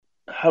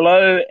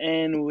Hello,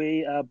 and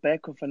we are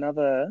back with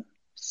another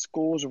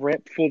scores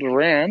wrap filled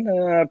around.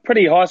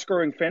 Pretty high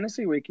scoring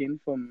fantasy weekend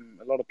from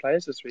a lot of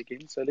players this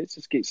weekend. So let's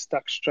just get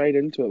stuck straight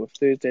into it with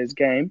Thursday's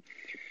game.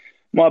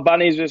 My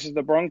Bunnies versus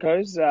the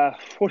Broncos,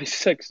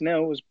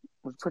 46-0 was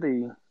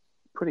pretty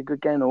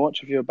good game to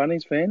watch if you're a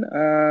Bunnies fan.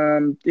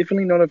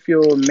 Definitely not if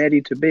you're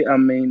Matty to beat. Never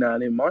mind.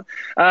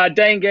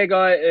 Dane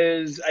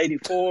Gagai is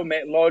 84,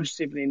 Matt Lodge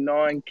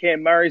 79,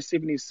 Cam Murray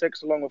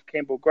 76, along with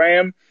Campbell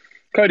Graham.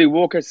 Cody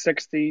Walker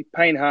 60,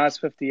 Payne Haas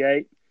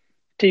 58,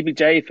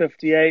 TPJ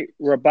 58,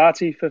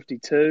 Rabati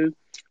 52,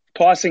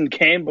 Tyson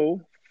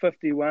Campbell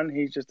 51.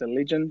 He's just a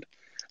legend.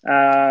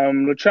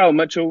 Latrell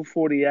Mitchell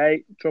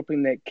 48,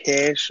 dropping that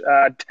cash.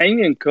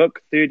 Damian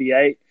Cook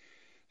 38,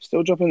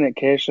 still dropping that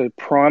cash. So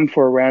prime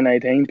for a round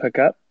 18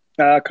 pickup.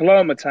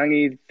 Kaloa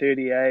Matangi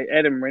 38,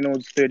 Adam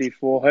Reynolds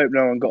 34. Hope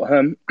no one got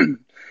him.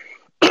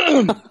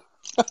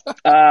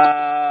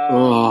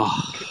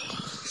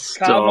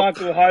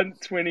 Carmichael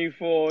Hunt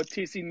 24,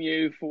 Tessie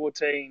New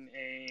 14,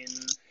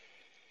 and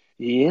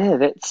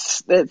yeah,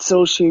 that's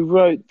all she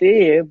wrote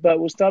there. But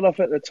we'll start off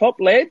at the top,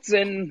 lads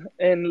and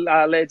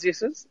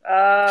ladgesses.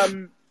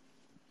 Dane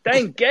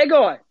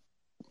Gagai.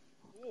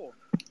 Oh,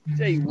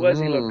 gee whiz,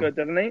 he looked good,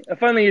 didn't he?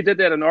 If only he did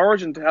that in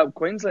Origin to help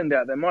Queensland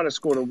out, they might have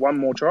scored one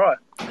more try.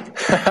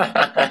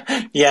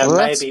 Yeah,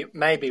 well,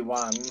 maybe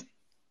one.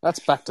 That's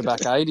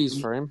back-to-back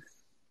 80s for him.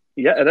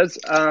 Yeah, it is.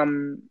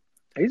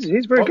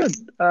 He's very good.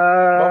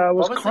 Wonder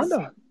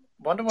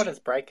what his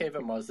break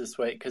even was this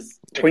week because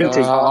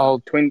 20.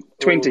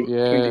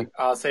 Yeah.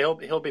 So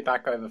he'll be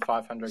back over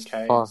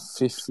 500k.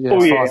 550. Yeah,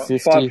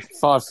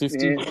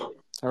 550. Yeah.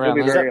 Around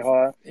he'll be very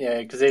high. Yeah,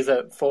 because he's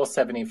at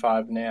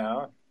 475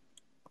 now.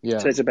 Yeah.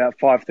 So it's about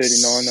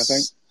 539, I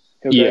think.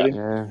 He'll go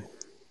there.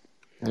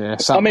 Yeah.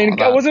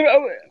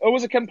 It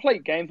was a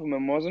complete game for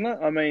him, wasn't it?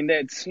 I mean,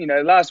 that's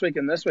last week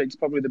and this week's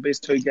probably the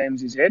best two games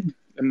he's had,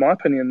 in my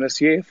opinion,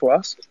 this year for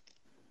us.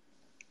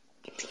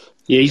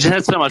 Yeah, he just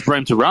had so much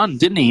room to run,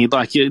 didn't he?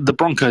 Like the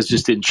Broncos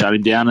just didn't shut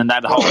him down, and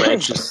that whole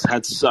edge just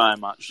had so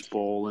much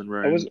ball and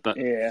room. It was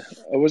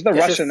the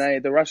Russian.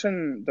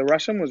 The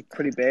Russian was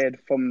pretty bad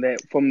from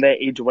that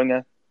edge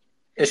winger.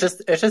 It's just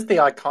the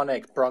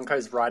iconic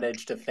Broncos right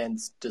edge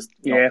defense just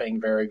not being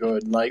very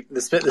good. Like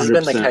this has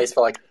been the case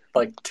for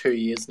like 2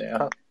 years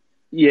now.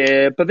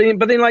 Yeah, but then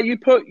like you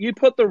put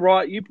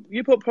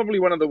probably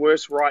one of the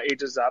worst right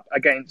edges up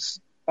against,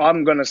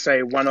 I'm going to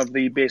say, one of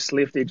the best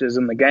left edges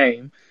in the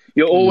game.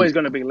 You're always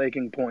going to be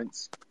leaking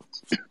points.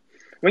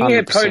 When you 100%.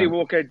 Have Cody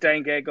Walker,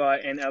 Dane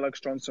Gagai, and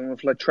Alex Johnson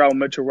with Latrell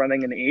Mitchell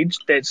running an edge,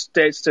 that's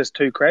just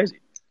too crazy.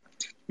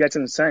 That's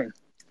insane.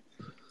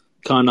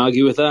 Can't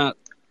argue with that.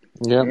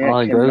 Yeah,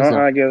 I agree with that.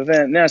 Argue with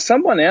that. Now,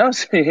 someone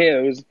else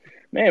here was,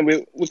 man,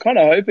 we're kind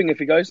of hoping if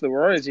he goes to the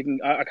Warriors,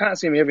 I can't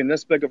see him having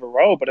this big of a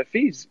role, but if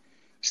he's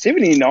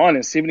 79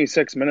 and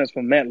 76 minutes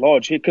from Matt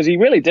Lodge, because he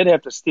really did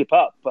have to step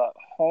up, but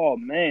oh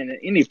man, at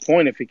any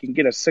point if he can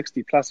get a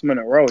 60-plus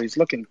minute role, he's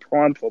looking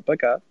primed for a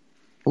pickup.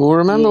 Well,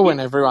 remember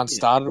when everyone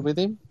started with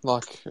him?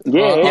 I had him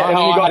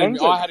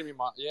in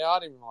my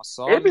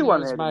side.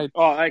 Everyone had him.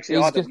 I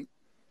didn't.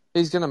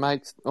 He's going to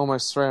make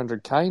almost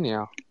 300k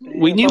now.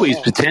 We knew his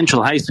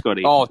potential, hey,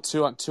 Scotty?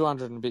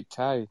 200 and a bit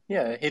K.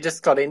 Yeah, he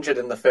just got injured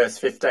in the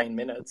first 15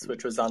 minutes,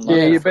 which was unlucky.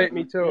 Yeah, you beat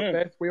me to it,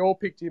 Beth. We all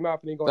picked him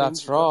up and he got injured.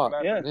 That's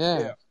right.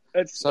 Yeah.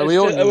 So we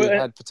all knew he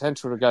had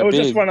potential to go big. It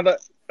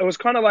was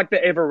kind of like the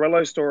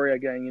Everillo story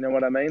again, you know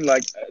what I mean?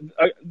 Like,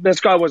 this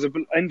guy was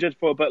injured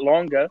for a bit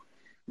longer,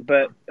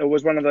 but it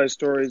was one of those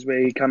stories where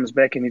he comes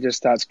back and he just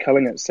starts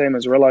killing it, same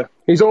as Rillo.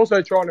 He's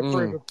also trying to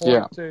prove a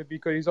point too,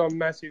 because he's on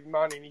massive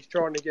money and he's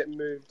trying to get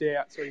moved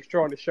out. So he's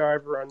trying to show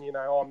everyone,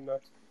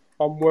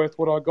 I'm worth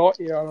what I got.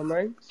 You know what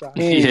I mean? So,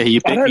 yeah, you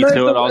beat me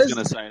to it. I was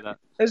going to say that.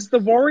 Is the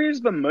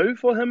Warriors the move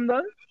for him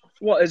though?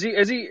 What is he?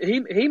 It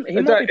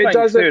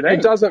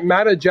doesn't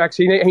matter, Jax.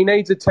 He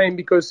needs a team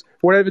because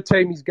whatever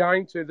team he's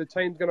going to, the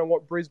team's going to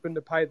want Brisbane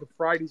to pay the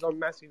freight. He's on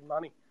massive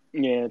money.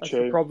 Yeah, that's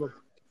true. The problem.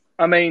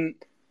 I'm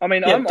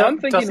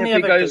thinking if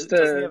he goes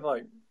to.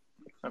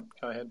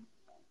 Go ahead.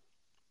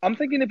 I'm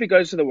thinking if he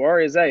goes to the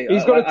Warriors,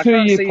 he's got a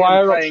 2-year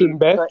player option,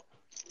 Beth.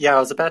 Yeah, I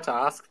was about to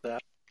ask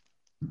that.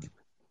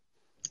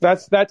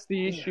 That's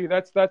the issue.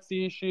 That's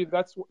the issue.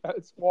 That's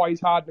why he's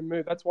hard to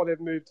move. That's why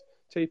they've moved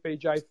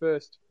TPJ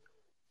first.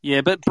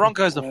 Yeah, but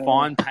Broncos are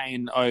fine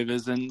paying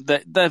overs, and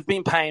they've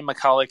been paying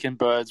McCulloch and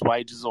Birds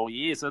wages all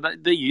year, so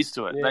they're used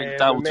to it. Yeah,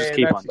 they will just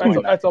keep on doing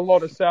that. That's a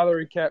lot of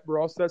salary cap,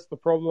 Ross. That's the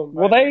problem.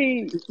 Well,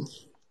 they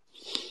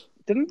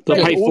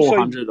pay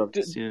 400 of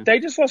this, yeah. They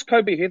just lost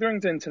Kobe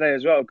Hetherington today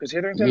as well, because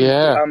Hetherington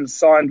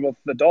signed with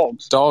the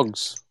Dogs.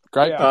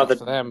 Great for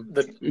them.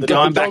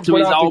 Going back to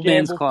his old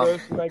man's club.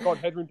 First, and they got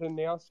Hetherington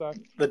now, so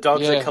the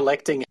Dogs are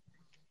collecting.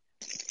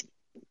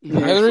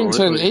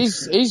 Hetherington,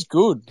 he's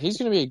good. He's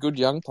going to be a good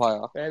young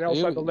player. And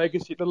also the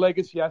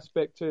legacy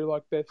aspect too,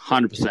 like Beth.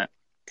 100%.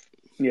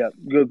 Yeah,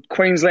 good.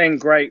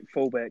 Queensland great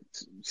fullback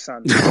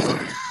son.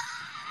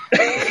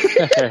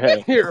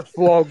 You're a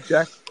flog,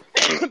 Jack.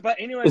 But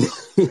anyway,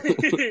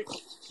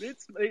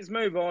 let's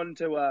move on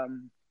to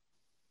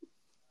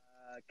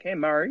Cam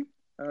Murray.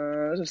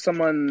 This is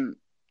someone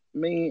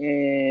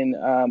me and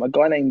a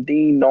guy named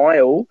D.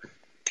 Niall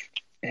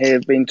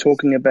have been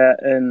talking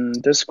about in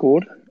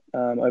Discord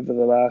over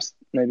the last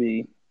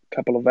maybe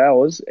couple of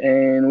hours,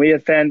 and we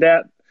have found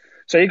out.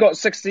 So he got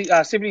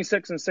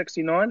 76 and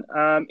 69.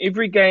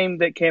 Every game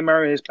that Cam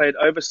Murray has played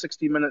over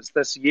 60 minutes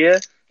this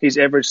year, he's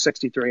averaged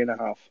 63 and a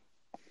half.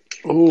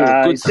 Ooh,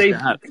 good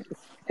stat.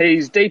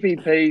 He's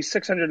DPP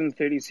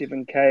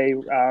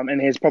 637k,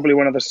 and has probably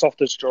one of the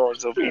softest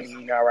draws of any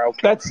NRL.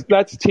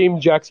 That's Tim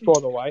Jacks, by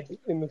the way,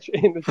 in the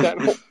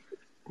channel.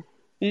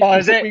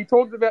 Is that? We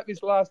talked about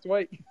this last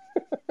week.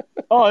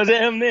 Is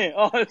that him there?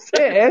 It's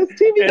Tim.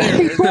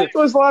 He talked to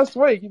us last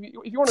week.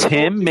 If you want to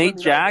Tim meet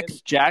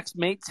Jax. Jax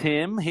meet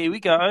Tim. Here we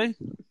go.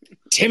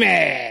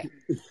 Timmy.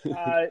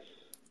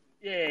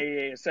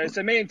 Yeah.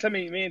 So me and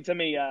Timmy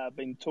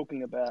been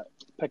talking about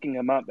picking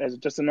him up as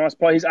just a nice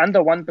player. He's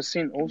under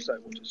 1% also,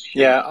 which is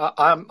huge. Yeah.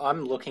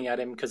 I'm looking at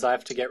him because I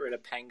have to get rid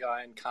of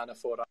Pangai and can't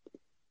afford it.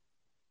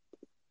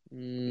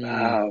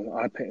 Yeah.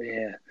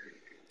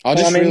 I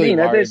just really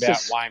worry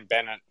about Wayne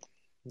Bennett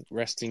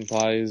resting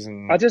players,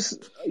 and I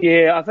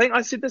think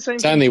I said the same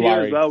thing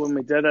here as well when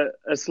we did it.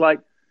 It's like,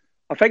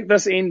 I think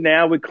this end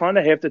now we kind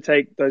of have to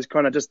take those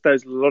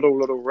those little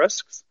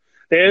risks.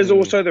 There is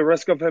also the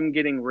risk of him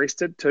getting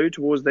rested too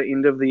towards the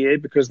end of the year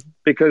because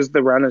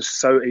the run is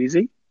so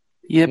easy.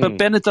 Yeah, but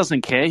Bennett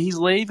doesn't care. He's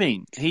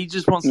leaving. He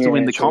just wants to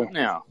win the comp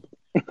now.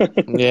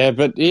 Yeah,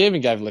 but he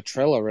even gave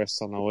Latrell a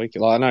rest on the week.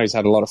 Like, I know he's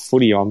had a lot of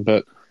footy on,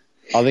 but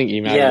I think he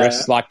made a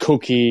rest like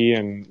Cookie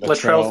and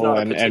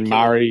Latrell and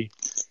Murray.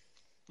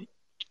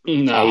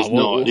 No, he's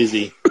not, is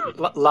he? Seems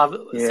to love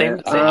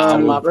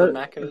the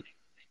Macca.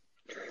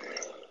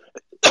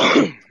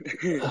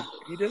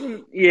 He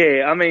doesn't.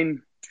 Yeah, I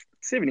mean,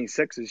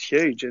 76 is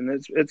huge,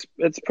 and it's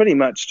pretty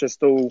much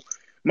just all.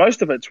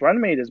 Most of it's run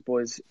meters,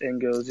 boys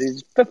and girls.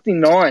 He's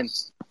 59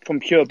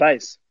 from pure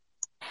base.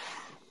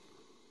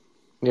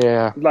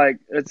 Yeah, like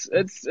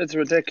it's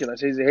ridiculous.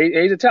 He's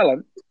a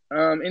talent.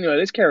 Anyway,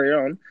 let's carry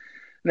on.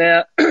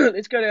 Now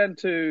let's go down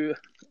to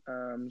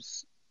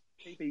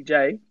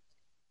TPJ.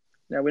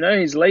 Now, we know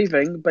he's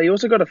leaving, but he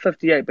also got a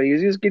 58, but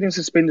he's getting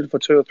suspended for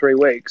 2 or 3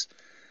 weeks.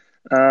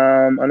 I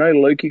know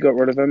Lukey got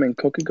rid of him and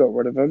Cookie got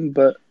rid of him,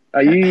 but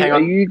are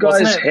you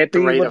guys happy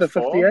with the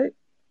 58?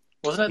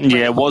 Wasn't it?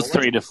 Yeah, it was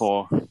 3 to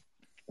 4.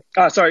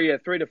 Oh, sorry, yeah,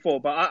 3 to 4.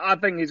 But I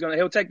think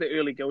he'll take the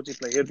early guilty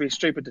plea. He'd be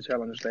stupid to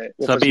challenge that.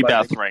 So it'd be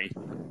about 3.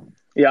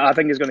 Yeah, I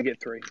think he's going to get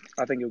 3.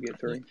 I think he'll get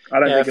 3. I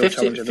don't think he'll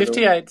challenge it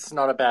 58's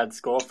not a bad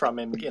score from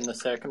him in the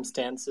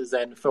circumstances,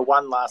 and for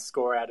one last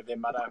score out of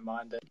him, I don't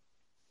mind it.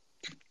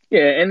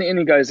 Yeah, and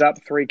he goes up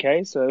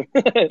 3K, so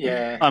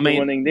yeah. I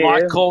mean,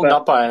 I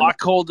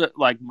called it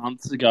like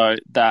months ago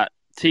that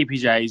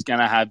TPJ is going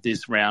to have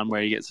this round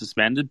where he gets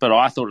suspended, but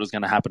I thought it was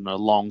going to happen a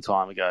long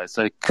time ago.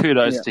 So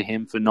kudos to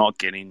him for not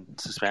getting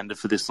suspended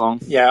for this long.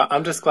 Yeah,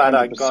 I'm just glad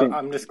I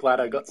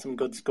got some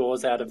good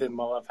scores out of him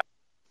while I've had.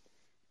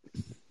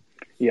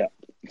 Yeah,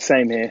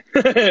 same here.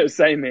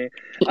 Same here.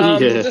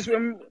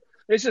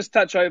 Let's just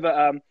touch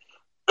over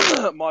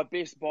my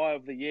best buy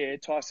of the year,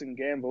 Tyson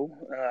Gamble,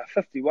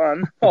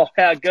 51. Oh,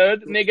 how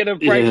good. Negative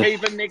break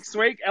even next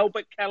week.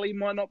 Albert Kelly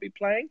might not be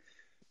playing.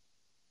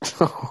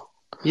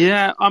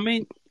 Yeah, I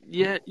mean,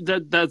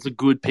 that's a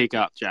good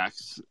pickup,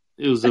 Jax.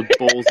 It was a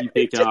ballsy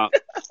pickup,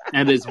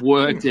 and it's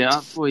worked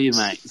out for you,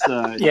 mate.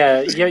 So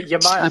yeah, you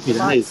might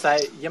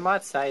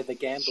say the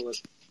gamble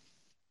is.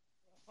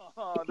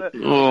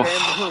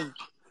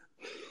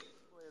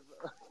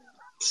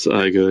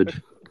 So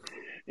good.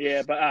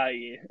 Yeah, but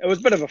it was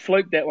a bit of a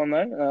fluke, that one,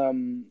 though.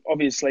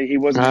 Obviously, he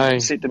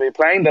wasn't set to be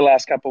playing the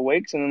last couple of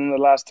weeks, and in the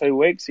last 2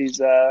 weeks,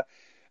 he's I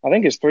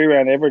think his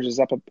 3-round average is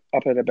up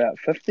at about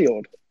 50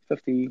 odd,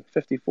 50,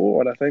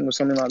 54 odd, I think, or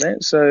something like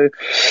that. So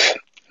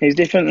he's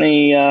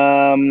definitely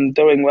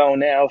doing well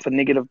now for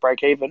negative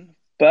break even.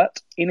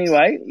 But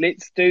anyway,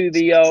 let's do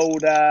the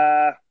old.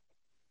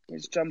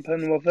 Let's jump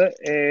in with it.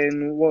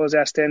 And what was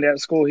our standout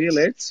score here,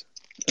 lads?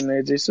 And their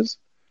addresses.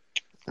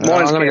 I'm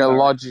going to go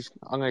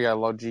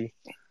Lodgy.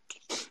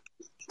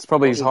 It's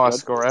probably his highest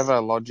score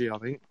ever, Lodgy, I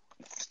think.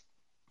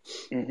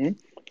 Mm-hmm.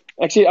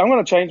 Actually, I'm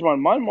going to change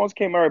mine. Mine was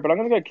Cam Murray, but I'm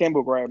going to go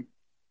Campbell Graham.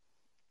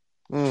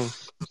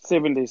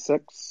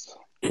 76.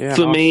 Yeah,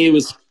 for me, it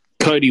was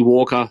Cody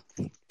Walker,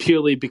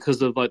 purely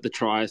because of like the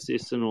try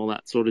assist and all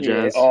that sort of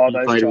jazz. Oh,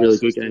 he played a really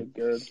good game.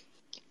 Good.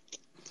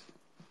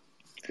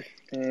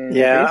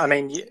 I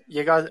mean,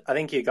 you guys. I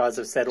think you guys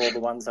have said all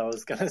the ones I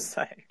was going to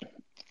say.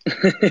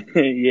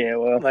 Yeah,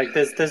 well, like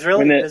there's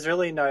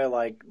really no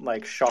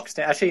like shocks.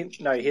 Actually,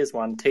 no. Here's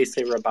one: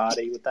 TC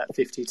Rabadi with that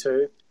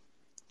 52.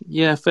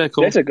 Yeah, fair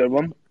call. That's a good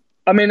one.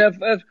 I mean, if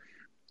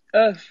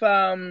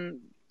Tavita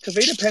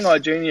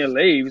Pangai Jr.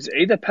 leaves,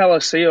 either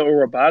Palacia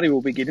or Rabadi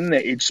will be getting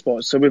that edge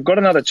spot. So we've got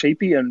another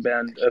cheapie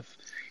inbound if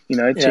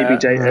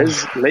TPJ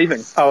is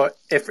leaving. Oh,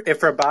 if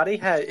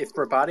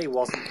Rabadi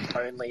wasn't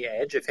only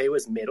edge, if he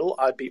was middle,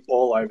 I'd be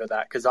all over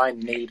that because I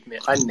need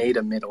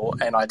a middle,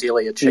 and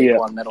ideally a cheap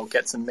one that'll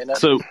get some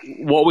minutes. So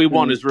what we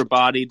want is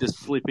Rabadi to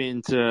slip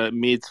into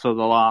mids for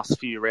the last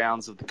few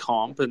rounds of the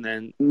comp, and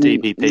then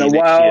DPP next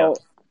year.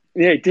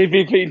 Yeah,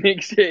 DPP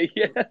next year.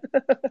 Yeah.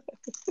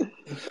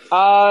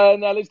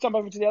 Now let's jump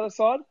over to the other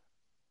side. You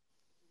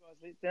guys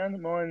let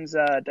down. Mine's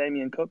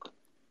Damien Cook.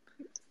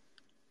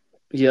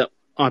 Yep.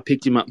 I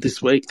picked him up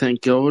this week,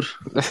 thank God.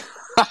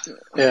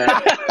 Yeah.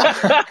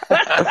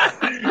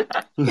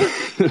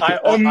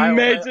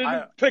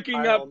 Imagine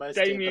picking up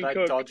Damien Cook.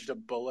 I dodged a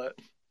bullet.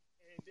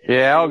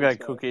 Yeah, I'll go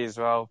Cookie as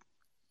well.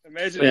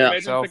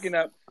 Imagine picking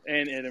up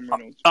Adam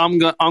Reynolds. I'm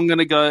going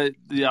to go.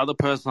 The other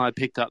person I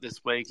picked up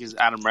this week is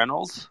Adam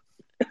Reynolds.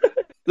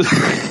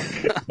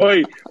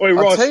 Oi, Ross.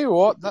 I'll tell you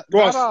what,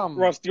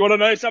 Ross, do you want to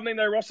know something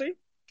though, Rossi?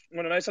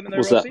 What's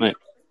Rossi? That, mate?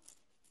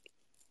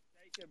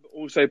 Jacob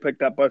also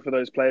picked up both of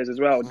those players as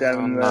well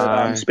down in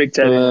the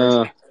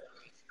spectating.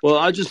 Well,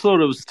 I just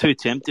thought it was too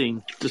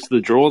tempting, just the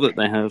draw that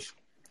they have.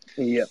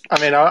 Yeah. I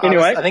mean,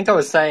 I think I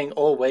was saying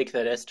all week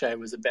that SJ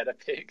was a better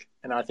pick,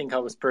 and I think I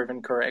was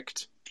proven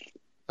correct.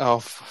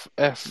 Beth,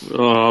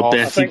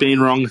 you've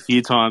been wrong a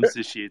few times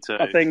this year too.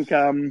 I think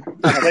Scotty.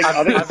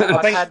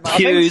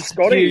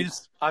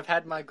 I've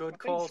had my good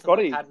calls.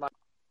 Scotty.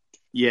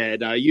 Yeah,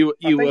 no, you were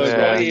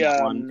Scotty,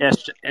 one.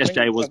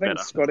 SJ was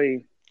better.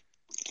 I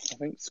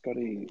think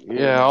Scotty.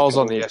 Yeah, I was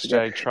on the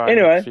SJ train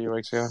a few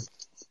weeks ago.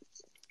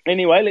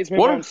 Anyway, let's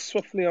move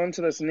swiftly on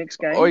to this next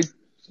game.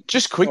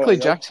 Just quickly,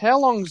 Jax, how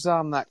long's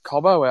that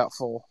Cobbo out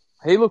for?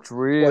 He looked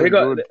really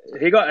good.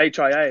 He got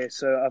HIA,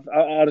 so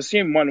I'd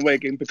assume 1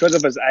 week, and because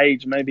of his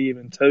age, maybe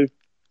even 2.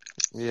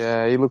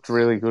 Yeah, he looked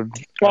really good.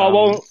 They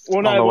got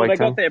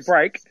their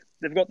break.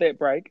 They've got that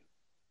break.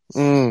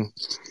 Yeah,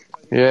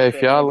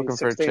 if you are looking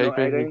for a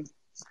cheapie,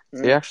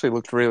 he actually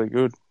looked really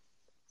good.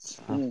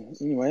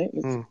 Anyway,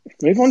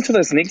 let's move on to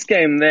this next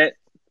game that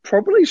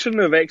probably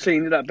shouldn't have actually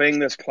ended up being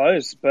this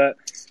close, but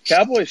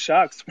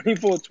Cowboys-Sharks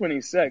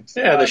 24-26.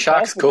 Yeah, the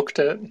Sharks cooked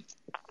it.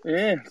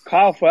 Yeah,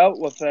 Kyle Felt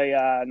with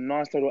a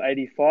nice little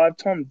 85.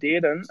 Tom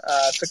Dearden,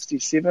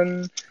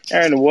 67.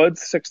 Aaron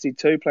Woods,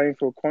 62, playing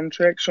for a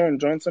contract. Sean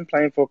Johnson,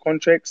 playing for a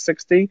contract,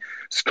 60.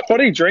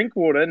 Scotty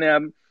Drinkwater. Now,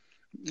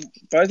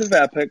 both of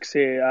our picks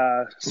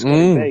here,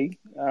 Scotty B,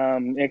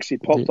 actually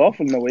popped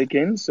off on the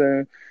weekend.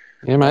 So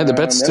yeah, mate, the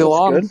bet's still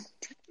on.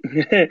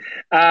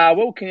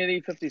 Will Kennedy,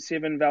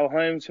 57. Val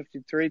Holmes,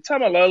 53.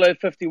 Tamalolo,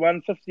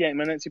 51. 58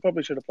 minutes. He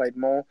probably should have played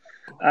more.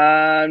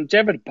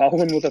 Javid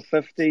Bowen with a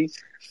 50.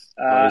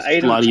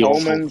 Aidan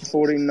Coleman,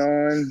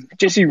 49.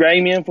 Jesse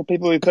Ramian, for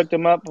people who picked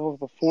him up,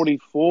 with a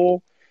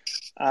 44.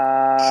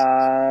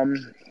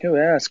 Who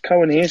else?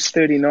 Cohen Hess,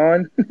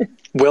 39.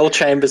 Will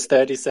Chambers,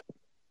 37.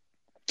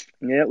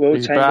 Yeah, Will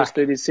Chambers,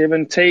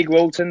 37. Teague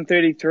Wilton,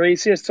 33.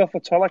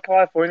 Siasofa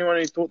Talakai, for anyone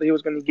who thought that he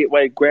was going to get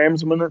Wade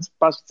Graham's minutes,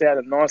 busts out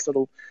a nice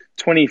little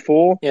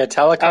 24. Yeah,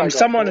 Talakai.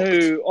 Someone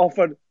who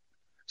offered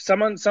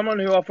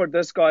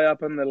this guy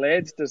up in the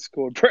lads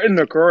Discord, Britton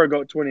Nakora,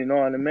 got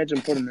 29.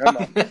 Imagine putting him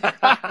up.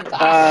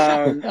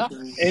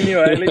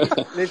 Anyway,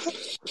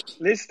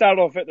 let's start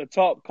off at the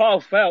top. Kyle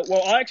Felt.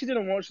 Well, I actually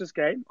didn't watch this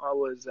game. I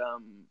was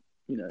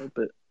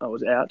but I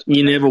was out.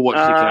 You never watch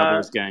the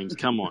Cowboys games.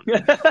 Come on.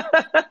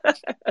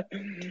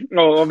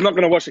 No, I'm not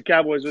going to watch the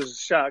Cowboys versus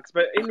Sharks.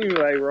 But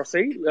anyway,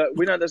 Rossi,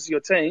 we know this is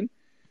your team.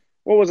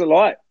 What was it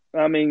like?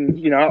 I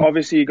mean,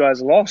 obviously you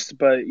guys lost,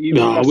 but we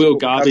were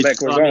garbage.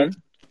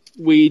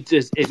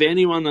 If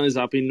anyone that is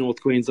up in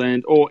North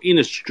Queensland or in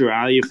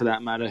Australia for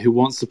that matter who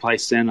wants to play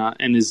centre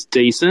and is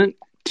decent,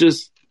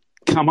 just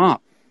come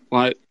up.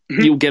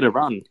 You'll get a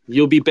run.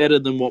 You'll be better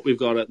than what we've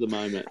got at the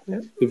moment.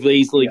 Yeah. We've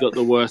easily got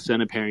the worst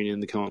centre pairing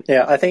in the comp.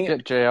 Yeah, I think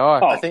get GI.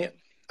 I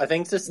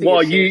think just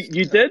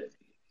you did.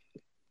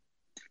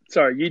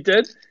 Sorry, you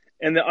did.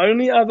 And the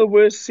only other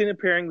worst centre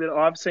pairing that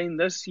I've seen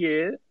this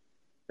year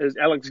is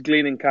Alex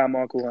Glenn and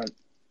Carmichael Hunt.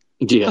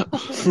 Yeah.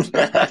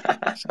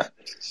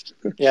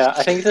 Yeah,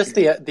 I think just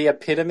the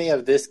epitome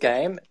of this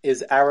game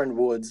is Aaron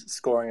Woods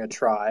scoring a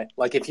try.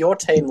 Like, if your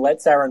team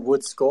lets Aaron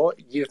Woods score,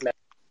 you've made.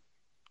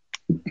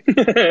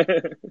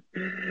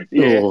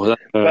 Yeah,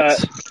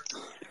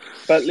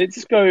 but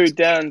let's go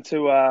down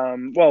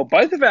to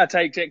both of our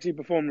takes actually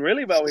performed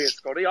really well here,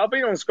 Scotty. I've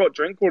been on Scott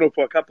Drinkwater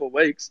for a couple of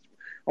weeks.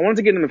 I wanted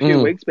to get him a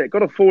few weeks back.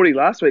 Got a 40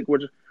 last week,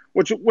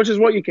 which is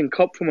what you can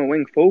cop from a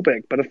wing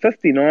fullback. But a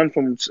 59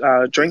 from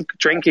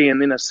Drinky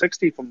and then a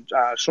 60 from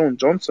Sean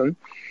Johnson.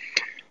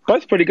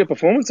 Both pretty good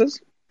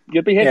performances.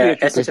 You'd be happy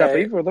if you picked up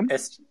either of them.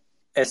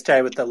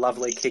 SJ with the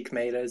lovely kick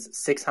meters,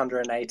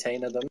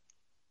 618 of them.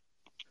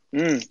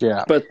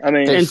 Yeah, but I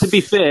mean, and to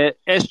be fair,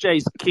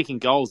 SJ's kicking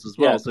goals as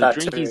well, so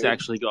Drinky's too.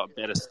 Actually got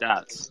better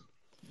stats.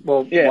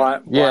 Well,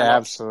 why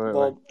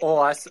absolutely.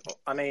 Well,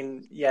 I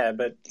mean,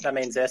 but that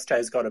means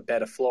SJ's got a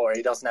better floor.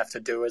 He doesn't have to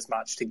do as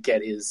much to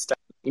get his stats.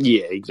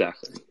 Yeah,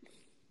 exactly.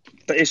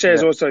 But SJ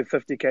is also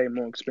 $50,000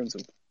 more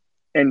expensive,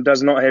 and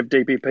does not have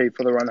DPP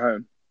for the run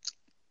home.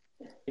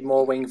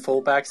 more wing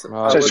fullbacks.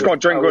 So Scott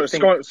Drinkwater.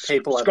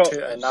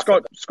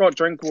 Scott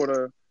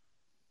Drinkwater.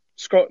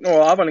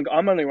 No,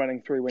 I'm only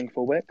running 3 wing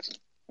fullbacks.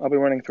 I'll be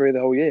running 3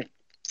 the whole year.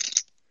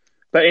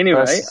 But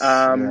anyway,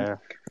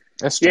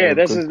 this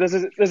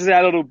is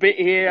our little bit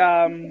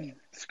here,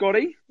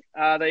 Scotty. The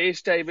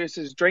SJ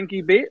versus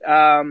Drinky bet.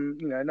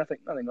 Nothing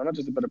on it,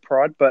 just a bit of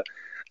pride. But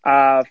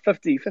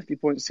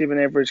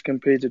 50.7 average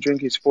compared to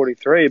Drinky's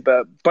 43.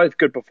 But both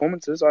good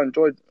performances. I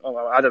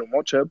didn't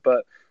watch it,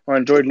 but I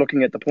enjoyed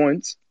looking at the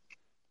points.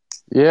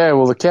 Yeah,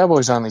 well, the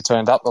Cowboys only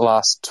turned up the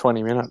last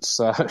 20 minutes,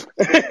 so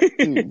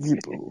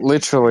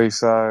literally.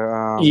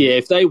 So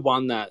if they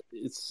won that,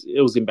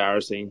 it was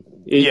embarrassing.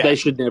 They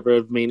should never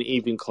have been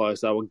even close.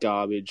 They were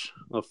garbage.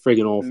 They're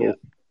friggin' awful.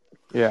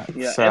 Yeah.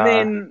 So,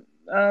 and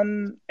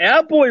then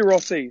our boy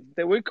Rossi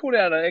that we called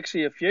out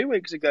actually a few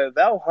weeks ago,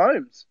 Val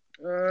Holmes.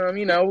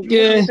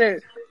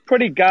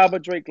 Pretty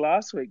garbage week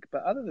last week,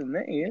 but other than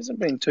that, he hasn't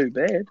been too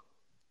bad.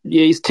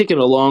 Yeah, he's ticking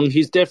along.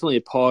 He's definitely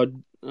a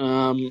pod.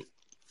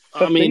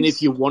 I mean,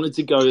 if you wanted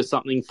to go to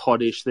something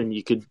poddish, then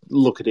you could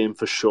look at him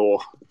for sure,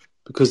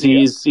 because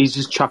he's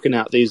just chucking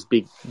out these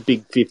big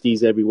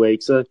 50s every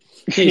week. So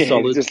he's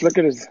solid. Just look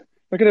at his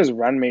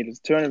run meters,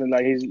 200.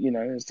 Like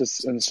it's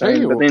just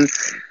insane. But then,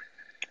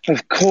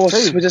 of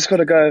course, we just got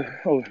to go.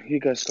 Oh, you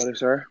go, Scotty.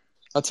 Sorry.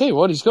 I'll tell you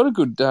what, he's got a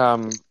good.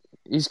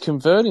 He's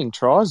converting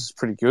tries is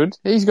pretty good.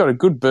 He's got a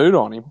good boot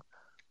on him.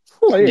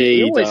 Oh, yeah,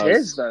 he always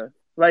has though.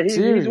 Like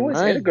he's always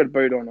had a good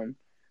boot on him.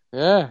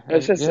 Yeah,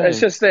 it's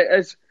just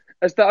that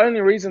it's the only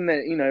reason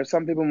that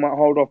some people might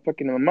hold off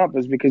picking him up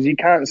is because you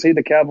can't see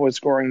the Cowboys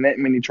scoring that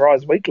many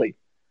tries weekly.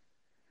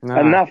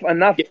 No.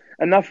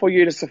 Enough for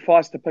you to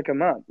suffice to pick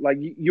him up. Like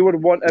you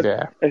would want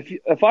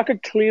if I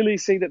could clearly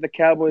see that the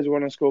Cowboys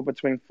want to score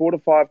between 4 to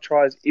 5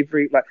 tries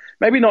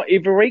maybe not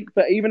every week,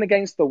 but even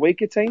against the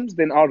weaker teams,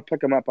 then I would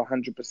pick him up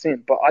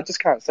 100%. But I just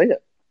can't see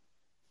it.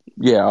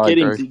 Yeah, I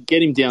agree.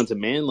 Get him down to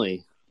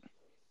Manly.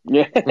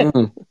 Yeah.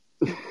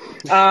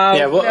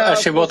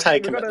 We'll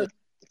take him.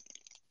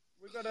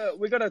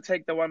 We got to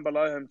take the one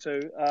below him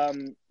too.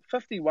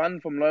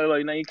 51 from Lolo.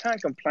 You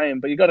can't complain,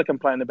 but you got to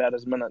complain about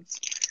his minutes.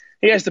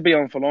 He has to be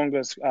on for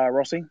longer,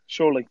 Rossi.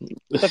 Surely.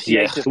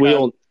 Yeah,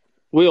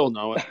 we all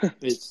know it.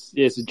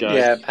 It's a joke.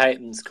 Yeah,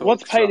 Payton's cool.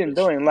 What's Payton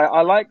doing? Like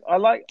I like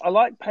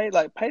Payton.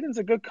 Like Payton's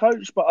a good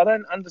coach, but I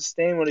don't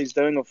understand what he's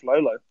doing with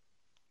Lolo.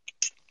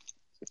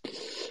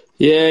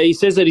 Yeah, he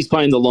says that he's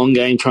playing the long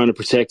game, trying to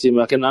protect him.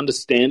 I can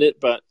understand it,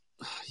 but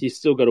he's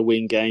still got to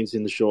win games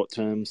in the short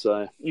term.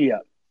 So yeah.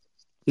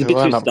 He'll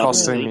end up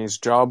costing his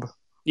job.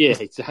 Yeah,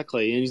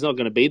 exactly. And he's not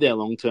going to be there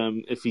long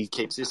term if he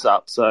keeps this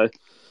up. So,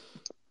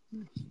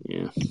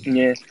 yeah.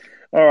 Yeah.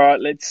 All right.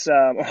 Let's go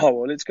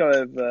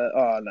over.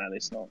 Oh no,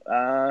 let's not.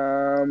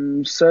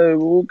 So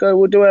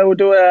we'll do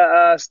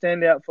our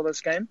standout for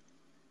this game.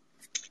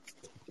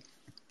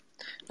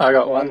 I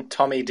got one.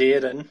 Tommy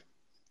Dearden.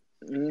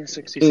 Yeah,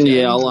 67.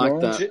 Yeah, I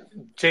like that.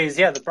 Geez,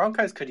 yeah, the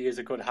Broncos could use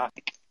a good half.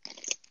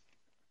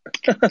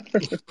 He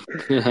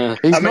had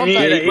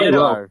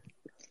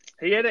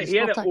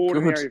an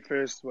ordinary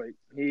first week.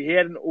 He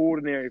had an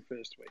ordinary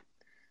first week.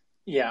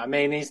 Yeah, I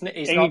mean, he's and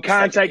not. You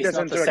can't take this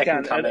into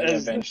account. It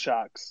is the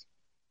Sharks.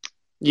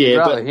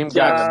 Yeah, but him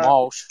going to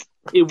Walsh.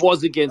 It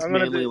was against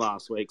Manly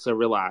last week, so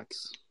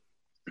relax.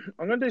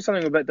 I'm going to do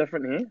something a bit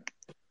different here.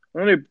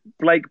 I'm going to do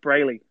Blake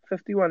Brayley,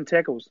 51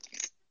 tackles.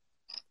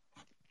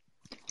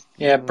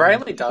 Yeah,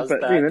 Brayley does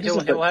that.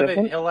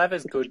 He'll have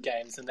his good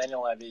games, and then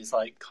he'll have his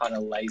kind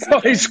of lazy. Oh,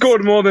 he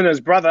scored more than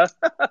his brother.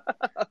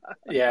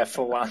 Yeah,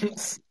 for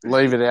once.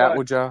 Leave it out,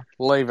 would you?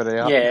 Leave it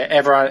out. Yeah,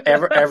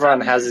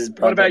 everyone has his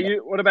brother.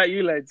 What about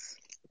you, lads?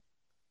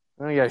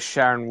 I'm gonna go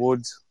Sharon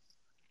Woods.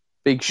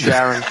 Big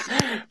Sharon.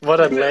 What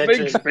a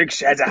legend. Big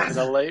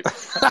Shazza.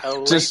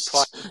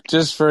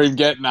 Just for him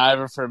getting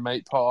over for a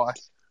meat pie.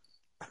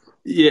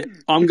 Yeah,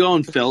 I'm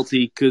going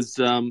Felty because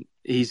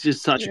he's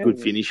just such a good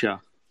finisher.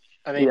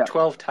 I mean,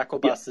 12 tackle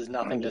busts is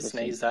nothing 100%. To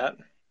sneeze at.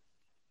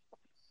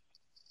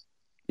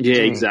 Yeah,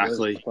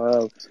 exactly.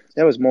 Wow,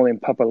 that was more than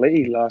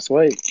Papali'i last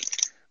week.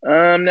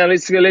 Now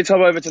let's hop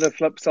over to the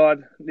flip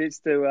side. Let's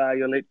do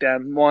your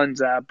letdown.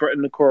 Mine's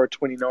Britain Nakora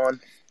 29.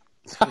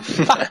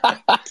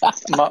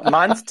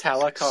 Mine's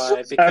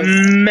Talakai. Because...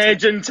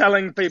 Imagine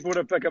telling people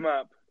to pick him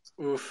up.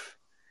 Oof.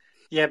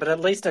 Yeah, but at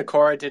least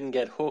Nakora didn't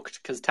get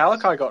hooked because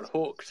Talakai got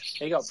hooked.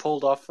 He got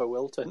pulled off for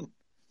Wilton.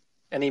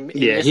 And he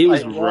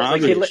was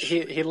rubbish.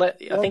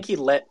 I think he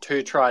let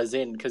 2 tries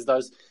in because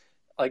those,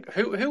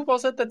 who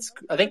was it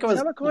I think it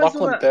was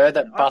Lachlan Burr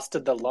that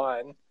busted the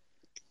line.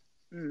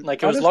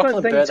 It was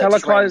Lachlan Burr that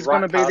just ran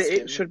right past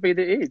him. Should be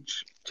the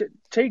edge.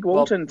 Teague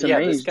Walton to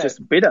me is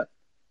just better.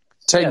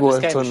 Teague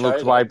Walton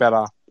looked way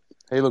better.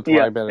 He looked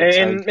way better.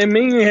 And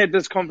me and you had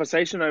this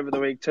conversation over the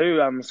week too,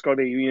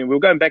 Scotty. We were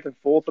going back and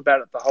forth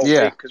about it the whole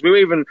week because we were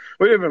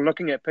even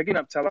looking at picking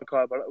up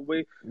Talakai, but I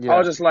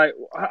was just like,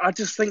 I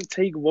just think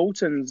Teague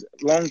Walton's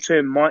long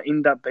term might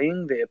end up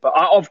being there. But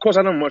of course,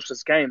 I didn't watch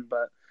this game,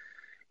 but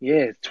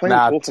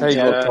 24. Teague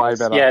looked way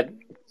better. Yeah.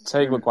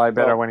 Teague looked way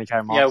better when he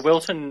came on. Yeah,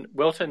 Wilton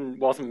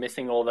wasn't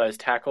missing all those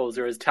tackles,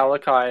 whereas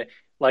Talakai,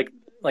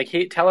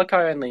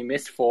 Talakai only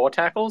missed 4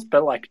 tackles,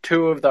 but like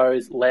 2 of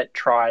those let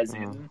tries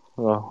in.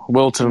 Well,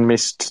 Wilton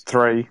missed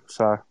 3,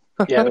 so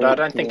yeah, but I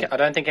don't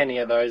think any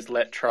of those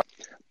let tries.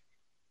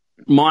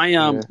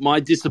 My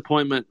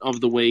disappointment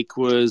of the week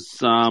was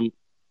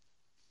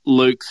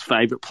Luke's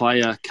favourite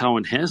player,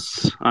 Cohen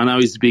Hess. I know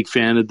he's a big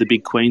fan of the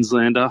big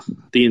Queenslander,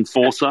 the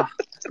enforcer,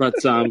 but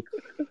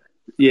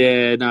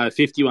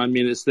 51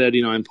 minutes,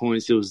 39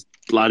 points. It was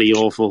bloody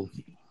awful.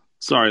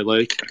 Sorry,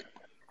 Luke.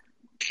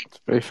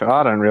 To be fair,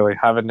 I don't really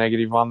have a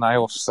negative one. They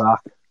all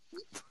suck.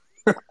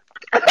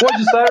 What'd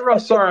you say,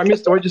 Ross? Sorry, I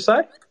missed it. What'd you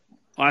say?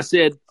 I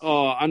said,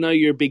 I know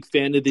you're a big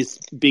fan of this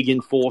big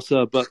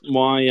enforcer, but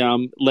my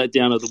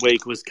letdown of the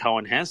week was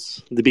Cohen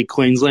Hess, the big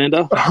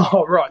Queenslander.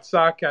 Oh, right.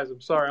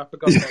 Sarcasm. Sorry, I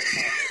forgot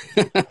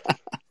that.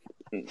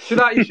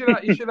 You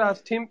should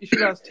ask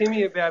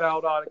Timmy about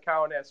old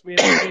Cohen Hess. Me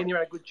and you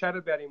had a good chat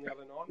about him the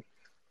other night.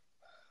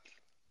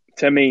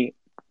 Timmy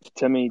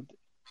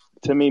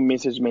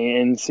messaged me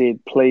and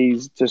said,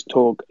 please just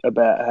talk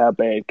about how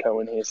bad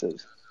Cohen Hess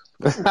is.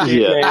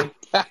 Yeah.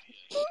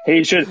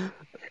 He should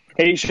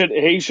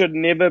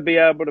never be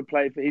able to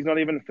play he's not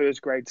even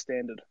first grade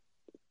standard.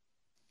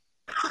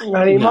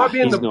 And he might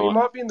be in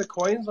the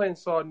Queensland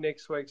side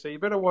next week, so you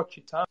better watch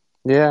your tongue.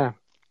 Yeah.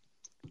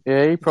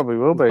 Yeah, he probably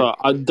will be. But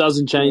it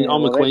doesn't change.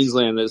 I'm a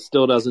Queenslander. It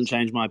still doesn't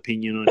change my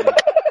opinion on him.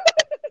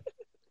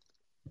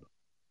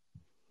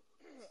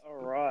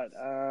 All right.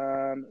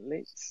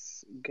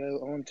 Let's go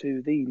on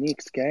to the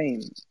next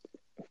game.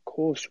 Of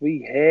course,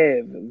 we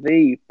have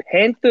the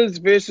Panthers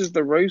versus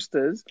the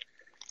Roosters,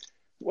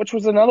 which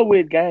was another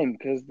weird game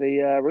because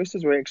the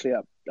Roosters were actually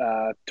up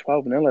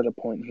 12-0 at a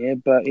point here.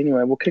 But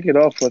anyway, we'll kick it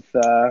off with,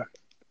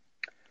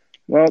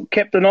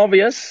 Captain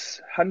Obvious,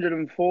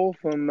 104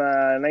 from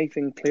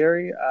Nathan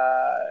Cleary,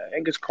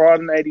 Angus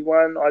Crichton,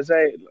 81,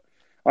 Isaiah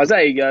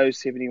Yeo,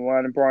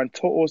 71, and Brian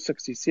To'o,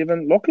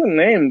 67. Lachlan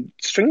Lamb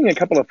stringing a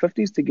couple of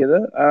 50s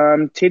together.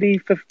 Teddy,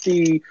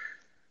 50,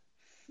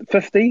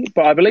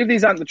 but I believe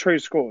these aren't the true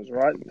scores,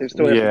 right? There's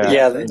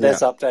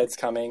updates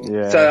coming.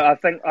 Yeah. So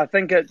I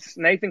think it's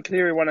Nathan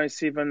Cleary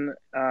 107,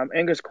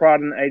 Angus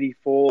Crichton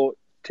 84,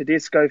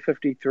 Tedesco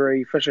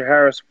 53, Fisher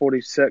Harris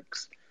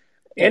 46,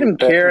 Adam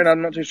Kieran,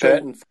 I'm not too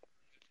sure.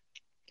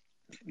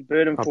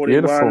 Burton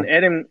 41,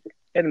 Adam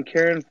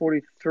Kieran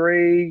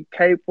 43,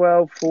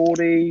 Capewell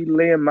 40,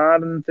 Liam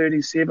Martin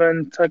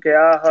 37,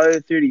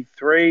 Takeaho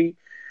 33,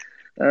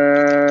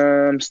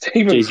 Stephen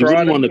Crichton, you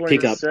wouldn't want to 26.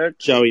 pick up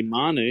Joey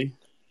Manu.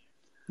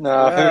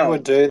 No, who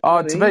would do that?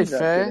 Oh, to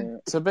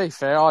be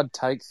fair, I'd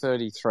take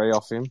 33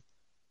 off him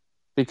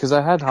because I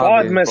had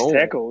hardly 5 missed ball.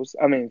 tackles.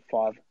 I mean,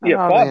 5.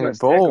 Yeah, 5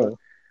 missed tackles.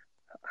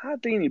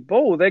 Hardly any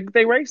ball.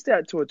 They raced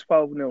out to a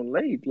 12-0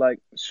 lead. Like,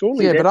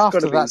 surely that's but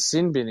after that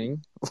sin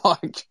binning,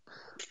 like...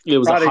 It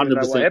was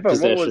 100%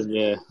 possession,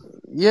 yeah.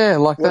 Yeah,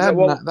 like they had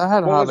hardly any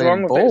ball. What was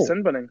wrong with that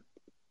sin binning?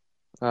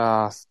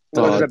 I'm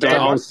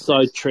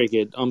so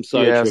triggered. I'm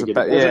so triggered.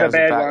 It was a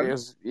bad one? It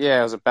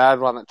was a bad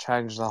one that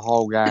changed the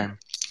whole game.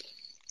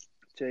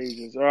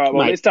 Jesus. All right,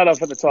 well, let's start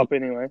off at the top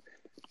anyway.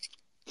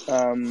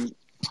 I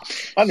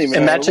don't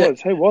even know who it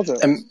was. Who was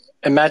it?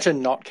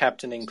 Imagine not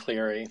captaining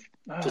Cleary.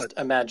 Just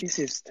imagine.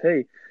 SST.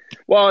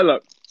 Well,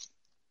 look.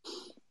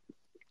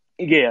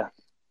 Yeah.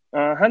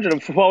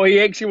 104. Well, he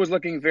actually was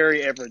looking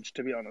very average,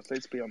 to be honest.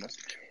 Let's be honest.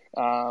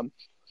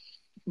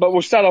 But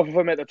we'll start off with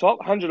him at the top.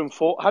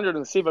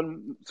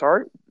 107,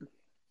 sorry.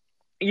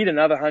 Eat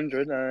another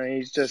 100.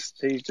 He's just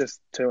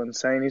too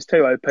insane. He's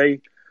too OP.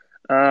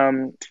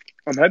 I'm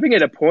hoping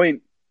at a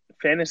point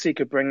fantasy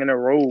could bring in a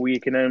rule where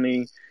you can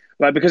only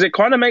because it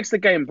kind of makes the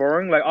game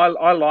boring. Like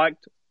I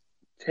liked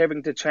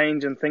having to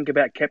change and think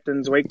about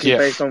captains weekly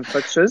based on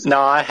fixtures. No,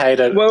 I hate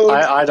it. Well,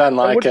 I don't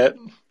like it.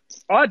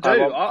 I do.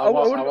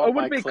 It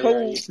would be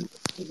cool.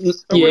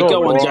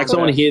 Go on, Jax. I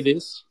want to hear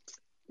this.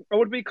 It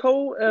would be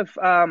cool if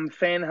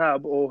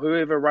FanHub or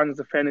whoever runs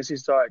the fantasy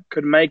site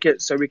could make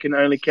it so we can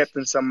only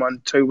captain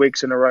someone 2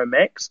 weeks in a row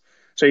max.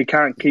 So you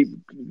can't keep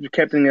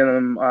captaining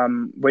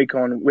them week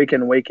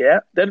in, week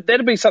out.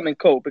 That'd be something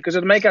cool because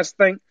it'd make us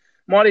think,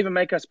 might even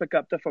make us pick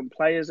up different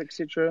players,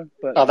 etc.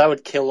 But that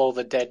would kill all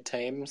the dead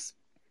teams.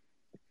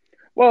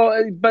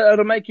 Well, but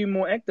it'll make you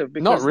more active.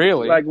 Because, not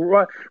really. Like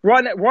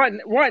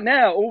right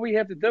now, all we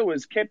have to do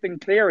is captain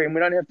Cleary, and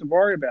we don't have to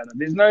worry about it.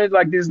 There's no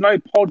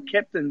pod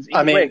captains.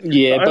 But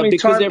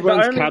because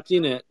everyone's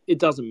captaining it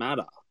doesn't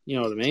matter. You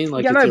know what I mean?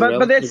 Like,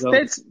 but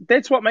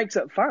that's what makes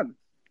it fun.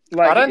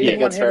 Like, I don't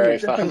think it's very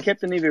fun.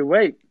 Captain every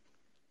week.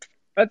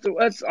 I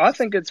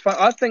think it's fun.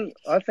 I think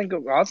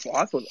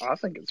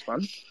it's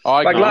fun.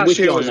 Last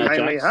year was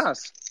mainly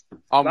Haas.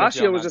 Last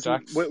year was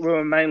we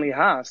were mainly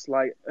Haas.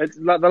 Like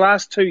the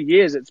last 2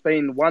 years, it's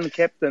been one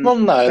captain. Well,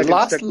 no,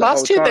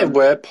 last year there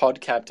were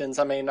pod captains.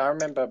 I mean, I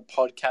remember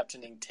pod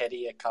captaining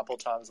Teddy a couple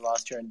times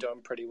last year and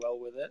doing pretty well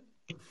with it.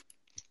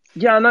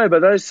 Yeah, I know,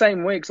 but those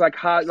same weeks,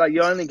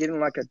 you're only getting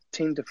like a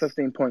 10 to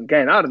 15 point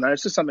gain. I don't know.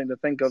 It's just something to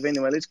think of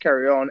anyway. Let's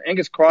carry on.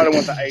 Angus Crichton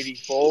went to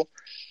 84.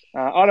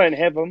 I don't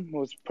have him. It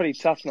was pretty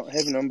tough not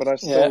having him, but I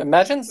still... Yeah,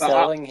 imagine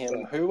selling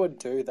him. Who would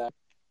do that?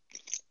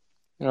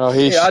 Oh,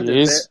 he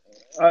is.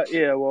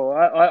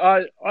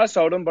 I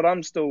sold him, but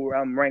I'm still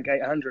rank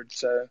 800,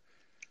 so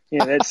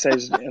yeah, that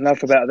says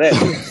enough about that.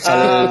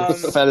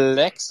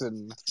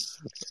 Flexing.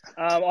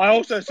 I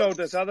also sold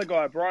this other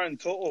guy, Brian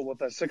Tuttle,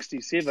 with a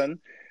 67.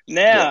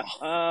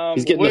 Now,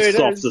 he's getting the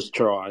softest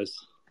tries.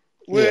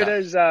 Word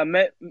is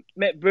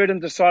Matt Burton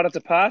decided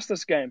to pass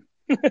this game.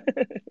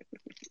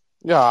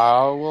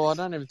 Yeah, well, I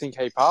don't even think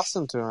he passed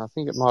them to him. I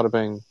think it might have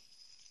been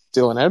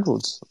Dylan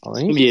Edwards, I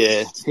think.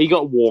 Yeah, he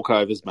got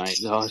walkovers, mate.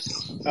 Yeah.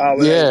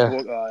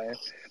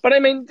 But, I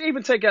mean,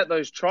 even take out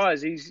those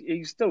tries,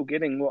 he's still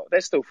getting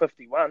that's still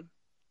 51.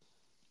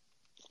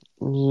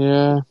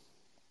 Yeah.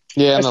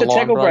 Yeah, it's the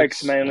tackle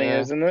breaks mainly,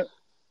 isn't it?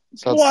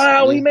 So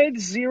he made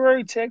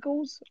 0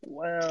 tackles?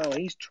 Wow,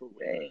 he's trash.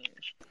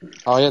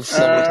 Oh, he had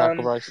 7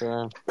 tackle breaks,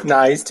 yeah.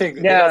 No, he's too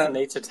good. He doesn't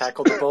need to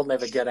tackle the ball,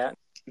 never get out.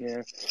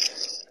 Yeah.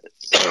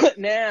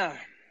 Now,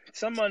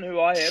 someone who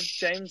I have,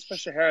 James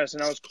Fisher-Harris,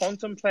 and I was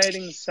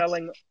contemplating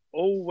selling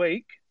all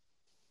week,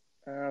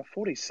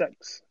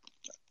 46.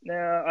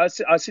 Now, I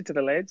said to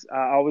the lads,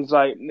 I was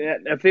like,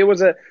 if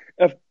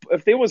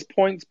there was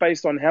points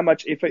based on how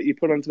much effort you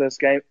put into this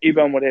game,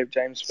 everyone would have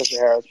James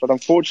Fisher-Harris, but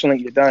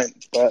unfortunately you don't.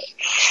 But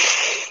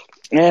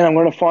man, I'm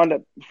going to find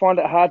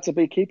it hard to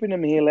be keeping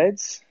him here,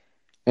 lads.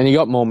 And he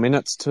got more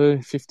minutes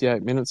too,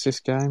 58 minutes this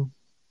game.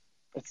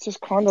 It's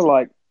just kind of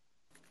like...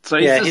 So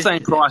he's the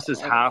same price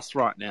as Haas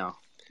right now.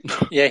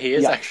 Yeah, he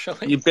is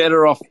actually. You're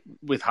better off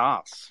with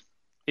Haas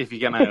if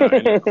you're going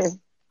to...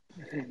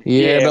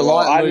 but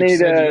like Luke said,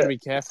 you've got to be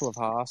careful of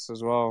Haas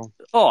as well.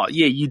 Oh,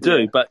 yeah, you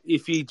do. Yeah. But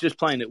if you're just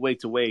playing it week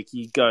to week,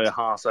 you go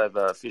Haas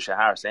over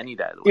Fisher-Harris any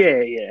day of the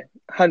week. Yeah,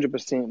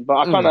 100%. But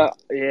I kind of,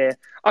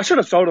 I should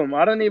have sold him.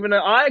 I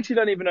actually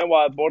don't even know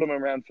why I bought him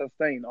around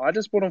 15. I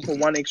just bought him for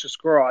 1 extra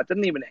score. I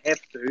didn't even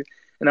have to,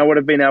 and I would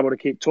have been able to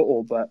keep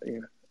Tuttle. But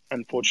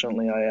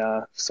unfortunately,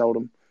 I sold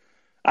him.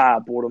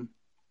 Bought him.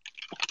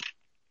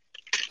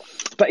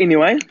 But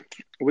anyway,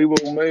 we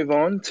will move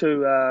on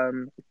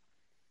to...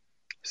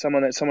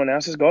 someone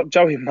else has got.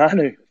 Joey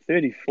Manu,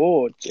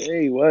 34.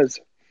 Gee whiz.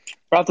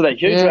 After that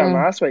huge round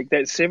last week,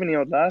 that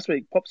 70-odd last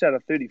week, pops out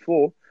of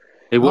 34.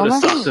 It would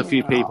have sucked a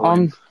few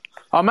people.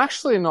 I'm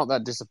actually not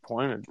that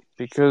disappointed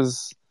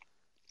because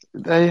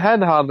they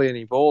had hardly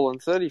any ball,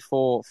 and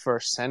 34 for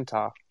a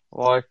centre.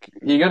 Like,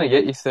 you're going to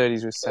get your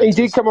 30s with centres.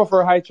 He did come off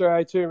for a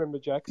HIA too, remember,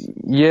 Jax?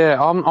 Yeah,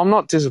 I'm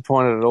not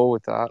disappointed at all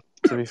with that,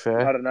 to be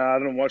fair. I don't know. I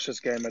didn't watch this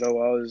game at all.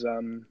 I was...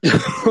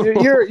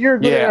 You're a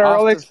good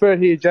NRL expert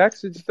here,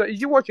 Jax. Did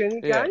you watch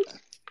any games?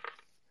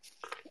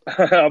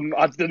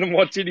 I didn't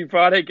watch any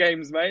Friday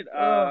games, mate.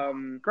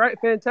 Great,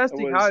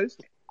 fantastic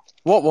host.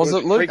 What was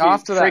it, Luke?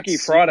 Freaky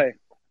Friday.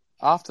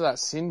 After that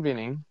sin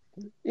binning,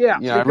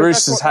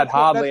 Roosters had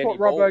hardly any ball. That's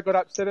what Robbo got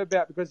upset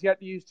about because he had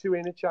to use 2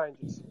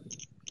 interchanges.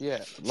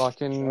 Yeah,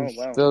 Roosters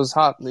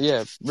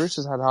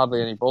had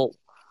hardly any ball.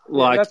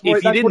 Like, that's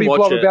if you didn't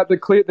watch it, about the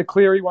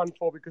Cleary one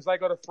for because they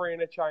got a 3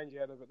 interchange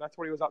out of it. That's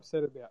what he was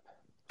upset about.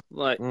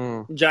 Like,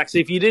 Jax,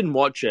 if you didn't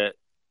watch it,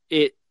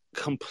 it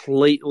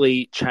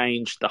completely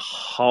changed the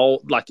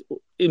whole. Like,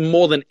 in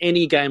more than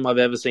any game I've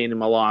ever seen in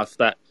my life.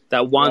 That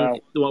one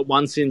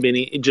sin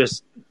binning, it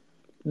just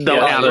they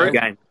were out of the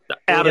game.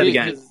 Out of the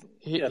game.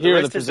 Here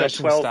are the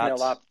possession stats.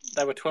 Up.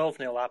 They were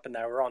 12-0 up and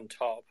they were on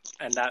top,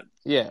 and that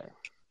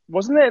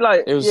wasn't it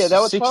like it was they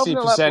were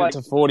 60% to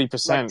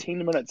 40%. Like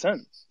 10 minutes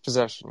in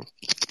possession.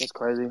 That's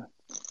crazy.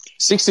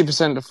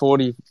 60% to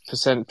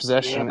 40%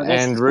 possession,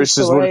 and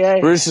Roosters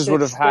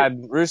would have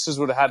had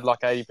like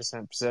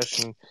 80%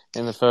 possession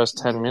in the first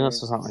 10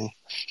 minutes or something.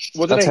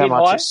 That's how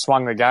much it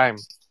swung the game.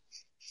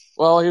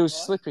 Well, he was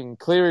slipping.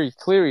 Cleary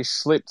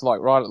slipped like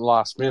right at the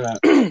last minute,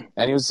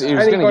 and he was going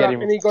to get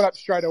him. And he got up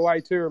straight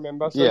away too.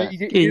 Remember? So he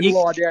didn't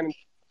lie down.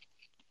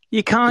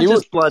 You can't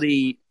just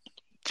bloody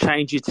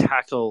change your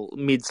tackle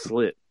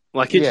mid-slip.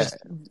 Like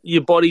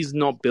your body's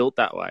not built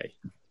that way.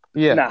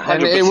 Yeah,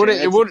 and it would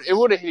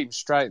have hit him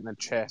straight in the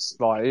chest.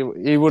 Like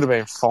he would have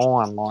been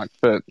fine. Like,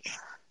 but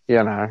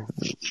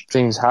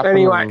things happen.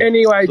 Anyway,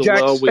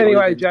 Jax.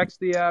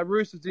 The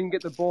Roosters didn't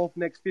get the ball for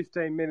the next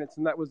 15 minutes,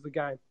 and that was the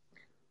game.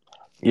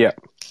 Yeah,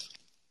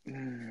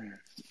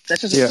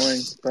 that's just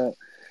annoying. But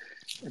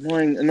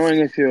annoying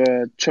if you're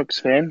a Chooks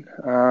fan.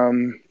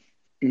 I'm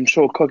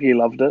sure Cookie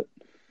loved it.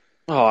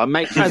 Oh,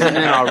 mate! As an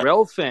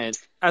NRL fan,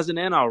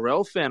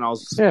 I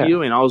was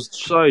spewing. I was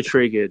so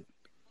triggered.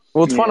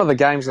 Well, it's one of the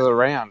games of the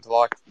round,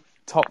 like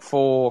top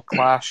 4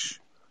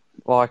 clash,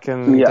 like,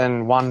 and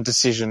then one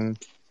decision.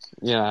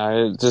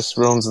 It just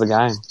ruins the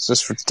game. It's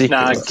just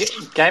ridiculous. No,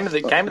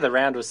 game of the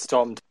round was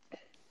Storm.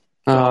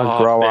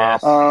 Grow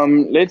up.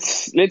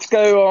 Let's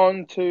go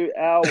on to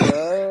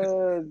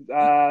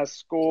our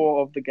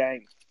score of the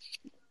game.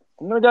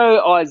 I'm gonna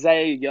go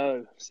Isaiah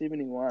Yeo,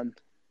 71.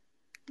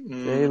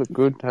 Yeah, he looked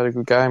good. Had a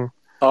good game.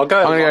 I'm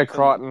gonna go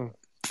Crichton.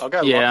 I'll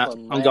go. Yeah,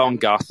 Lachlan, I'm going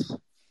Gus.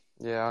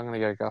 Yeah, I'm going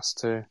to go Gus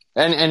too.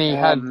 And he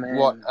had,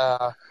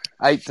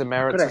 8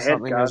 demerits or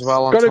something as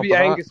well on Got top to be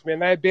of Angus, man.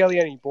 They had barely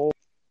any ball.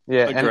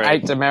 Yeah, and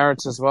 8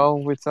 demerits as well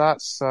with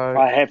that. So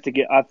I have to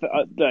get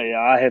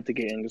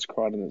Angus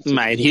Crichton.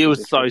 Mate, he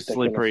was so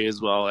slippery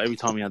as well. Every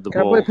time he had the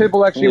ball, can't believe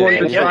people actually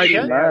wanted to trade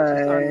him.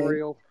 It's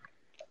unreal.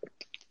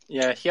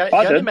 Yeah, he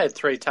only made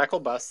 3 tackle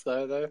busts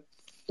though.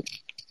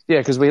 Yeah,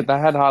 because they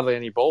had hardly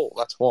any ball.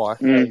 That's why.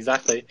 Yeah,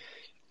 exactly.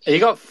 He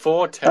got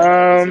 4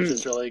 tackles, which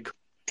is really cool.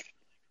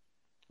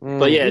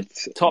 But yeah,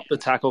 top the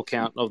tackle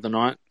count of the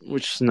night,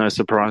 which is no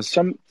surprise.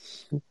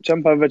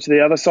 Jump over to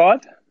the other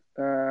side.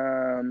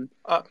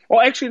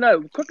 Actually,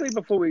 no. Quickly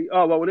before we.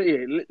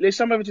 Let's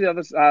jump over to the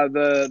other.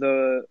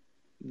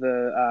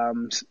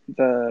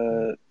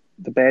 The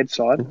bad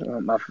side.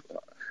 I'm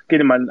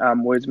getting my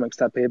words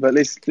mixed up here, but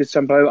let's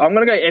jump over. I'm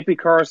going to go Epi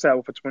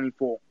Coruscant for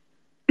 24.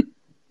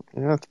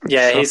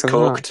 Yeah, he's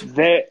cooked.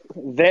 That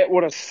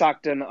would have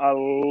sucked in a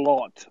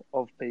lot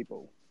of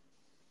people.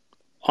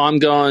 I'm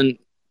going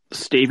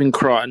Stephen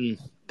Crichton,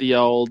 the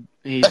old.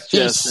 He's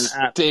just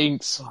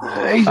stinks.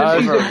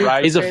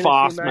 He's a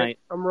fast mate.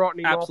 I'm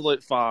writing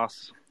absolute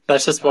fast.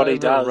 That's just what he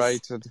does.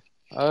 Overrated.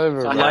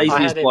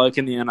 Laziest bloke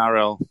in the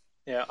NRL.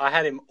 Yeah, I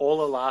had him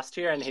all of last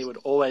year, and he would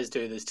always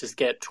do this, just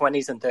get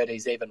 20s and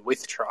 30s even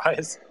with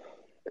tries.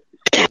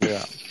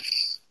 Yeah.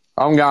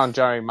 I'm going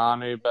Joey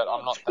Manu, but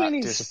I'm not that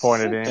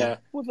disappointed in him.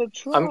 With a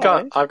try.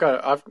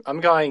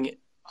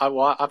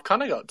 I've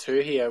kind of got 2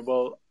 here.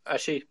 Well,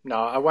 actually, no,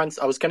 I was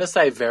going to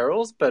say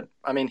Verrills, but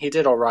I mean, he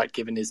did all right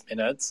given his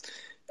minutes.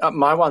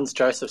 My one's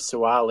Joseph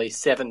Suaalii,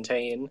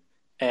 17,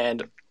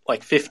 and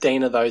like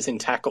 15 of those in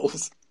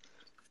tackles.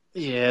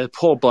 Yeah, the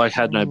poor bloke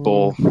had no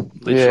ball.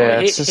 Literally.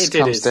 Yeah, he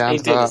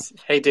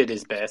did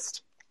his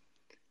best.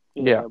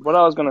 Yeah, what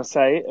I was going to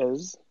say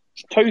is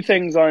 2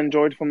 things I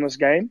enjoyed from this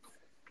game.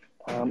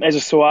 As a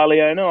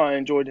Suaalii owner, I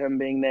enjoyed him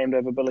being named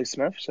over Billy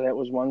Smith, so that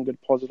was one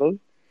good positive.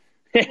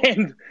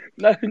 And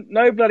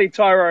no bloody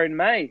Tyrone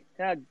May.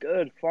 How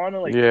good,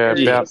 finally. Yeah,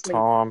 about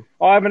time.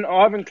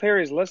 Ivan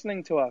Cleary is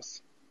listening to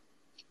us.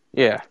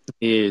 Yeah.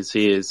 He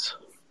is.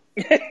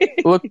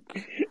 Look,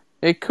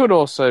 it could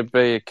also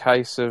be a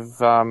case of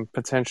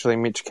potentially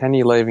Mitch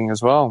Kenny leaving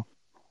as well.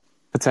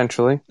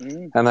 Potentially.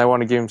 And they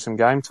want to give him some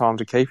game time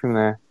to keep him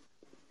there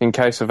in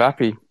case of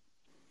Appy.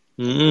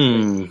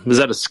 Was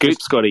that a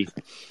scoop, Scotty?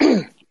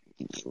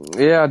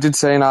 Yeah, I did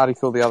see an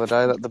article the other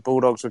day that the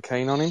Bulldogs were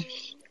keen on him.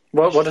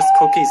 What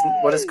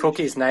is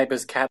Cookie's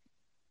neighbour's cat?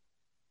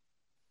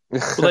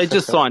 Well, they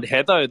just signed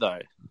Heatho though.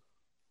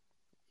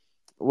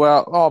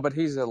 Well, but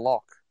he's a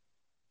lock.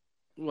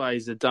 Well,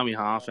 he's a dummy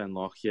half and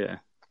lock, yeah.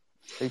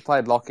 He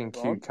played lock in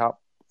Q Cup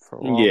for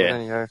a while.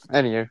 Yeah.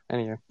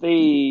 Anywho.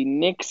 The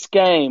next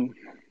game,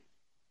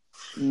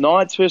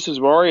 Knights versus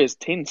Warriors,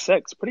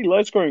 10-6. Pretty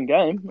low-scoring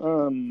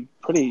game.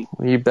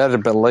 You better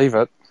believe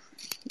it.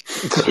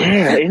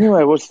 Yeah,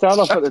 anyway, we'll start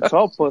off at the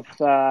top with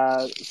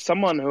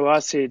someone who I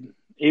said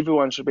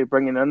everyone should be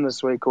bringing in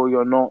this week, or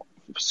you're not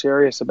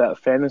serious about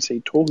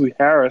fantasy. Tohu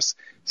Harris,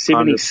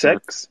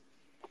 76.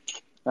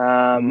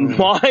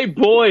 My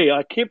boy,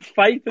 I kept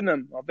faith in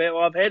him.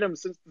 I've had him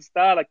since the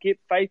start. I kept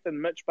faith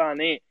in Mitch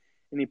Barnett,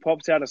 and he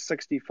pops out a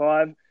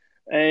 65.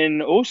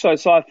 And also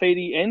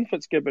Saifidi and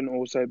Fitzgibbon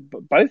also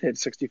both had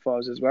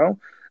 65s as well.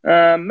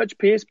 Mitch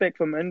Pearce back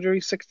from injury,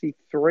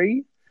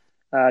 63.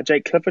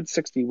 Jake Clifford,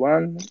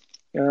 61.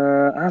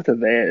 After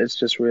that, it's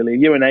just really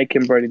Ewan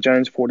Aiken, Brody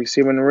Jones,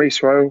 47.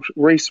 Reece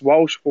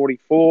Walsh,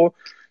 44.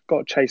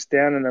 Got chased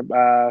down in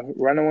a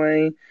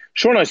runaway.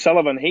 Sean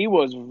O'Sullivan, he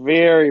was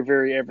very,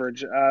 very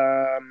average.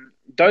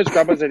 Those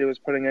grubbers that he was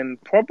putting in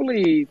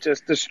probably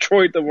just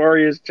destroyed the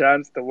Warriors'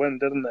 chance to win,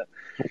 didn't it?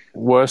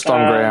 Worst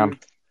on ground.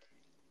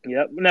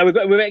 Yep. No,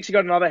 we've actually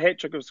got another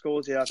hat-trick of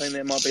scores here. I think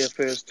that might be a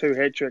first 2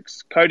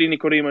 hat-tricks. Cody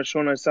Nikodima,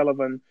 Sean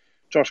O'Sullivan,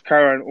 Josh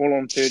Curran, all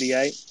on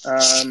 38.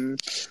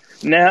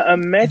 Now,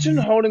 imagine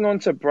holding on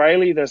to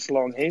Brayley this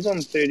long. He's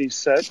on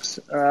 36.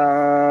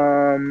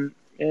 And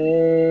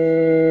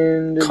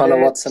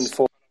Connor Watson,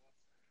 40.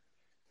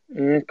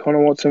 Yeah,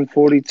 Connor Watson,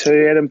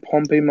 42. Adam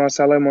Pompey,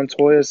 Marcelo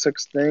Montoya,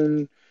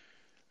 16.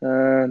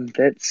 Kurt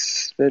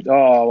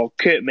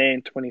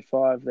Mann,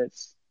 25.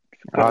 That's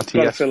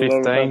RTS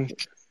 15.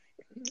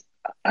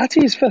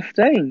 RTS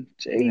 15.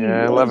 Gee,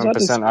 yeah,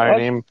 11% own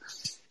him.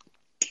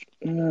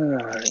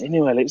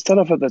 Anyway, let's start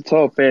off at the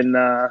top. And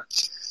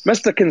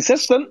Mr.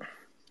 Consistent.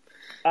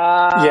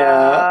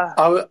 I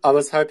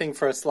was hoping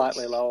for a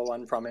slightly lower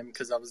one from him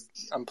because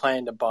I'm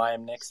planning to buy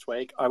him next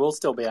week. I will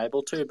still be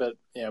able to, but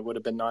yeah, it would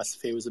have been nice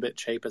if he was a bit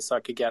cheaper so I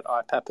could get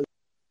IPAP.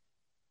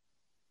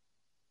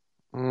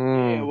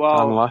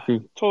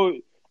 Unlucky.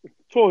 Tohu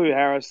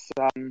Harris.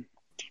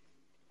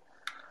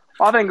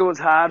 I think it was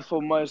hard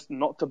for most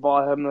not to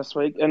buy him this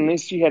week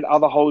unless you had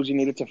other holes you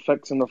needed to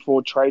fix in the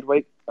forward trade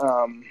week.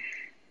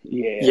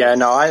 Yeah,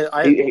 no,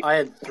 I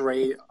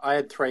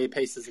had three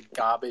pieces of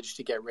garbage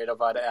to get rid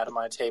of out of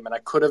my team, and I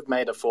could have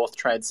made a 4th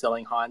trade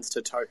selling Hines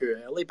to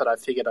Tohu early, but I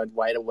figured I'd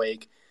wait a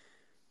week,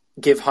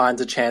 give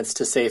Hines a chance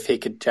to see if he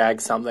could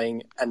jag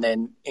something, and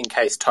then in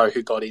case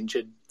Tohu got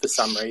injured for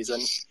some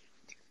reason.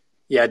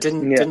 Yeah, it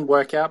didn't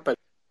work out, but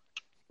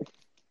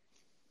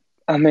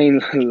I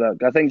mean,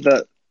 look, I think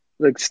that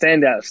the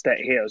standout stat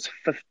here was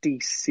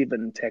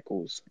 57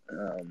 tackles.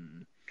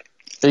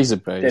 He's a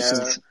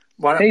beast.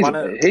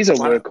 He's a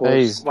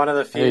workhorse. One of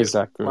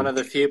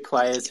the few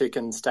players who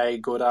can stay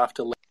good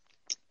after.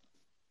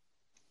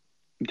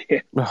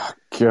 Yeah. Oh,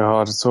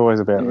 God, it's always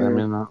about them,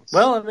 isn't it?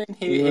 Well, I mean,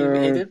 he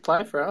did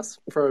play for us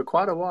for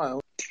quite a while.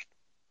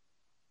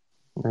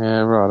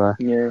 Yeah, righto.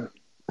 Yeah.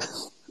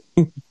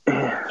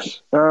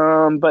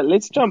 But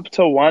let's jump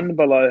to one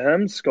below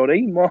him,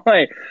 Scotty.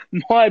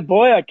 My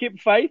boy, I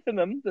kept faith in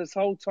him this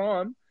whole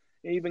time,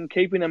 even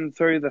keeping him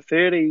through the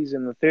 30s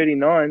and the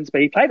 39s.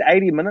 But he played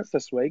 80 minutes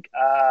this week.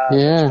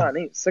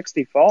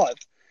 65.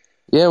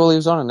 Yeah, well, he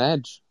was on an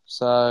edge,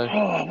 so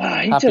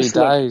happy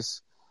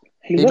days.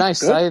 He may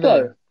stay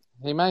there.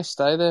 He may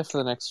stay there for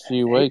the next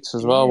few weeks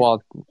as well,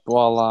 while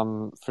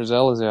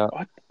Frizzell is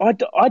out.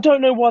 I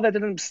don't know why they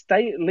didn't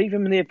leave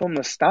him there from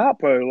the start,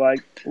 bro. Like,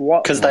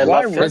 what? Because they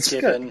love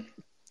Fitzgibbon.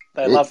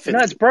 They love Fitzgibbon.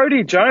 No, it's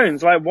Brodie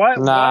Jones. Like, why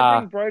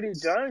bring Brodie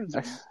Jones?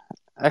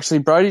 Actually,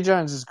 Brodie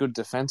Jones is good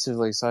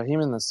defensively, so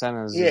him in the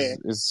centres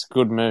is a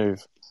good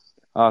move,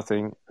 I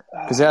think.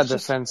 Because our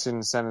defence in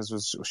the centres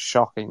was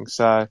shocking.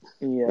 So,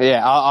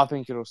 I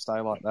think it'll stay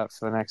like that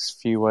for the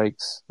next few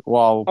weeks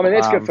while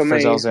that's good for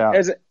Frizzell's me. out.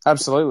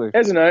 Absolutely.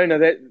 As an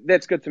owner,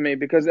 that's good to me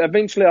because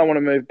eventually I want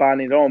to move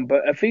Barnett on.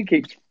 But if he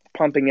keeps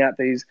pumping out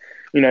these,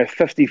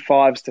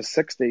 55s to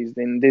 60s,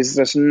 then there's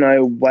just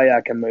no way I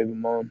can move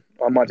him on.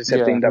 I might just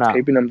have to end up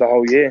keeping him the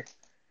whole year.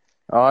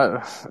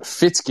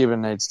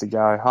 Fitzgibbon needs to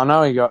go. I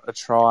know he got a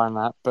try on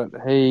that, but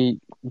he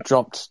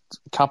dropped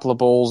a couple of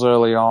balls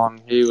early on.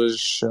 He was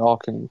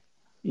shocking.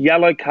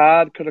 Yellow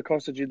card could have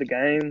costed you the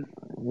game.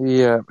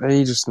 Yeah,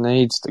 he just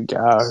needs to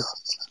go.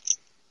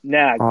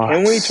 Now,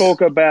 can we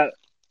talk about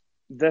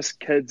this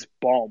kid's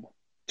bomb?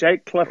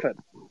 Jake Clifford.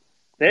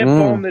 That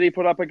bomb that he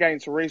put up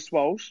against Reece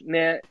Walsh.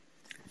 Now,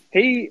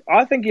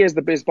 I think he has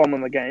the best bomb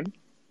in the game.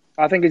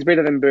 I think he's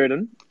better than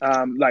Burden,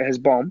 like his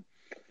bomb.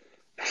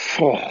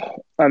 I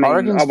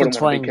wouldn't want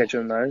to be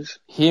catching those.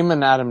 Him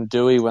and Adam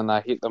Dewey when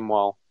they hit them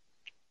well.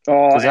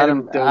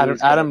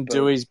 Adam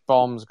Dewey's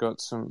bombs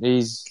got some.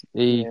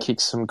 He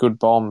kicks some good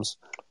bombs,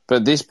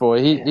 but this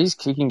boy, his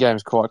kicking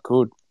game's quite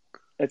good.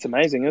 It's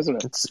amazing,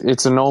 isn't it?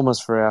 It's enormous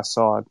for our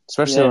side,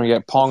 especially when we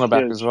get Ponga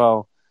back as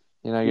well.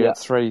 You get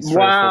three or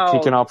four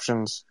kicking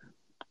options.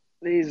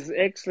 There's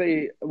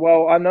actually,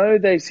 I know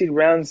they said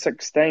round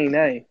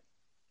 16,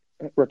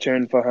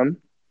 return for him.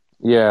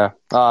 Yeah,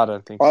 I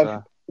don't think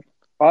so.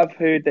 I've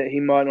heard that he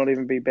might not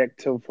even be back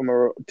till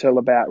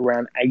about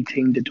round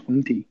 18 to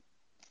 20.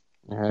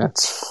 Yeah,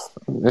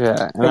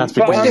 and that's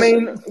because we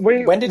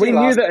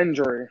knew the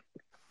injury.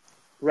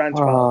 Round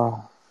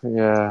 12.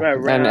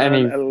 Round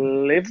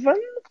 11?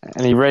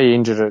 And he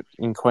re-injured it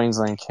in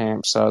Queensland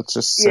camp, so it's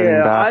just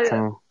sitting back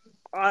and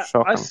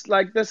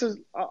shocking. This is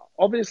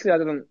obviously I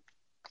didn't.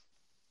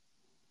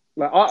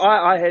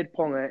 I had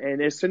Ponga,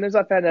 and as soon as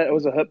I found out it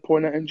was a hip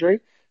pointer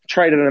injury,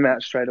 traded him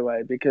out straight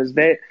away because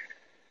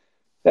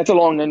that's a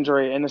long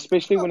injury, and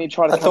especially when he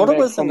tried to come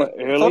back from it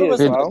early as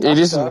well. It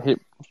isn't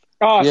hip.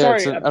 Oh,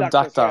 sorry,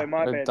 abductor. Sorry,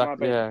 my bad.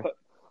 Yeah.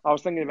 I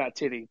was thinking about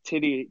Teddy.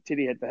 Teddy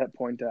had the hip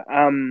pointer.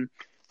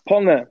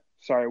 Ponga,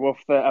 with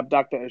the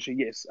abductor issue,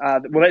 yes.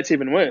 That's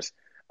even worse.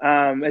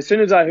 As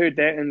soon as I heard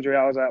that injury,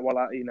 I was like,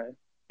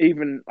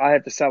 even I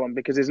have to sell him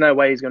because there's no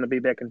way he's going to be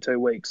back in 2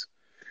 weeks.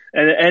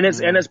 And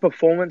it's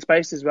performance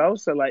based as well.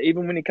 So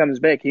even when he comes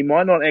back, he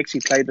might not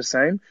actually play the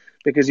same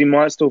because he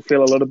might still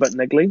feel a little bit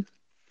niggly.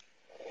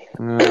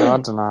 No, I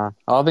don't know.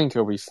 I think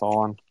he'll be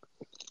fine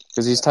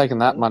because he's taken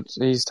that much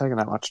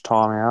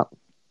time out.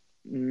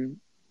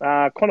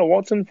 Connor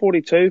Watson,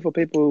 42 for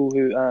people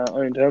who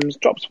owned him.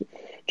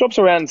 Drops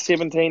around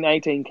 17,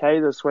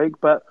 18K this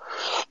week, but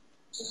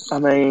I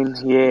mean,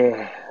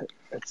 the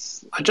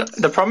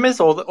problem is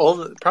all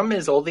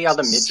the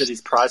other mids at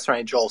his price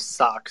range all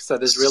suck. So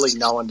there's really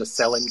no one to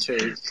sell him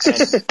to.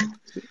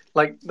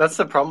 And, that's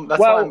the problem. That's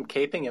why I'm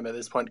keeping him at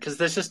this point because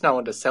there's just no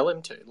one to sell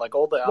him to.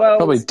 All the other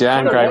probably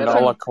downgrade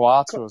Ola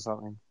Kawatu or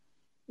something.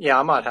 Yeah,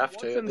 I might have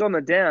to. Watson's on the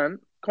down.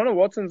 Connor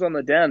Watson's on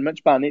the down.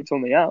 Mitch Barnett's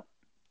on the up.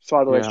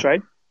 Sideways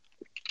trade.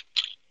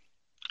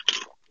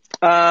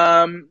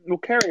 We'll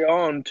carry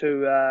on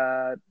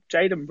to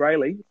Jaden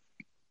Brayley.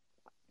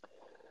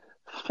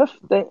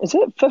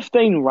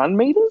 15 run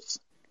meters?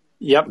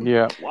 Yep.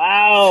 Yeah.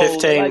 Wow.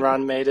 15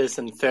 run meters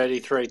and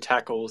 33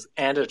 tackles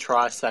and a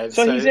try save.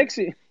 So he's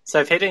actually... So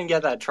if he didn't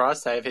get that try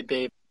save, he'd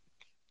be...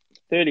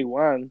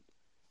 31.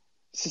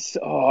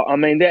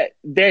 That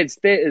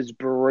is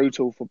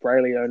brutal for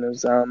Brayley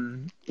owners. I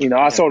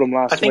sold him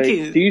last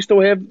week.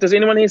 Does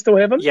anyone here still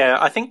have him? Yeah,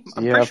 I'm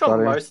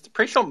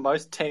pretty sure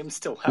most teams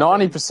still have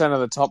 90% of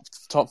the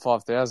top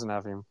 5,000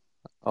 have him.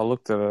 I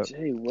looked at it.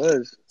 Gee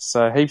whiz.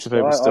 So heaps of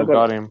people still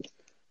got him.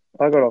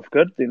 I got off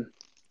good then.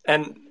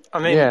 And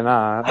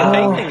I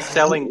think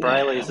selling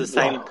Brayley is the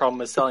same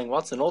problem as selling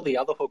Watson. All the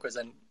other hookers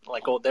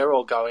they're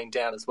all going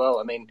down as well.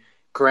 I mean,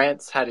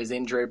 Grant's had his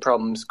injury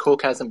problems.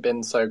 Cook hasn't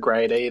been so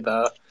great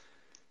either.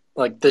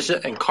 There's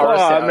just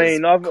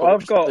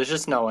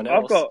no one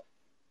else.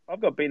 I've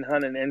got Ben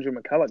Hunt and Andrew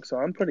McCulloch, so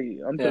I'm pretty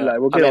like,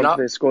 we'll get on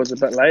to their scores a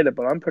bit later,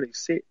 but I'm pretty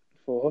set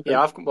for hookers.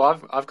 Yeah,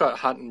 I've got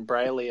Hunt and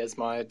Brayley as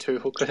my 2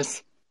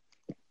 hookers.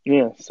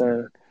 Yeah,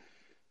 so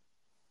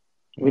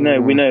we know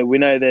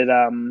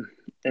that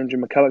Andrew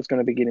McCulloch's going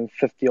to be getting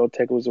 50 odd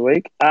tackles a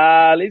week.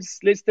 Let's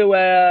do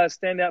a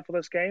standout for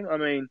this game. I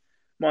mean,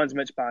 mine's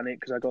Mitch Barnett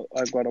because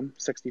I got him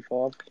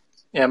 65.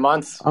 Yeah,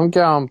 mine's. I'm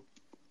going.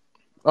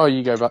 Oh,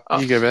 you go, Beth. I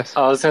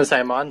was going to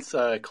say mine's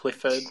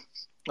Clifford.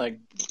 Like,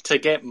 to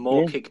get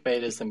more kick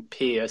meters than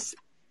Pierce,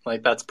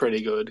 like, that's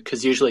pretty good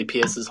because usually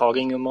Pierce is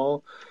hogging them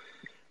all.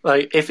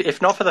 Like,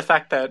 if not for the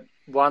fact that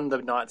 1, the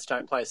Knights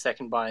don't play a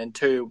second buy, and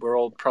 2, we're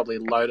all probably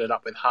loaded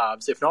up with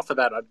halves. If not for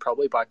that, I'd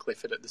probably buy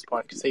Clifford at this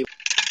point because he.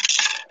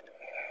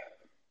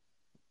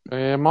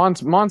 Yeah,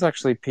 mine's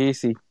actually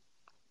Piercy.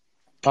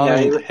 He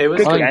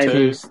was good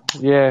too.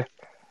 Yeah,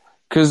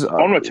 because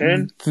on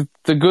return,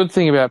 the good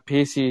thing about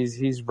Piercy is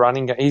he's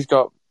running.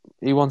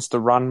 He wants to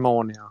run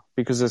more now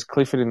because there's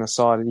Clifford in the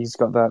side. He's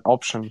got that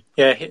option.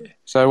 Yeah.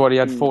 So what he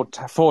had 4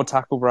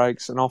 tackle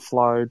breaks, an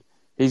offload.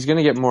 He's going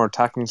to get more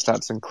attacking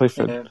stats than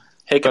Clifford. Yeah.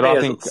 He could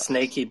be a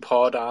sneaky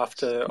pod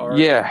after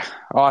Origin. Yeah,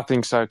 I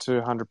think so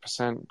too,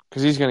 100%.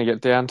 Because he's going to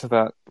get down to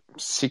that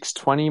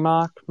 620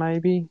 mark,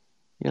 maybe.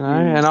 You know,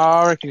 and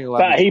I reckon he'll.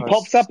 But he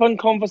pops up in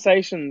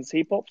conversations.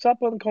 He pops up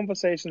in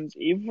conversations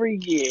every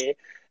year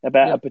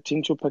about a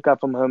potential pickup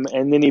from him,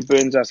 and then he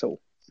burns us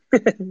all.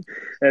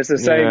 It's the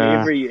same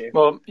every year.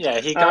 Well, yeah,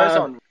 he goes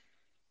on.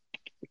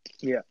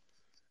 Yeah,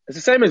 it's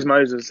the same as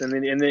Moses, and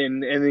then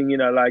you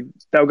know, like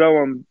they'll go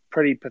on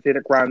pretty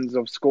pathetic runs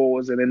of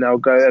scores, and then they'll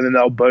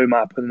boom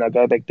up, and they'll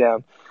go back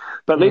down.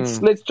 But let's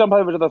jump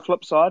over to the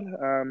flip side.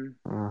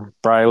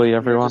 Brayley,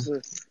 everyone.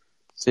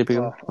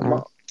 Typical.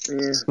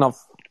 Not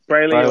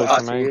Brayley or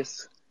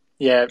RTS.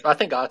 Yeah, I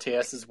think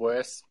RTS is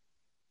worse.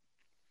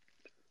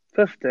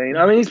 15.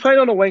 I mean, he's playing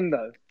on a wing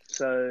though,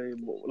 so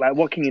like,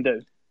 what can you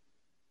do?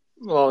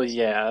 Well,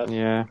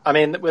 yeah. I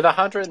mean, with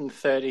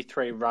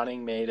 133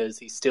 running meters,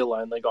 he still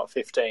only got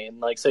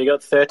 15. Like, so he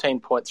got 13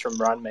 points from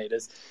run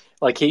meters.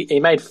 Like, he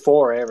made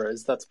 4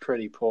 errors. That's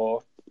pretty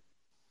poor.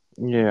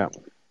 Yeah.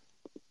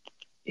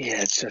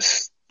 Yeah, it's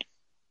just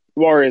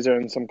Warriors are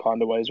in some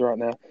kind of ways right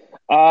now.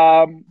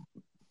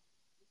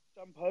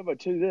 Jump over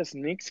to this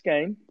next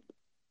game.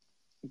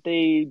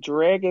 The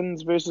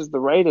Dragons versus the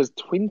Raiders,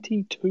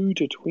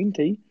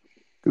 22-20.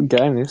 Good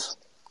game, this.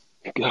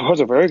 It was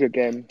a very good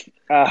game.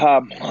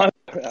 I'm not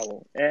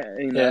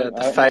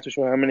too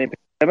sure how many people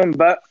have him,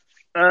 but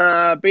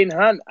Ben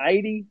Hunt,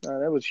 80.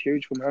 That was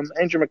huge from him.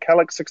 Andrew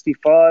McCulloch,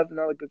 65.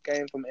 Another good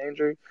game from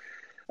Andrew.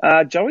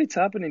 Joey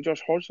Tarpin and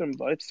Josh Hodgson,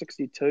 both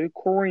 62.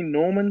 Corey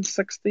Norman,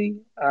 60.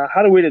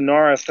 Harawira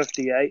Naira,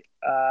 58.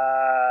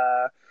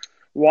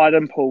 White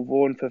and Paul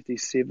Vaughan,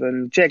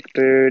 57. Jack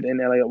Bird and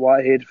Elliot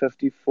Whitehead,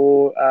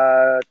 54.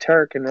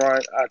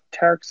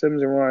 Tarek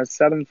Sims and Ryan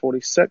Sutton,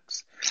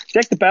 46.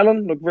 Jack de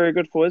Ballin looked very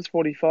good for his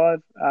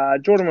 45.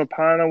 Jordan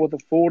Rapana with a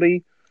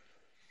 40.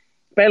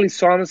 Bailey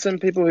Simonson,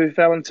 people who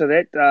fell into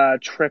that,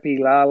 Trappy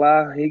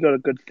Lala, he got a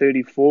good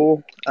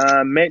 34.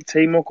 Matt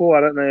T-Muckle, I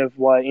don't know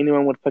why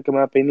anyone would pick him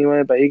up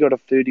anyway, but he got a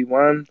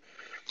 31.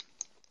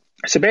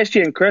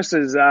 Sebastian Chris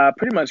is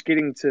pretty much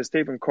getting to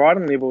Stephen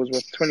Crichton levels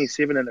with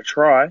 27 and a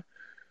try.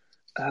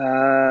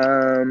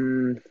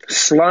 Tyrell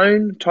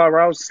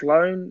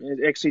Sloan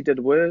actually did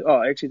worse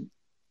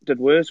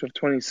with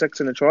 26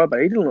 in a try, but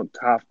he didn't look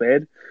half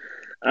bad.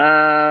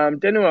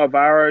 Daniel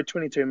Alvaro,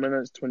 22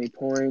 minutes, 20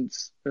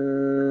 points.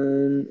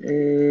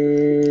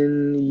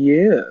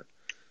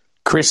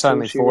 Chris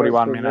only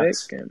 41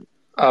 minutes.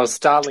 Oh,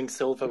 Starling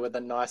Silver with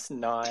a nice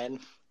 9.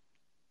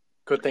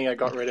 Good thing I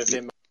got rid of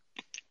him.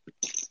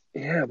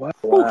 Yeah, well,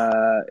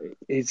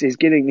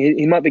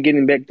 he might be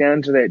getting back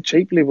down to that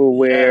cheap level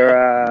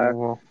where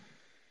well,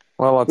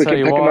 I'll we tell can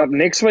you pick what. him up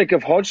next week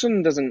if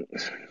Hodgson doesn't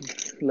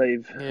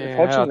leave. Yeah,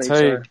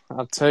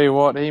 I'll tell you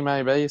what, he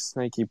may be a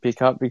sneaky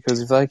pickup because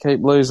if they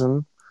keep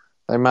losing,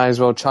 they may as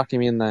well chuck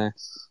him in there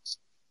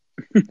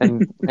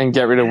and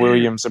get rid of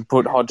Williams and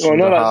put Hodgson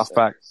to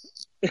halfback.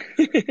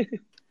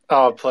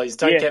 Oh, please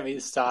don't get me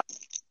started.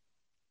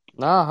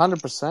 No,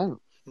 100%.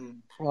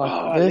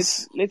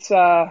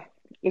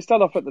 Let's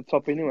start off at the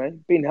top anyway.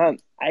 Ben Hunt,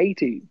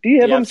 80. Do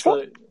you have him,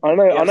 Scott? I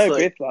know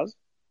Beth does.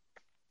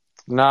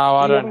 No,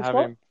 I don't have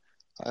him.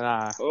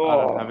 I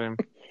don't have him.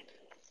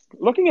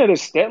 Looking at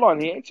his stat line,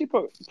 he actually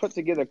put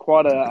together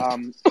quite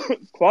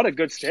a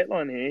good stat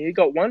line here. He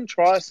got 1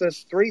 try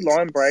assist, 3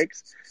 line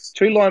breaks,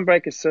 2 line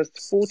break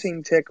assists,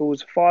 14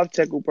 tackles, 5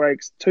 tackle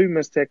breaks, 2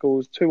 missed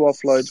tackles, 2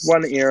 offloads,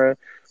 1 error,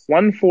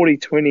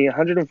 140-20,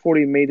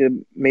 140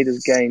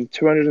 meters gained,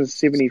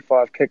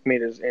 275 kick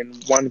meters,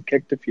 and 1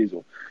 kick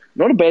defusal.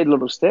 Not a bad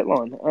little stat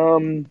line.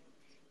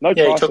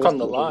 He took on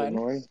the line.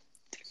 Annoying.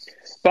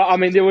 But I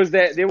mean, there was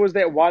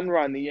that one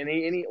run, and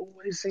he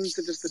always seems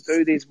to just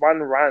do these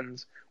one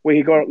runs where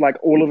he got like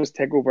all of his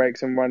tackle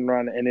breaks in one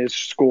run, and his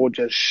score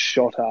just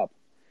shot up.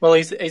 Well,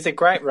 he's a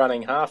great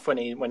running half when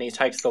he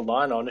takes the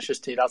line on. It's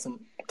just he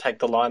doesn't take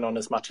the line on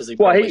as much as he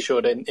probably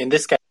should in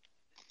this game.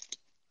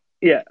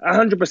 Yeah,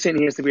 100%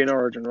 he has to be in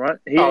Origin, right?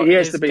 He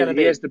has to be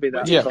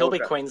that. Yeah. He'll be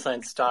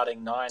Queensland's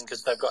starting 9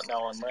 because they've got no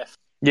one left.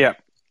 Yeah.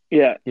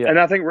 Yeah, and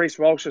I think Reece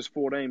Walsh is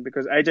 14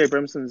 because AJ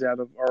Brimson's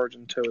out of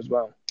Origin too as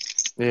well.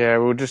 Yeah,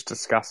 we were just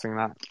discussing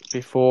that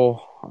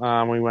before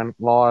we went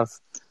live.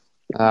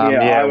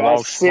 I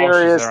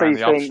seriously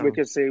think we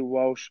could see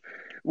Walsh,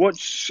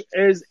 which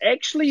is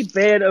actually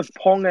bad if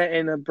Ponga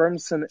and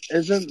Brimson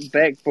isn't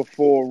back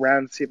before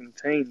round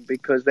 17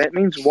 because that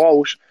means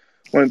Walsh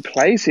won't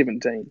play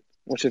 17,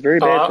 which is very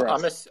bad for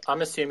us.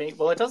 I'm assuming.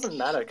 Well, it doesn't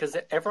matter because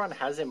everyone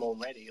has him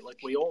already. Like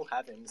we all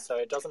have him, so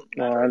it doesn't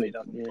matter if he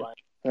doesn't play.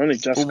 Only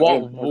just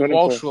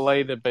Walsh will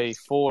either be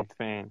fourth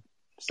fan,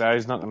 so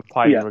he's not going to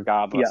play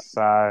regardless.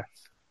 So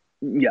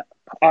yeah,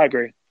 I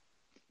agree.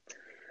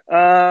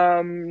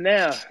 Now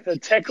the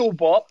tackle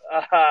bot,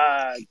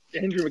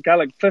 Andrew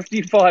McCulloch,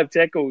 55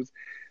 tackles,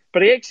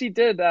 but he actually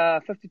did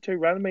 52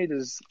 run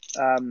meters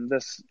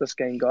this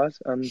game, guys.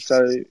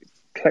 So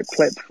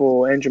clap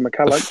for Andrew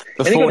McCulloch.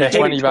 The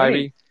 40-20,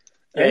 baby.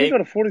 Yeah, he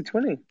got a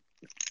 40-20.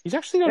 He's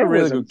actually got a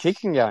really good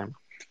kicking game.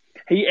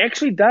 He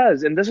actually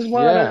does, and this is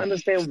why I don't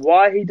understand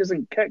why he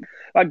doesn't kick.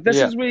 Like, this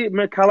is where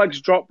McCulloch's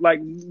dropped, like,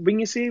 when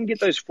you see him get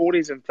those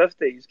 40s and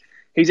 50s,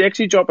 he's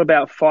actually dropped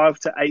about 5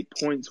 to 8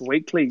 points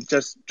weekly,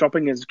 just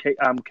dropping his kick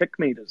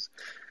meters.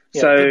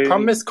 Yeah, so the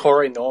problem is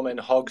Corey Norman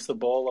hogs the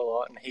ball a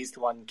lot, and he's the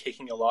one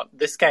kicking a lot.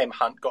 This game,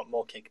 Hunt got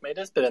more kick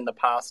meters, but in the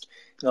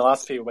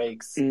last few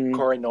weeks,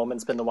 Corey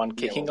Norman's been the one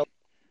kicking a lot.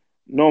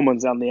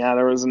 Norman's on the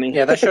outer, isn't he?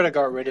 Yeah, they should have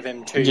got rid of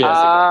him 2 years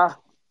ago.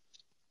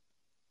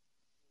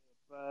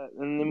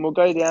 And then we'll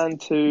go down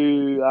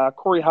to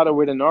Corey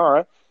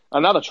Harawira-Naera.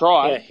 Another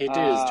try. Yeah, he did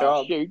his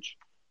job. Huge.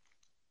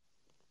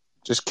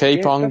 Just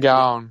keep on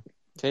going.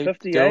 Keep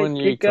doing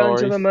you, Keep going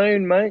Corey. to the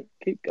moon, mate.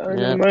 Keep going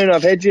to the moon.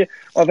 I've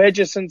had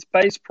you since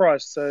base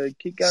price, so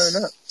keep going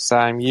up.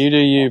 Same. You do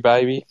you,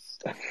 baby.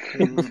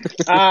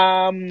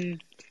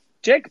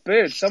 Jack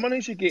Bird, someone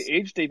who should get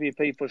edge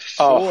DPP for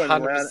sure in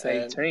round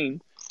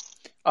 18.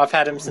 I've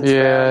had him since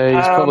round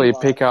he's probably a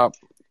pickup.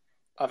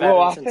 I've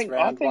had him since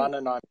round 1,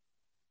 and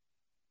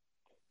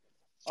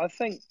I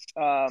think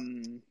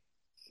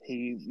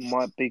he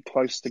might be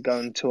close to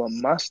going to a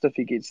must if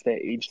he gets that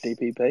edge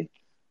DPP.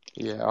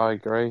 Yeah, I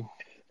agree.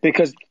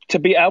 Because to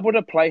be able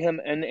to play him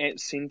in at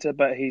centre,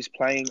 but he's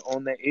playing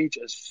on that edge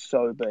is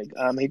so big.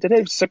 He did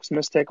have 6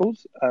 missed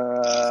tackles,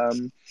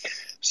 and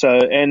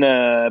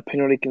a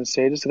penalty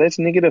conceded, so that's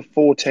negative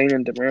 14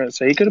 in demerit.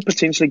 So he could have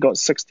potentially got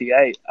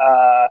 68.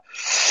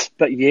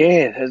 But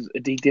yeah,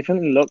 he's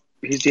definitely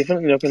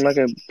looking like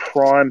a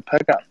prime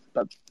pickup.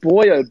 But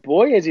boy, oh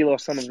boy, has he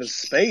lost some of his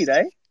speed,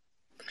 eh?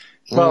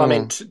 Well, I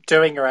mean,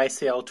 doing your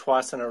ACL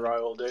twice in a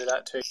row will do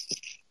that too.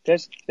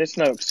 That's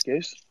no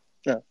excuse.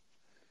 No.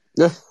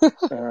 Who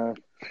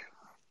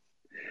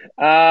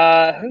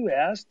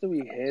else do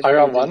we have? I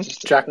got one.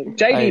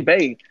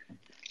 JDB.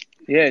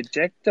 Yeah,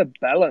 Jack de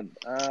Belin.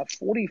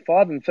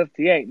 45 and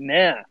 58.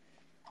 Now,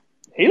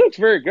 he looks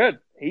very good.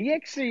 He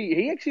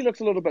actually looks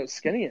a little bit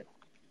skinnier.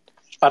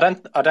 I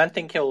don't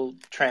think he'll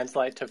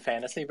translate to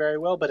fantasy very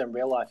well, but in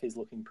real life he's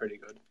looking pretty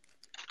good.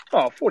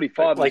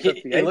 45 and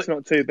 58 is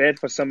not too bad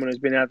for someone who's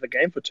been out of the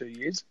game for 2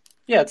 years.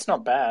 Yeah, it's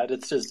not bad.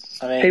 It's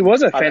just, I mean... He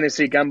was a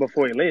fantasy gun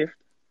before he left.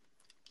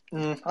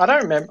 I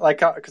don't remember,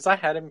 because I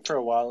had him for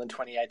a while in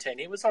 2018.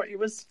 He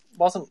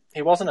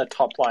wasn't a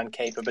top line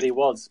keeper, but he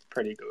was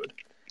pretty good.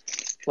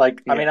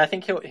 I mean, I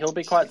think he'll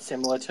be quite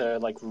similar to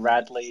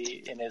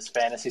Radley in his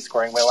fantasy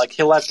scoring, where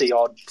he'll have the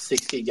odd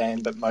 60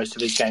 game, but most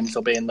of his games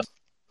will be in the...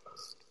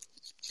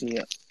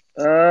 Yeah.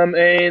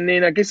 And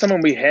then I guess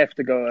someone we have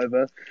to go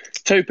over,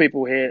 2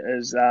 people here,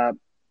 is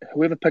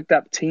whoever picked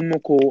up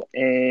Timoko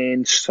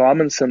and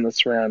Simonson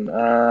this round.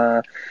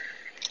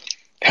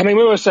 I mean,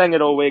 we were saying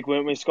it all week,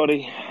 weren't we,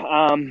 Scotty?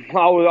 I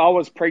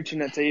was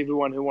preaching it to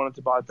everyone who wanted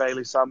to buy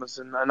Bailey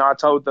Simonson, and I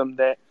told them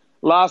that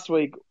last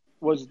week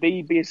was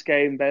the best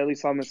game Bailey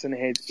Simonson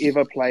has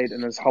ever played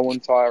in his whole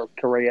entire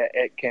career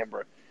at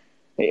Canberra.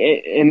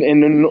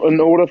 In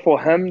order for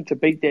him to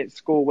beat that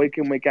score week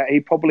in, week out,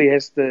 he probably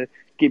has to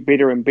get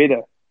better and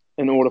better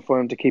in order for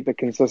him to keep it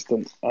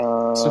consistent.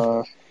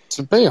 To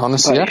be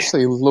honest, he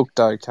actually looked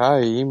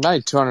okay. He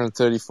made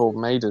 234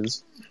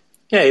 metres.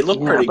 Yeah, he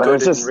looked pretty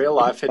good in real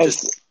life.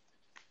 That's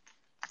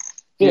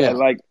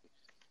what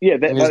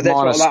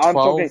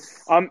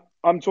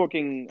I'm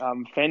talking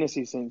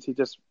fantasy sense. He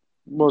just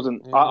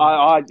wasn't.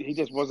 He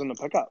just wasn't a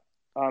pickup.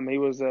 He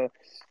was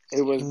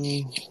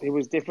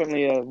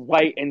definitely a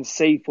wait and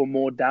see for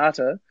more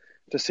data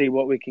to see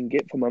what we can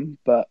get from him.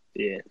 But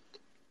yeah,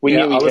 we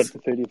knew he had the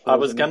 34. I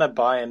was going to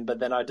buy him, but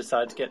then I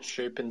decided to get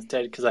Shoop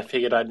instead because I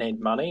figured I'd need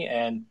money.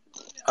 And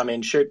I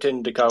mean, Shoop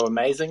didn't go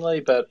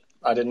amazingly, but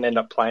I didn't end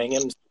up playing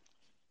him.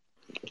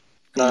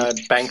 No,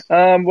 bang.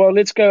 Well,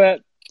 let's go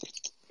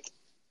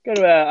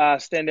to our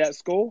standout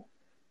score.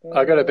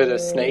 I got a bit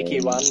of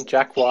sneaky one.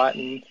 Jack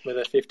Whiten with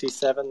a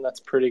 57. That's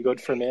pretty good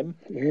from him.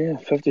 Yeah,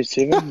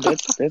 57.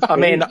 That's I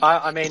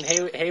mean,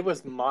 he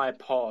was my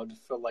pod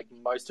for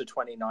most of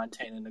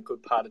 2019 and a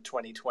good part of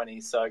 2020.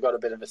 So I got a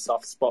bit of a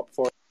soft spot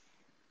for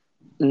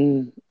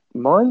him.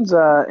 Mine's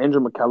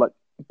Andrew McCulloch.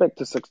 Back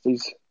to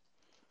 60s.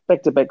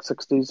 Back-to-back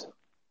 60s.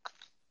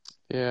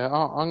 Yeah,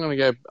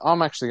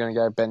 I'm actually going to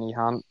go Benny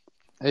Hunt.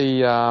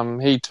 He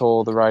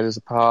tore the Raiders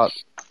apart.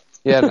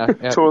 Yeah,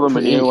 tore them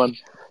a new one.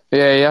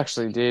 Yeah, he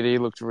actually did. He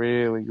looked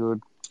really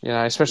good.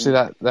 Especially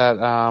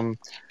that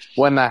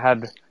when they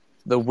had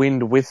the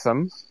wind with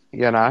them.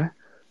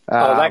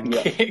 That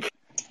kick.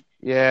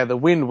 Yeah, the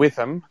wind with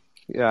them.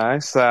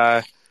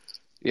 So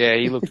yeah,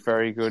 he looked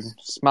very good.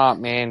 Smart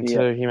man too.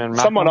 Him and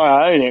Mappa. Someone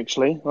I own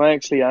actually. I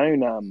actually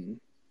own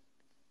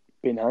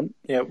Ben Hunt.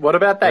 Yeah. What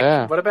about that?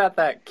 Yeah. What about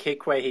that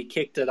kick where he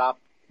kicked it up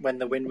when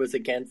the wind was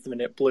against him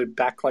and it blew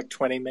back like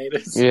 20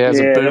 meters? Yeah, it's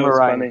a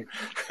boomerang.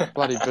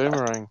 Bloody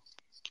boomerang.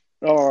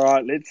 All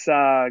right, let's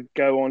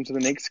go on to the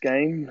next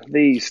game.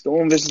 The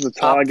Storm versus the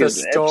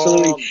Tigers.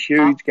 Absolutely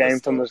huge game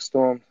from the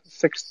Storm.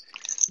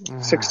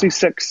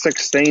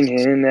 66-16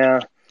 here. Now,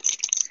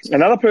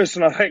 another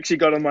person I've actually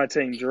got on my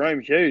team,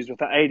 Jerome Hughes, with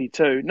the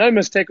 82. No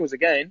missed tackles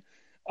again.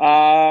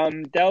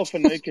 Dale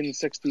Finucane,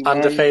 61.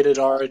 Undefeated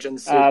Origin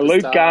superstar.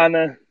 Luke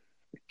Garner.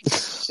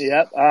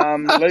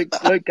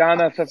 Luke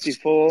Garner,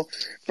 54.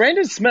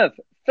 Brandon Smith,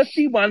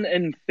 51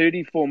 in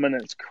 34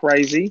 minutes.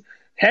 Crazy.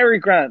 Harry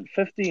Grant,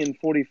 50 in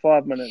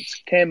 45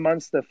 minutes. Cam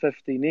Munster,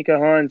 50. Nico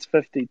Hines,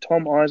 50.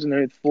 Tom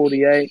Eisenhuth,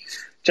 48.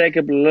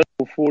 Jacob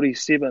Little,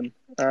 47.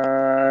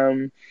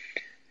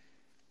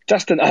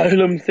 Justin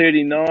Olam,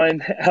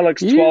 39.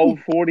 Alex 12,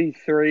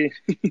 43.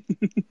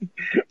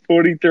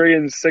 43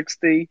 and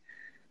 60.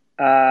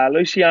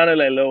 Luciano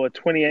Leilua,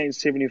 28 and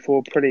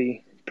 74.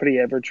 Pretty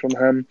average from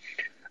him.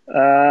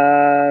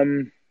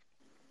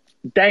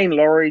 Dane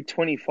Laurie,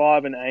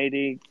 25 and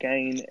 80,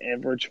 gain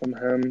average from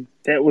him.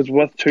 That was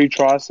with 2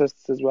 try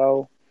assists as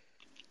well.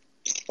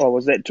 Or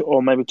was that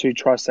or maybe 2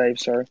 try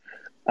saves, sorry.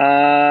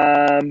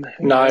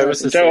 No, it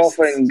was Joe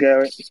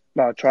Offengawi,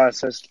 try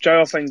assist.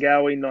 Joe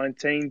Offengawi,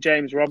 19.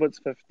 James Roberts,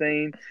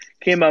 15.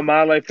 Kemo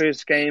Marlow,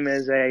 first game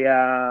as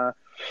a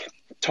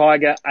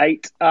Tiger,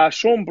 8.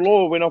 Sean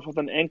Bloor went off with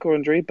an ankle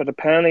injury, but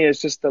apparently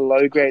it's just a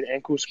low-grade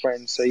ankle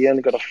sprain, so he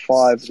only got a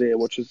 5 there,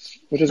 which is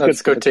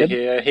That's good to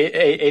hear.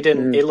 He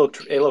didn't.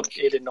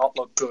 He did not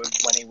look good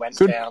when he went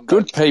down.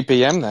 Good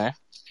PPM there.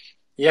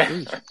 Yeah.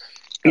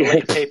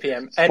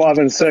 PPM. And 5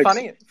 and 6.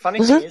 Funny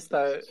thing is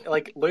though,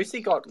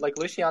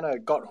 Luciano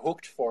got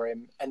hooked for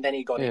him, and then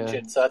he got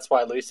injured, so that's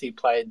why Lucy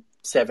played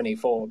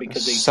 74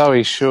 because he. So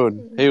he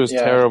should. He was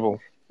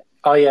terrible.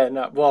 Oh yeah,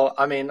 no. Well,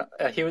 I mean,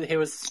 he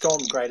was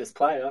Storm's greatest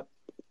player.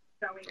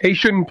 He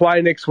shouldn't play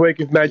next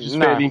week if Madge is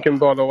fair income,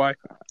 by the way.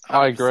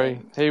 I agree.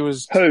 He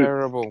was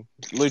terrible.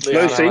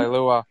 Luciano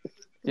Leilua.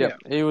 Yep.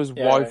 He was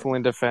woeful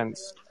in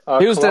defence.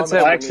 He was dead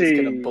set.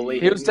 He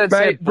was dead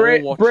set.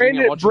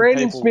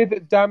 Brandon Smith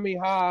at dummy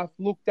half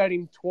looked at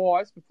him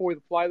twice before he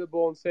played the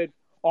ball and said,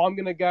 "I'm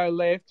going to go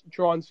left,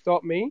 try and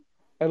stop me,"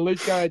 and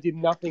Luciano did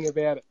nothing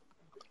about it.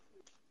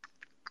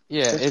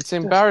 Yeah, it's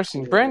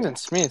embarrassing. Brandon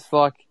Smith,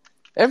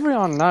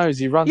 everyone knows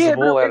he runs the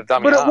ball out of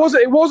dummy half. But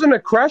it wasn't a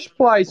crash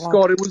play,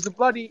 Scott. It was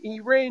he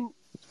ran.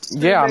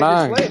 Yeah, I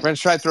know. He ran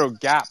straight through a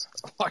gap.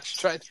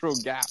 Straight through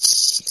a gap.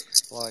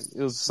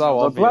 It was so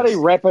obvious. The bloody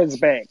rapper's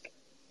back.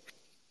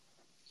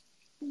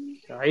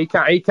 No, he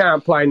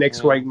can't play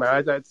next week,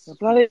 mate. That's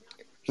bloody.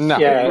 No.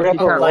 Yeah, your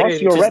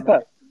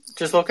rapper.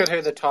 Just look at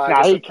who the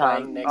Tigers are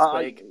playing next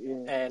week,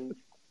 and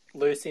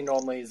Lucy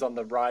normally is on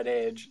the right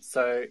edge.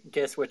 So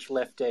guess which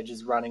left edge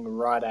is running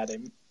right at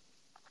him.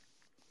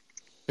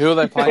 Who are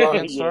they playing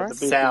against, sorry?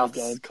 South.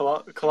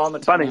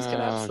 Kilometres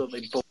can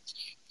absolutely bull.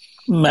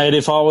 Mate,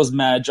 if I was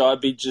Madge,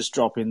 I'd be just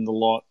dropping the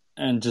lot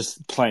and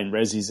just playing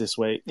Rezzies this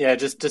week. Yeah,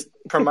 just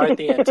promote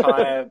the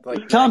entire...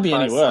 Can't be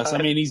any worse. I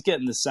mean, he's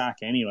getting the sack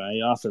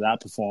anyway after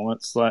that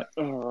performance. All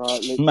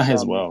right, may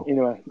as well.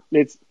 Anyway,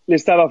 let's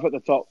start off at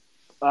the top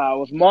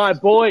with my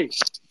boy,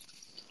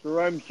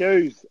 Jerome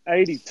Hughes,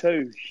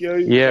 82.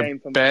 Huge game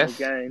from the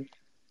game.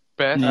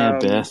 Beth. Yeah,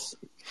 Beth.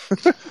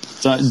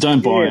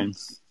 Don't buy him.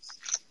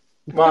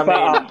 Well,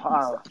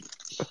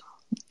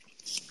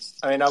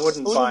 I mean, I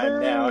wouldn't buy him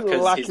now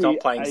because he's not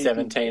playing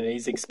 17 and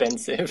he's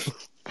expensive.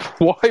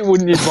 Why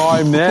wouldn't you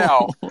buy him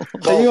now?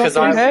 Because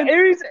I've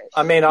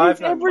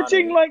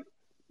averaging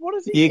what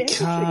is he? You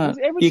can't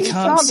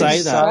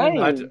say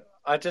that.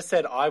 I just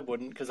said I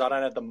wouldn't because I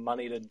don't have the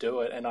money to do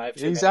it, and I have.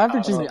 He's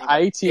averaging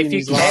 80 in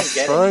his last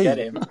 3. Get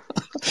him.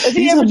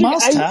 He's averaging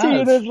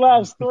 80 in his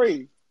last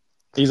 3.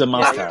 He's a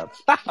must-have.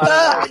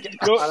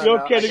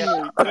 You're kidding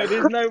me. No,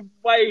 there's no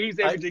way he's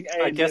averaging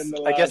 80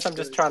 I guess I'm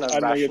just trying to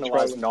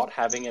rationalise not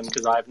having him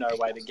because I have no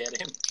way to get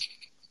him.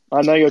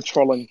 I know you're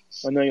trolling.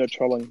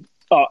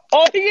 Oh,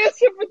 he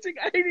is averaging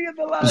 80 in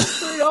the last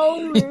 3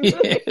 holes.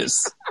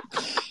 Yes.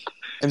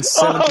 And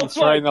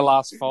 73 in the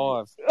last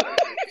 5.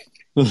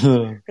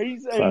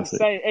 He's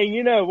insane. And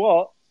you know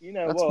what?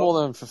 That's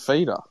more than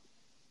Fafita.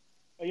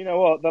 You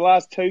know what? The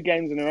last 2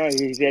 games in a row,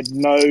 he's had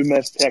no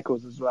missed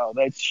tackles as well.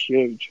 That's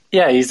huge.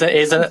 Yeah, he's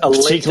an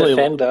elite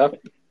defender.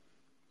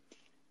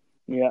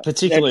 Yeah,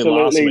 particularly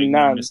last week,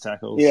 no missed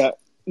tackles. Yeah,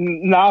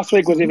 last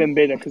week was even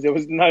better because there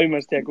was no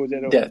missed tackles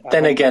at all. Yeah.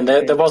 Then again,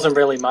 there wasn't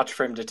really much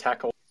for him to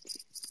tackle.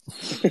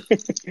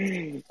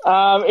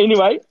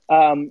 Anyway,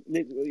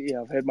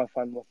 I've had my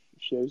fun with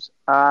shoes.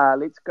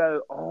 Let's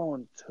go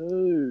on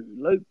to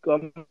Luke. I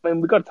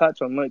mean, we've got to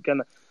touch on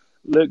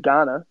Luke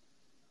Garner.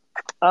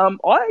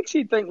 I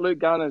actually think Luke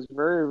Garner is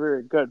very,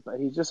 very good, but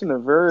he's just in a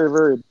very,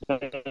 very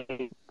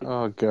bad...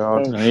 Oh,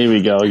 God. Here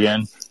we go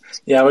again.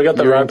 Yeah, we got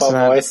the robot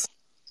voice.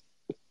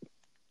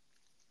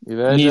 You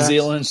there, New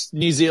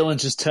Zealand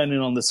just turning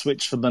on the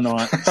switch for the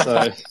night.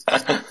 So,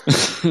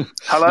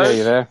 hello. Yeah,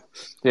 you there?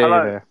 Yeah,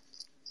 hello. You're there.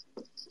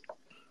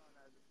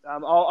 I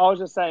was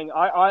just saying,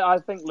 I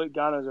think Luke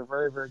Garner is a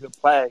very, very good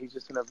player. He's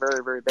just in a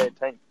very, very bad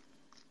team.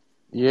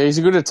 Yeah, he's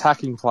a good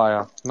attacking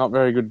player, not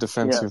very good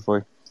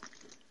defensively.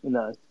 Yeah.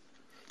 No.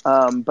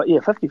 But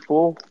yeah,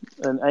 54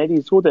 and 80.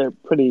 It's all that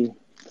pretty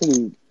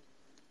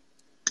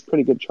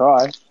good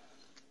try.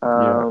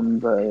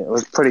 But it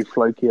was pretty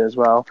fluky as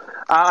well.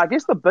 I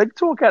guess the big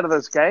talk out of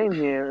this game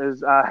here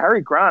is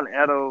Harry Grant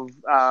out of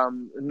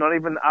not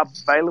even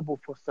available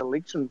for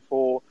selection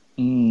for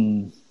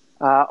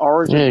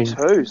Origin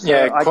 2. So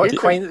yeah,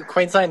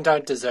 Queensland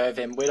don't deserve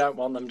him. We don't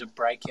want them to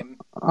break him.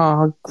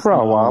 Oh,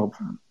 grow up.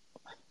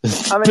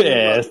 I mean,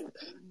 Beth,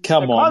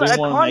 come on. We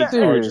want to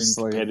make Origin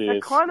competitive.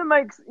 It kind of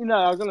makes,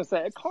 I was going to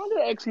say, it kind of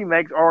actually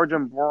makes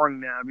Origin boring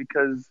now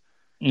because...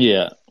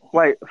 Yeah.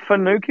 Wait,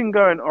 Fanu can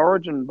go in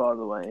Origin, by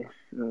the way.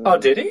 Oh,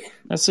 did he?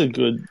 That's a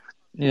good...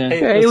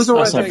 Yeah, he was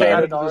always not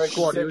bad. He was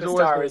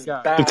always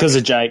back. Because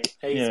of Jake.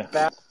 Yeah.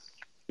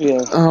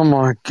 Oh,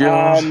 my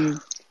God.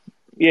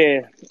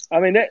 Yeah. I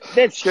mean,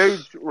 that's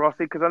huge,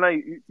 Rossi, because I know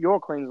you're a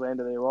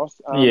Queenslander there, Ross.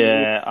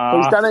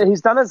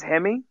 He's done his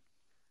Hemi.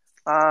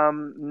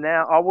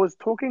 Now, I was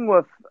talking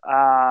with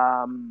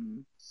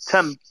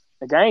Tim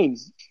again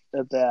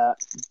about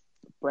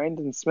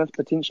Brandon Smith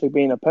potentially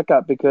being a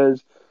pickup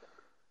because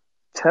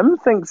Tim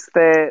thinks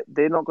that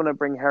they're not going to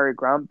bring Harry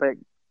Grant back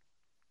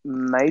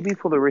maybe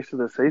for the rest of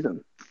the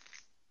season.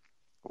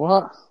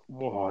 What?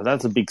 Whoa,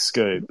 that's a big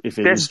scoop. If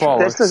it that's, is true.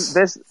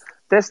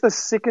 That's the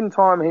second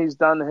time he's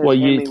done his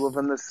Hemi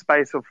within the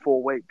space of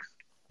 4 weeks.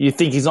 You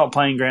think he's not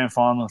playing grand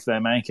final if they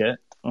make it?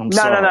 No,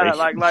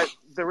 like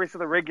the rest of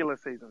the regular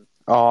season.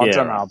 Oh, I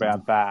don't know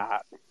about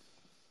that.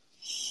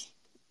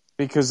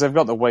 Because they've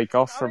got the week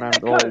off from him,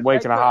 or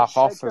week and a half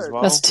off as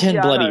well. That's 10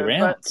 bloody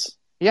rounds.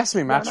 He has to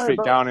be match fit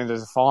going into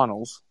the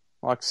finals.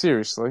 Like,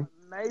 seriously.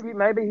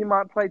 Maybe he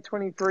might play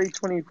 23,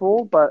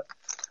 24, but,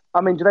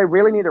 I mean, do they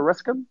really need to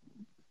risk him?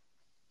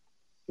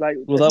 Like,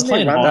 well, they're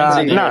playing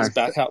Hines as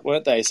backup,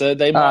 weren't they? So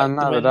they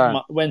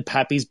might, when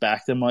Pappy's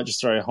back, they might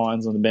just throw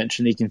Hines on the bench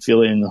and he can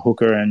fill in the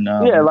hooker. And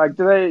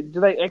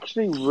do they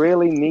actually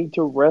really need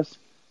to risk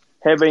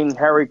having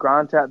Harry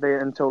Grant out there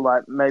until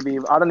like maybe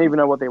I don't even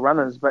know what their run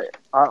is, but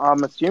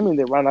I'm assuming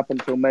their run up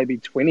until maybe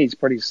 20 is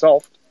pretty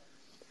soft.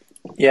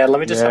 Yeah, let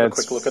me just have a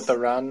quick look at the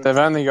run. They've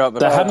only got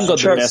they haven't got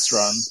the best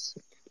run.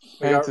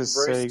 Panthers,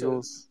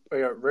 Seagulls. We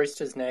got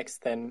Roosters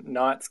next, then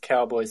Knights,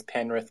 Cowboys,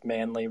 Penrith,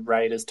 Manly,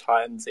 Raiders,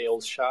 Titans,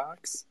 Eels,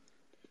 Sharks.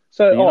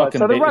 So the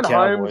run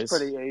home is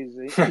pretty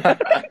easy.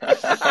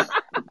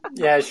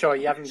 Yeah, sure.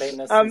 You haven't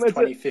beaten us since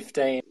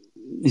 2015.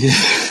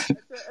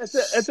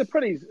 It's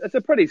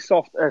a pretty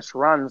soft-ish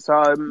run.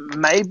 So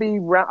maybe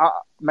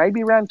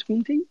round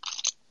 20.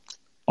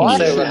 I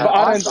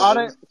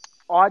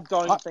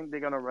don't think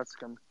they're going to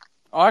risk him.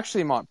 I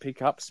actually might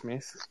pick up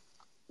Smith.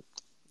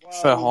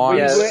 For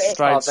Hines,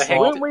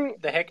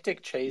 the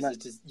hectic cheese is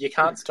just, you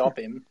can't stop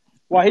him.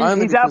 Well,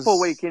 he's out for a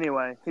week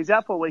anyway. He's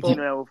out for a week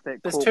anyway with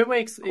that. There's 2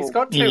 weeks. He's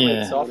got 2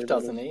 weeks off,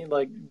 doesn't he?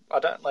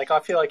 I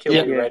feel like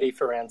he'll be ready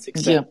for round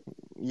 16.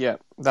 Yeah,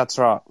 that's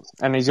right.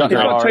 And he's got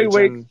 2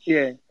 weeks.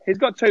 Yeah, he's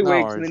got 2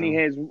 weeks, and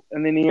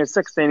then he has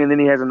 16, and then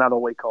he has another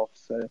week off.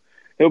 So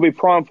he'll be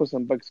primed for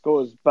some big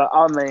scores. But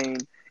I mean,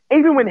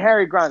 even when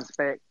Harry Grant's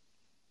back,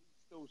 he's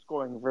still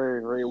scoring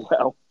very, very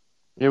well.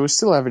 Yeah, we're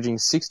still averaging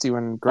 60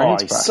 when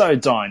Grant's back. He's so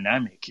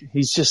dynamic.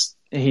 He's just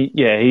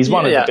he's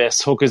one of the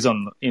best hookers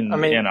in the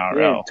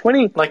NRL.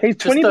 Yeah, he's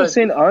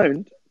 20%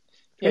 owned.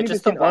 Yeah,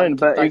 just the owned,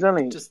 but he's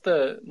only just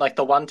the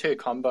 1-2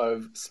 combo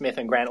of Smith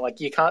and Grant.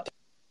 Like you can't.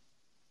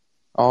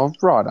 Oh,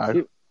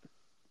 righto.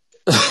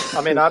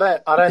 I mean, I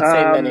don't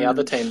see many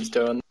other teams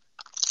doing.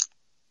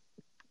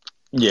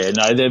 Yeah,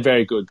 no, they're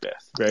very good,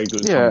 Beth. Very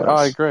good. Yeah, combos.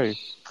 I agree.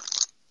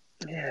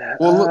 Yeah.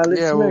 Well,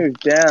 let's move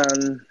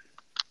down.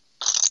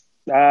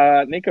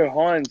 Nico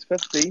Hines,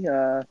 50.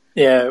 I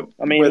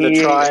mean, with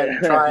a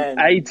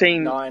try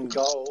 18, 9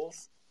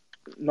 goals.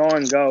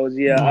 9 goals,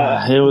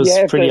 yeah. It was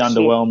pretty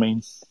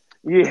underwhelming.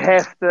 You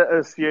have to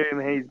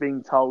assume he's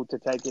being told to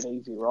take it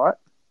easy, right?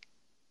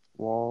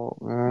 Well,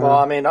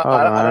 I mean,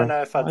 I don't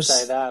know if I'd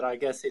say that. I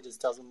guess he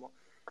just doesn't.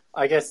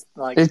 I guess,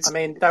 they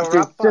were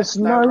up by... There's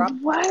no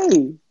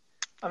way.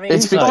 I mean,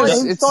 it's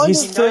because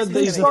he's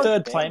the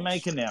third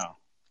playmaker now.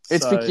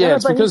 It's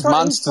because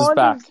Munster's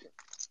back.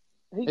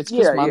 It's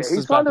because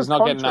Munster's back. He's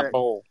not getting that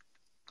ball.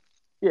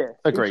 Yeah,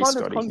 agreed,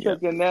 Scotty.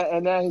 And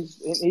now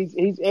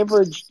he's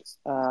averaged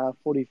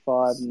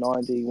 45,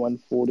 90,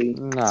 140.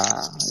 Nah,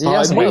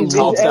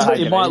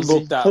 it might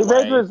look that way. He's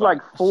averaged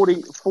like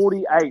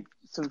 48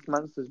 since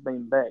Munster's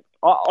been back.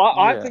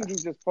 I think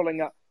he's just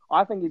pulling up.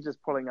 I think he's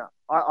just pulling up.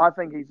 I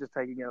think he's just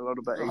taking it a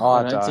little bit easy.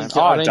 I don't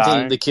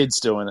think the kid's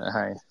doing it,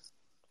 hey.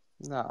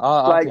 No,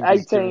 I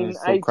think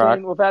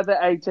 18 without the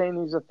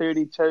 18, he's a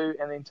 32,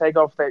 and then take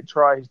off that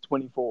try, he's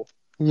 24.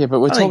 Yeah, but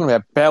we're talking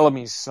about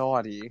Bellamy's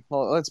side here.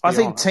 Well, let's be honest.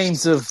 think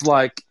teams have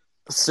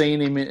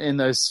seen him in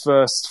those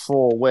first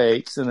 4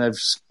 weeks, and they've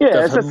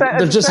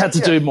just had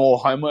to do more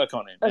homework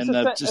on him, and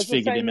they've just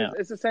figured him out.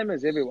 It's the same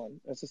as everyone.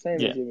 It's the same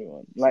as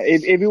everyone. Like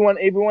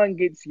everyone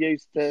gets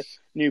used to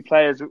new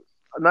players.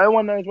 No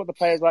one knows what the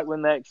players like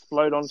when they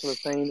explode onto the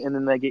scene, and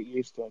then they get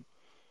used to them.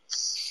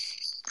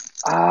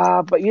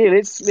 But yeah,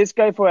 let's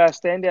go for our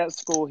standout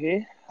score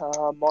here.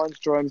 Mine's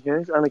Jerome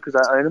Hughes, only because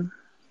I own him.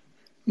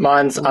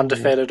 Mine's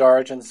undefeated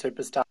Origin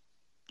superstar.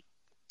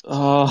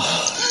 All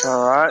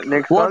right,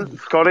 next one,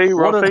 Scotty,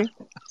 Rossi.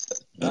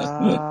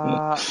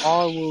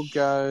 I'll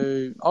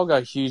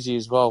go Hughesy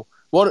as well.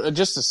 What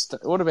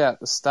about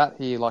the stat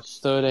here?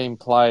 13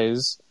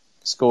 players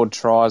scored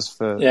tries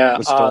for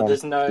the Storm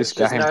there's this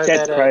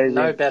game.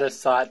 No better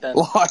sight than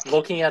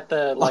looking at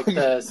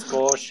the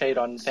score sheet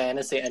on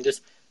fantasy and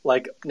just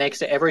next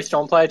to every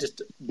Storm player,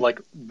 just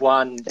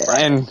one.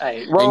 Guess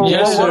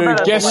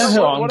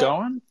who I'm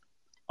going?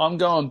 I'm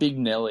going Big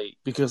Nelly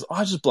because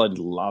I just bloody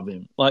love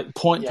him.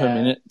 Point per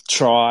minute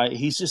try.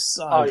 He's just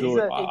so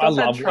good. I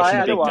love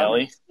watching Big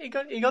Nelly. He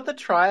got the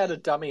try out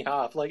of dummy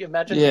half.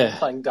 Imagine him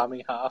playing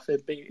dummy half.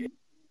 It'd be.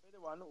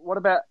 What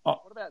about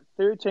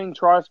 13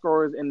 try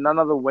scorers and none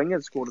of the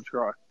wingers scored a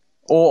try?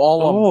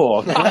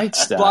 Or Olam. Great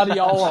stat. Bloody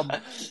Olam.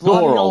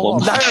 Or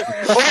Olam.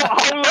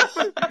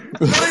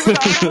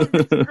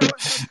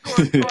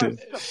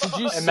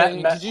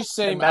 Did you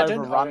see him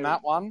overrun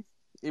that one?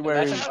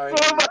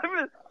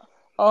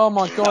 Oh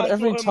my God!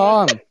 Every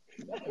time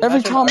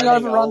he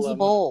overruns the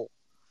ball.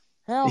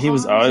 He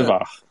was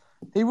over.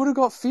 He would have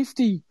got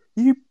 50.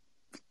 You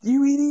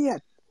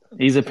idiot!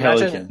 He's a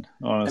pelican.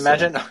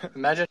 Honestly.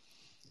 Imagine.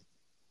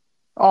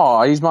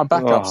 Oh, he's my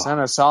backup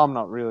center, so I'm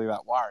not really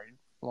that worried.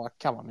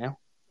 Come on now.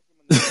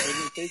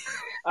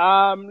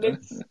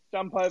 Let's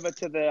jump over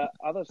to the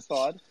other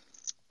side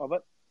of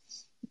it.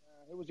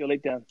 Who was your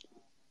league down?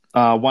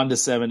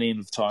 1-17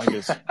 of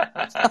Tigers.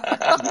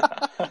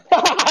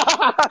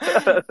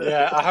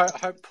 I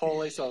hope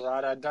Paulie's all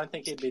right. I don't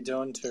think he'd be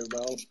doing too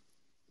well.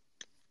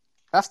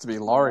 Have to be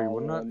Laurie,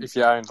 wouldn't it? If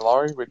you owned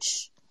Laurie,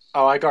 which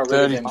I got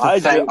rid of him.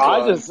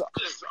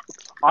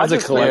 As a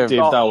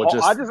collective, that would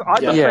just. I just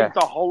think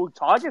the whole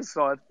Tigers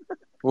side.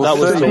 That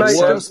was the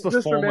worst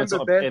performance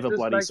I've ever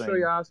bloody seen. Just make sure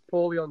you ask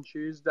Paulie on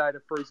Tuesday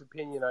for his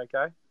opinion,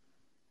 okay?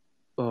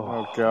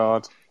 Oh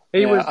God.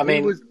 He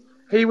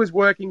was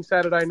working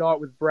Saturday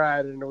night with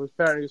Brad, and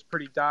apparently it was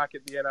pretty dark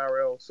at the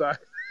NRL. So.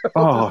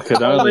 I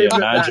could only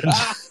imagine.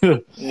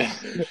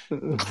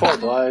 Poor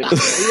bloke.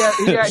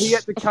 He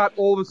had to cut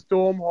all the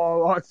Storm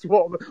highlights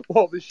while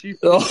the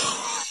shift.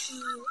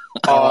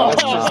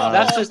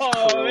 That's just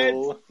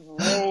cruel.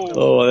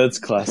 That's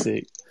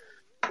classic.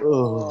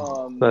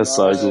 That's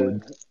so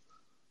good.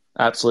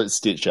 Absolute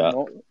stitch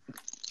up.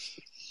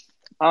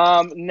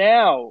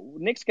 Now,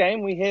 next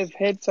game, we have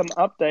had some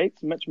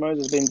updates. Mitch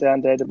Moses has been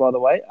downdated, by the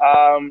way.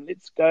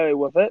 Let's go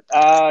with it.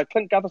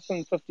 Clint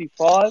Gutherson,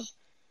 55.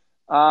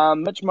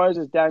 Mitch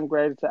Moses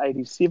downgraded to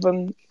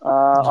 87.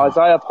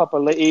 Isaiah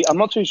Papali'i. I'm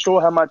not too sure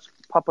how much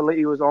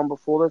Papali'i was on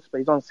before this, but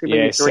he's on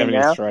 73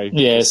 now.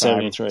 Yeah,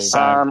 73.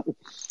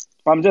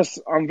 I'm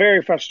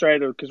very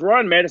frustrated because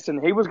Ryan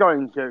Madison, he was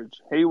going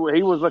huge. He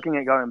was looking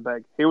at going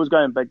big. He was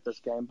going big this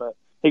game, but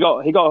he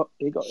got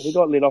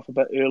let off a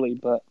bit early.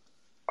 But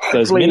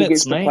those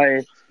minutes,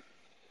 mate.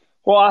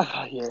 Well,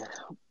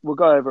 we'll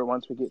go over it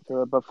once we get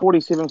through it. But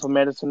 47 from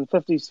Madison,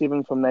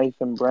 57 from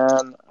Nathan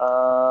Brown.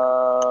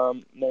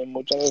 Then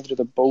we'll jump over to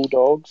the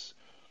Bulldogs.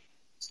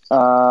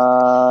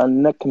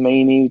 Nick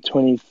Meaney,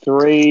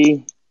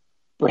 23.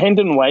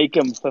 Brandon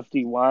Wakeham,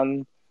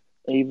 51.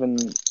 Even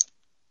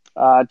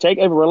Jake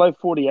Averillo,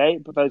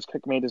 48. But those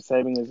kick meters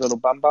saving his little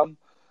bum.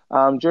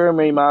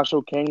 Jeremy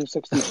Marshall King,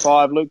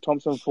 65. Luke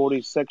Thompson,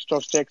 46.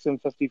 Josh Jackson,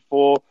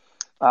 54.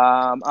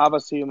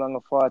 Avasi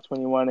Mangafai,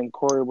 21, and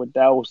Corey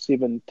Waddell,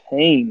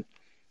 17.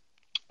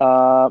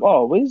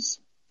 Where's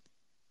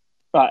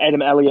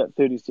Adam Elliott,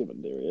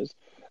 37. There he is.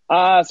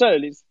 So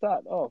let's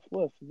start off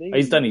with the.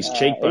 He's done his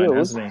cheekbone,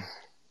 Eels. hasn't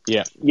he?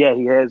 Yeah. Yeah,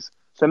 he has.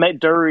 So Matt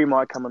Dury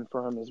might come in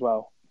for him as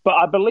well. But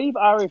I believe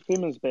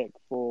RFM is back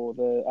for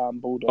the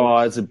Bulldogs. Oh,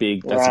 that's a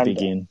big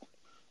in.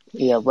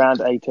 Yeah,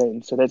 round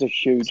 18. So that's a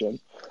huge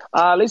in.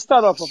 Let's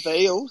start off with the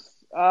Eels.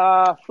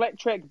 Flat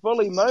track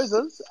bully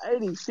Moses,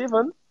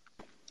 87.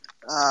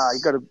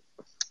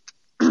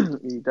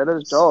 He did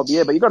his job,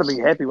 yeah, but you got to be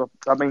happy with.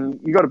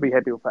 You got to be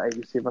happy with the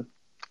 87.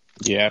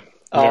 Yeah,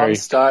 I'm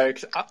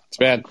stoked. It's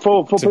about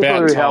for people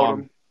who held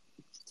him.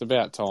 It's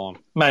about time,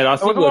 mate. I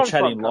think we were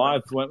chatting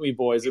live, weren't we,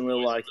 boys? And we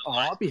were like,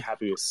 I'd be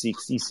happy with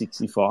 60,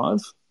 65.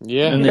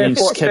 Yeah, and then he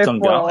just kept on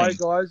going.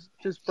 Guys,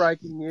 just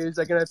breaking news: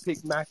 they're going to pick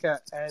Macca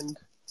and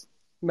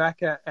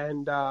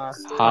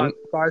Hunt,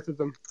 both of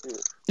them.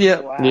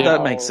 Yeah,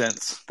 that makes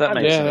sense. That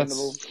makes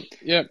sense.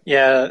 Yeah,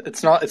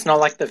 it's not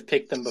like they've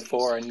picked them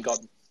before and got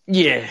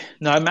Yeah,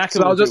 no, Macca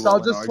so will do well.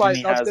 I'll just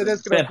play. They're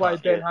just going to play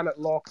Ben Hunt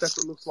at lock. That's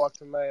what it looks like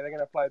to me. They're going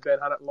to play Ben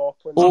Hunt at lock.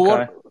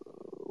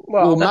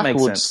 Well, Macca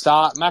would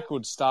start. Macca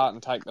would start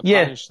and take the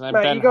punish, and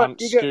then Ben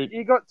Hunt scoot.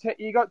 You got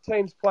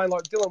teams playing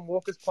like Dylan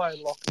Walker's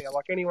playing lock now.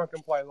 Like anyone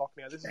can play lock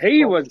now.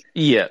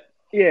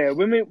 Yeah,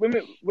 when we're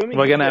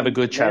going to have a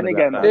good chat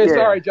about that. Yeah,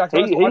 sorry, Jack.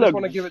 I just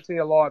want to give it to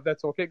you live.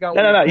 That's all. Keep going.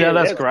 No. Yeah,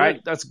 that's great.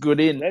 Good. That's good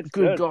in. That's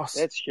good, Goss.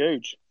 That's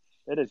huge.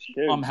 That is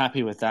huge. I'm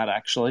happy with that,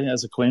 actually,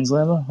 as a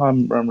Queenslander.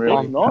 I'm really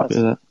happy with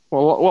that.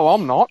 Well,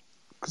 I'm not,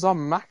 because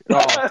I'm Mac.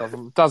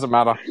 It doesn't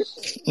matter.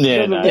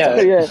 Yeah, no.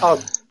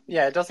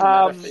 Yeah, it doesn't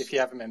matter if you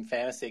have him in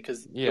fantasy,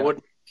 because you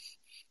would.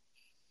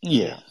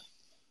 Yeah.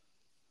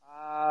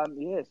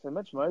 So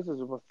Mitch Moses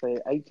with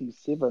the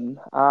 87.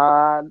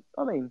 I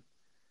mean,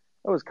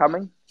 it was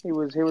coming. He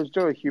was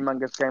due a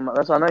humongous game like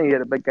this. I know he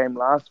had a big game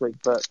last week,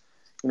 but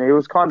he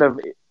was kind of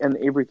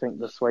in everything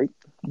this week.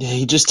 Yeah,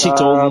 he just ticked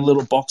all the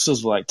little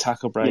boxes like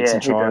tackle breaks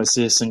and try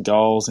assists and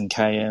goals and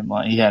KM.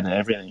 Like he had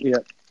everything. Yeah.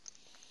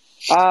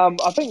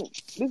 I think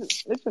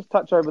let's just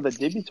touch over the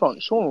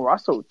debutant, Sean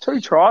Russell.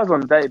 2 tries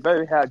on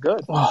debut. How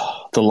good?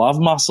 Oh, the love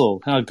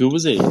muscle. How good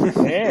was he?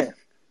 Yeah,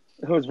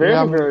 it was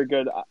very, very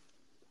good.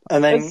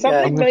 And then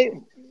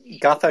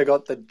Gutho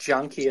got the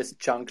junkiest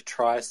junk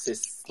try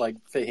assists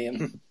for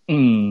him.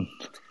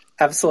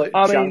 Absolute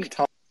junk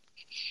time.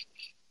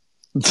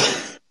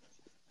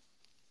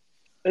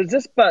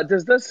 Does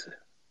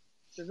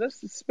this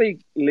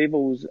speak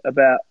levels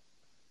about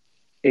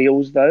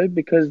Eels though?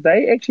 Because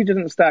they actually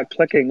didn't start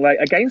clicking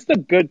against a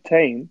good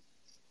team.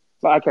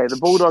 The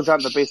Bulldogs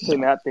aren't the best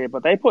team out there,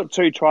 but they put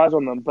 2 tries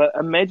on them. But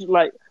imagine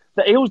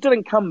the Eels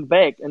didn't come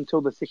back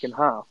until the second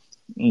half.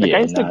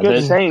 Against a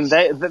good team,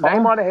 they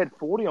might have had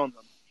 40 on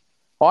them.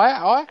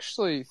 I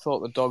actually thought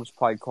the Dogs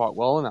played quite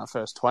well in that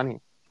first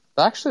 20.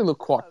 They actually look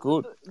quite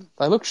good.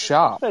 They look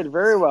sharp. They played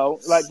very well.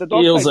 The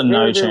Dogs Eels played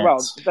very, very well.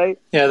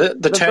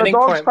 The turning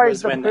point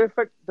was when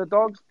the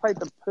Dogs played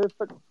the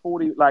perfect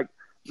 40,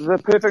 the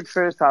perfect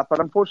first half. But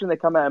unfortunately, they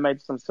come out and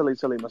made some silly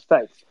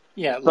mistakes.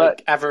 Yeah,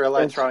 like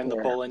Averillo throwing the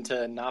ball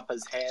into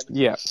Napa's head.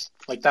 Yeah,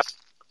 like that.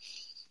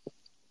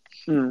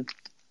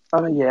 I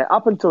mean,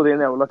 up until then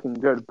they were looking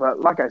good, but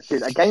like I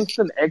said, against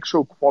an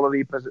actual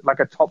quality,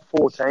 a top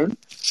 4 team,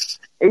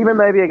 even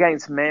maybe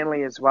against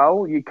Manly as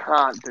well, you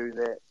can't do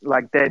that.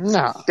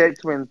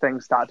 That's when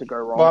things start to go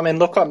wrong. Well, I mean,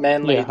 look what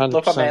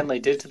Manly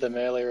did to them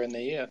earlier in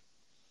the year.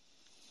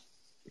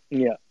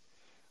 Yeah.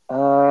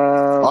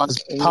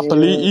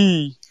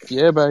 Papali'i.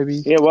 Yeah,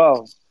 baby. Yeah,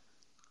 well,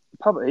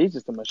 he's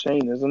just a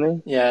machine, isn't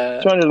he? Yeah.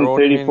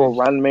 234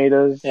 run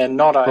meters. Yeah,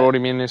 brought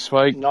him in this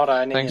week. Not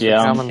owning Thanks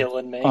him for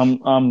killing me.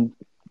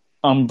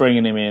 I'm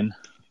bringing him in.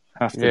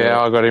 I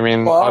got him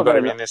in. I got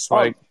him in this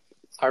week.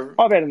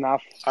 I've had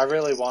enough. I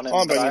really want him,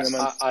 but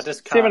I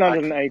just can't.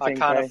 I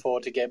can't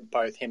afford to get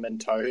both him and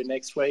Tohu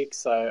next week,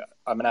 so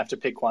I'm gonna have to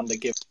pick one to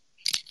give.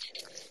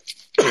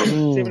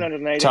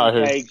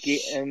 718k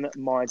get in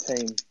my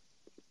team.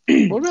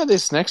 What about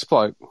this next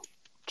bloke,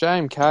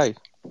 JMK?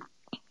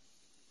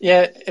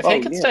 Yeah, if he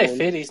can stay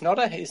fit, he's not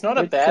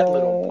a bad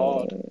little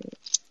pod.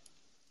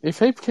 If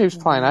he keeps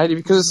playing 80,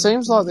 because it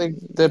seems like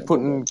they're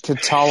putting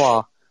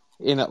Katoa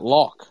in at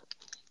lock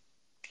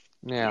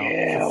now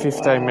for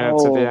 15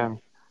 minutes at the end.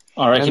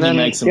 I reckon he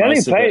makes the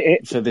most of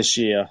it for this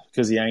year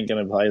because he ain't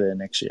going to play there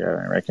next year.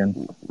 I don't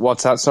reckon.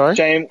 What's that? Sorry,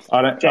 I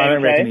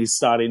don't reckon he's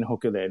starting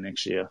hooker there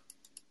next year.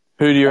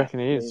 Who do you reckon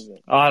he is?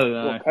 I don't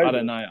know. I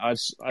don't know. I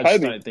just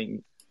don't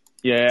think.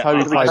 Yeah,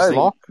 Toby plays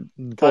lock.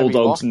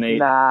 Bulldogs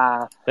need.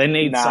 They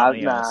need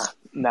something else.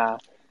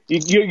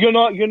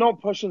 You're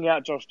not pushing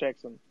out Josh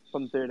Jackson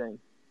from 13.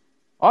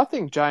 I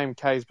think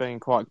JMK's been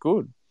quite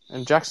good,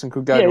 and Jackson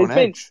could go to an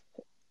edge.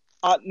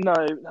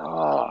 No.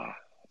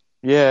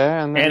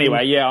 Yeah. And then,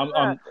 anyway,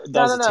 that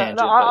was a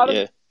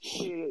tangent.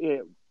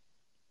 Yeah.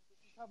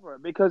 Cover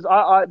it because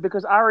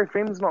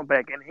RFM's not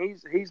back, and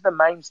he's the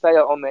mainstay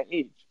on that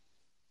edge.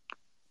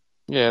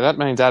 Yeah, that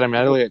means Adam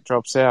Elliott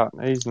drops out.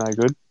 He's no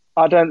good.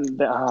 I'm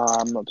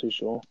not too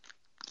sure.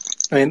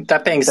 I mean,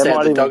 that being said,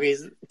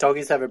 the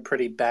doggies have a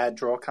pretty bad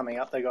draw coming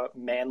up. They got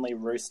Manly,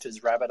 Roosters,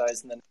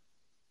 Rabbitohs, and then.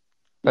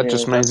 That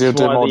just means he'll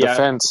do more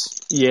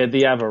defence. Yeah,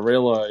 the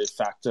Avarillo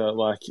factor,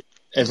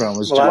 everyone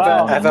was jumping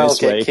on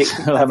this week.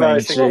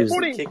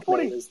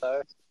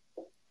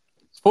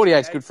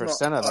 48's good for a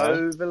centre, though.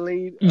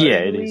 Overly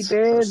it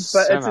is.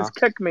 Bad, but it's his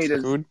kick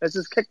meters. It's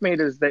his kick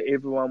meters that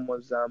everyone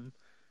was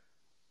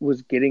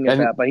getting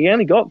about. But he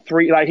only got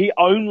 3. He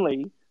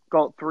only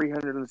got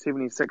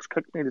 376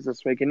 kick meters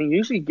this week, and he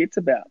usually gets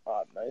about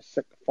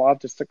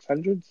 500 to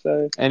 600.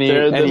 So and he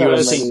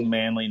was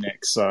Manly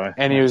next. So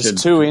and he was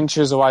 2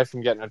 inches away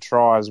from getting a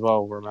try as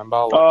well.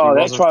 Remember? He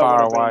wasn't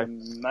far away.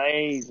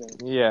 Amazing.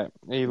 Yeah,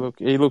 he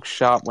looks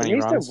sharp when he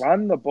runs. He needs to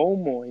run the ball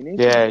more.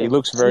 He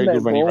looks very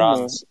good when he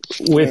runs.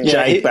 With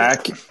Jake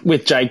back,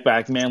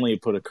 Manly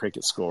put a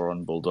cricket score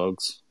on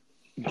Bulldogs.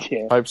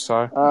 Yeah, hope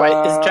so.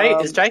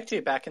 Wait, is Jake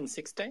due back in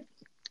 16?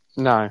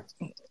 No.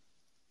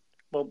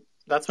 Well.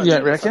 That's when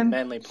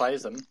Manly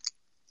plays them.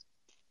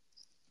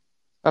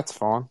 That's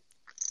fine.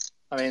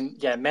 I mean,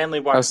 yeah, Manly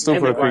won't. They'll still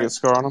put a cricket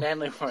score on them.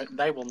 Manly won't.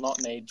 They will not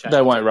need. James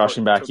they won't rush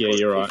him back. Yeah,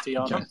 you're right.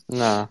 Okay.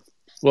 No.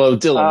 Well,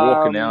 Dylan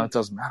Walker now. It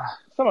doesn't matter.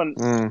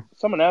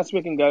 Someone else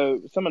we can go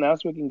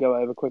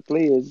over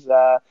quickly is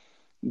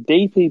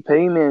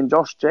DPP man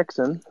Josh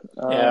Jackson.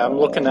 I'm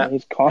looking at.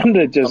 He's kind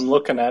of just. I'm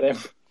looking at him.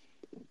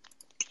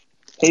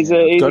 He's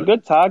a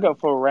good target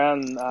for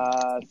around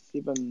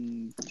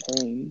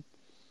 17.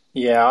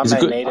 Yeah, I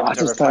may need him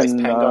to replace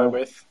Pango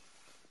with.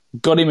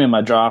 Got him in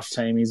my draft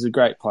team. He's a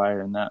great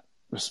player in that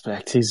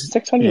respect. He's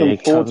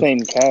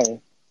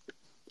 614k.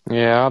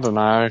 Yeah, I don't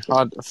know.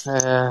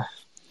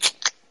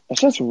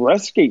 It's just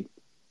risky.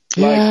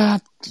 Yeah,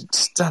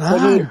 just don't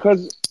know.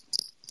 Because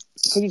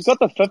he's got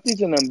the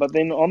 50s in him, but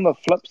then on the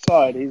flip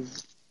side,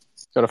 he's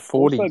got a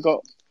 40. Also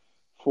got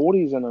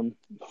 40s in him.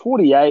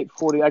 48,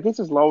 40. I guess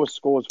his lowest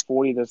score is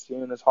 40 this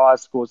year, and his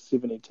highest score is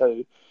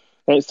 72.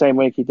 That same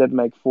week, he did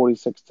make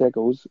 46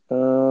 tackles. I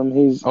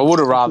would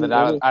have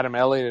rather Adam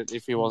Elliott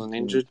if he wasn't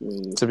injured,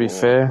 to be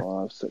fair.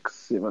 5, 6,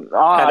 7.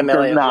 Adam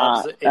Elliott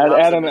loves it.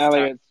 Adam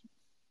Elliott.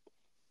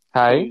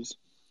 Hey?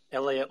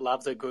 Elliott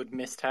loves a good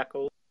missed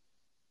tackle.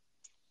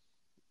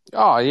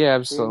 Oh, yeah,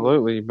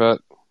 absolutely.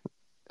 But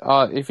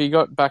if he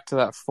got back to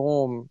that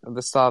form at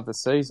the start of the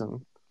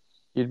season,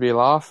 you'd be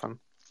laughing.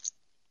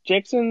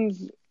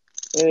 Jackson's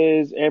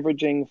is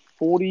averaging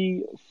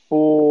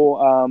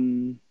 44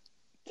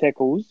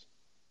 tackles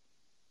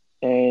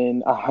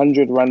and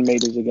 100 run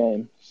meters a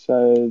game.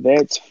 So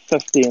that's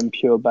 50 in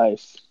pure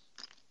base.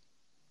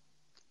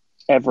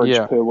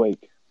 Average per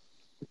week.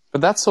 But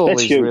that's all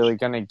he's really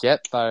going to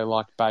get, though,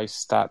 like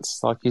base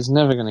stats. Like, he's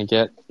never going to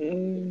get...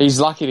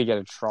 He's lucky to get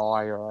a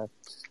try or a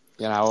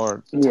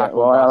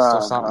tackle bust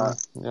or something.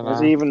 Has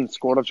he even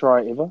scored a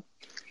try ever?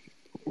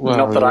 Well,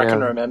 not that I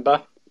can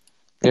remember.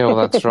 Yeah,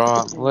 well, that's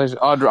right.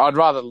 I'd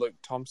rather Luke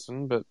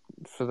Thompson, but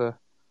for the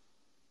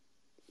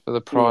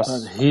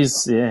price,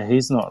 he's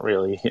not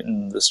really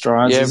hitting the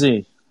strides, is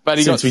he? But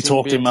since we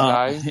talked him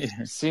up,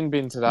 sin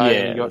bin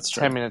today, and he got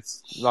 10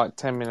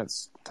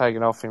 minutes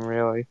taken off him.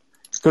 Really,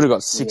 could have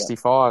got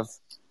 65.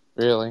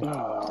 Really.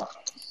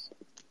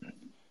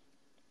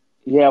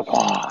 Yeah.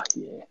 All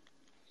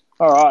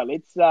right,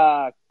 let's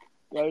go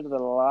to the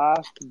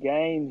last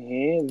game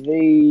here.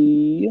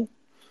 The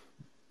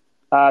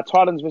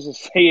Titans versus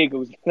Sea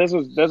Eagles. This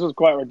was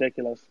quite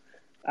ridiculous.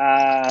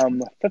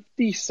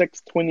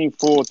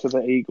 56-24 to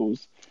the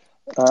Eagles.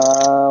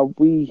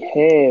 We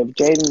have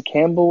Jaden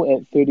Campbell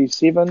at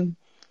 37,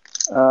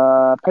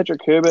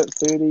 Patrick Herbert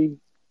 30,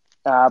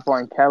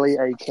 Brian Kelly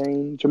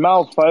 18,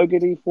 Jamal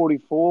Fogarty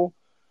 44.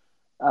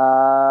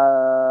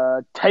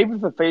 Taylor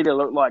Fafita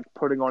looked like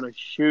putting on a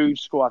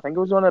huge score. I think it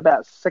was on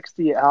about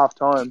 60 at half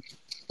time.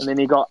 And then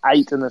he got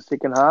 8 in the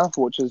second half,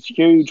 which is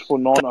huge for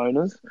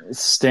non-owners. It's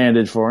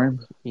standard for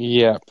him.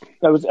 Yeah.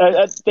 That was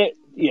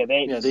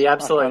the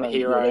absolute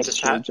hero.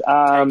 Just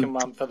taken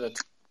one for the.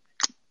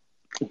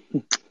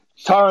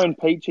 Tyrone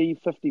Peachy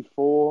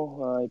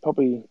 54. He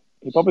probably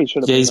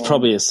should have. Yeah, he's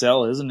probably a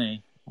sell, isn't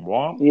he?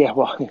 What? Yeah,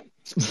 well.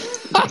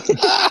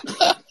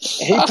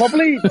 He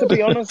probably, to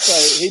be honest,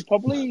 though, he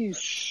probably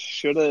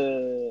should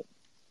have.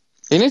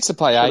 He needs to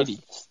play 80.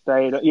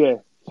 Stayed. Yeah.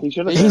 He's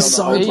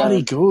so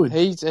bloody good.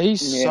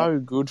 He's so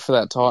good for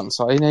that Titans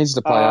side. He needs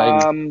to play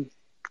 80.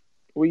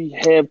 We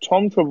have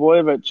Tom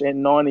Trbojevic at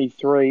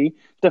 93.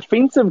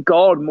 Defensive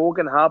god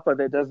Morgan Harper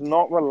that does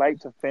not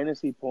relate to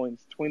fantasy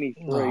points,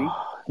 23.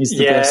 He's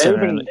the best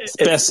center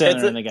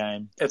in the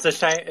game. It's a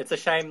shame. It's a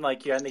shame.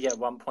 Like you only get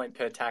 1 point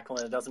per tackle,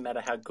 and it doesn't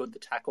matter how good the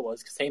tackle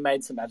was because he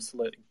made some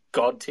absolute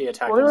god tier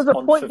tackles. Well, there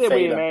was a point that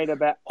we made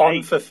about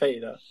on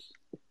Fafita.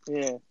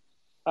 Yeah.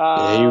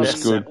 He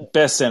was good.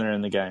 Best center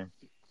in the game.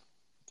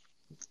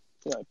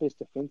 Yeah, best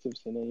defensive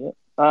center,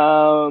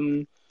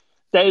 yeah.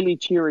 Daly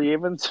Cherry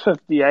Evans,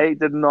 58,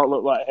 did not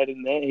look like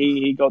hitting that.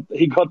 He got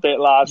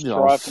that last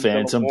try from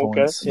phantom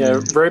points.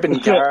 Yeah, Ruben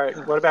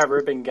Garrick. What about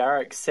Ruben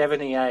Garrick,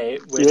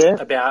 78, with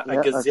about a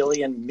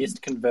gazillion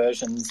missed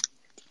conversions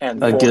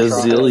and a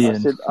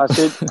gazillion. I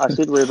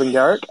said Ruben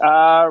Garrick.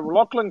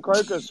 Lachlan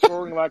Croker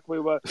scoring like we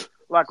were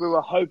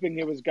hoping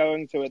he was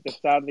going to at the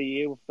start of the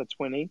year with the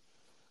 20.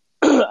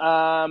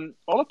 Ola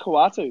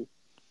Kawatu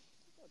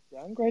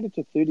downgraded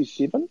to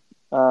 37.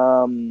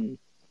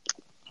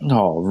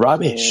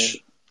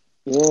 Rubbish.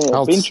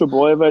 Yeah, Ben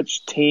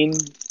Trbojevic, 10.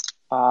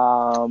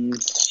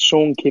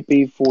 Sean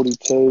Kepi,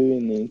 42.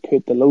 And then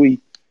Kurt DeLuey,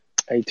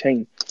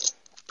 18.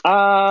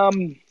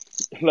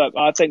 Look,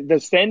 I think the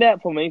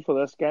standout for me for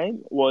this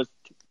game was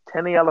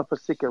Taniela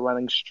Paseka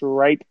running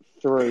straight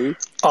through.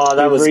 Oh,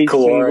 that was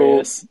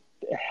glorious.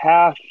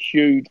 How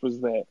huge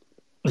was that?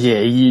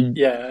 Yeah,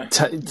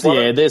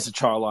 there's a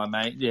try line,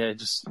 mate. Yeah,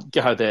 just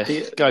go there.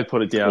 Go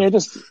put it down. Yeah,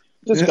 just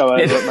go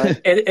over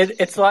it, mate.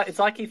 It's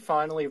like he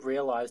finally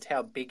realised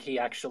how big he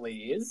actually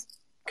is.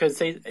 Because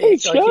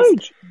he's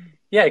huge.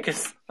 Yeah,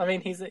 because I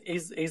mean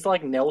he's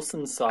like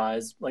Nelson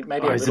size, like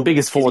maybe. He's the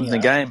biggest forward in the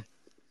game.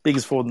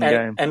 Biggest forward in the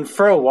game. And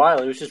for a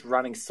while, he was just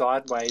running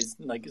sideways,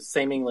 like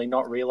seemingly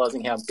not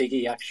realising how big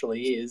he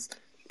actually is.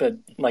 But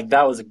like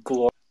that was a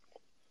glorious.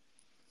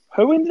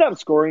 Who ended up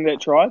scoring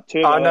that try?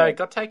 Turbo. Oh, no, it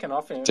got taken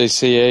off him.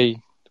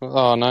 DCE.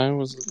 Oh, no.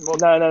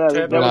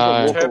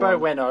 No. Turbo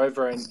went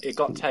over and it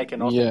got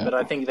taken off him, but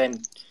I think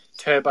then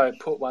Turbo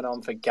put one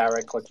on for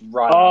Garrick right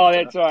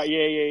after. That's right.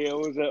 Yeah. It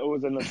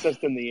was an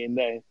assist in the end,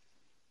 eh?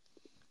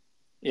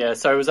 Yeah,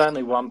 so it was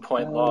only 1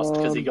 point lost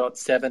because he got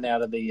 7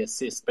 out of the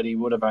assist, but he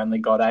would have only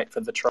got 8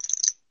 for the try.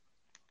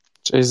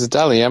 Jeez, the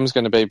Dally M's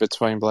going to be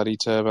between bloody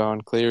Turbo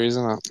and Cleary,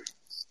 isn't it?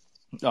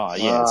 Oh,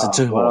 yeah, it's a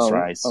two-horse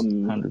race,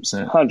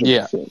 100%. 100%,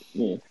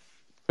 yeah.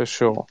 For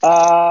sure.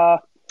 I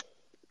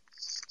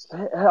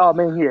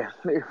mean,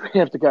 we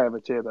have to go over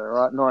Turbo,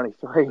 right?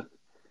 93.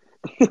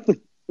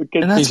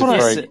 And that's what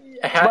I said.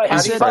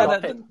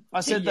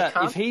 I said that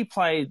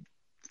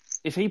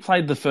if he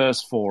played the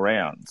first 4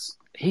 rounds,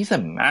 he's a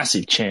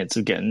massive chance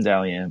of getting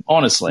Dally M,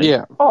 honestly.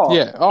 Yeah.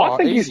 I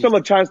think he's still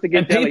a chance to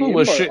get Dally M. And people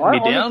were shooting me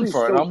down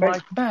for it. I'm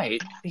like,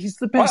 mate, he's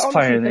the best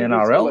player in the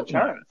NRL.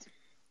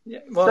 Yeah,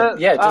 well,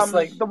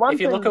 if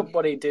you look at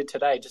what he did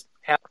today, just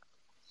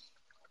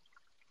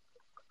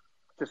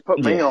put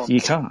me on.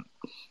 You can't.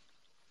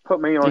 Put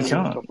me on. You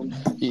can't.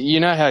 You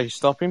know how you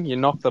stop him? You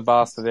knock the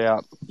bastard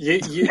out. You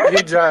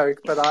joke,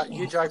 but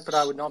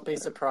I would not be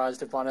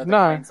surprised if one of the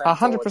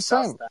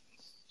 100%.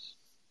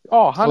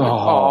 Oh, 100.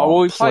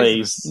 Well,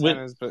 please.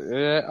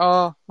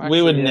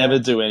 We would never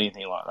do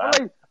anything like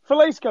that.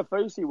 Felice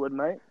Kafusi would,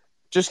 mate.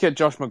 Just get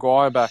Josh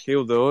Maguire back.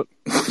 He'll do it.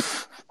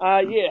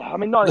 I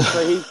mean,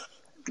 93.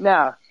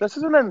 Now, this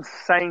is an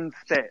insane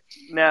stat.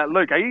 Now,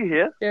 Luke, are you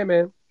here? Yeah,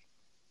 man.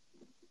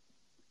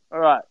 All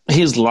right.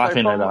 He's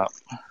lapping it up.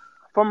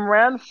 From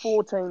round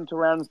 14 to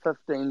round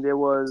 15, there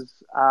was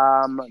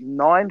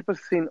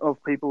 9%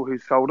 of people who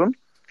sold him.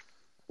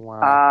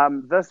 Wow.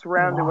 This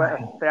round, there were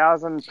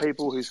 1,000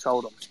 people who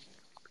sold him.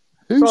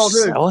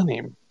 Who's selling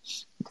him?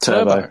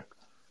 Turbo.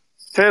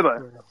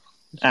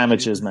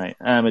 Amateurs, mate.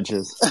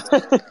 Amateurs.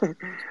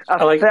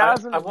 I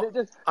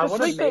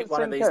want to meet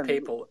one of these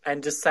people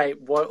and just say,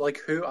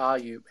 who are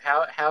you?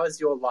 How has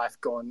your life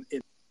gone?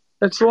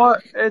 It's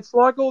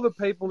like all the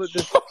people that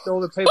just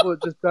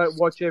don't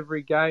watch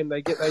every game.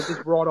 They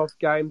just write off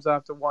games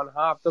after one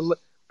half. The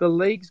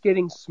league's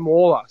getting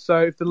smaller. So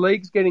if the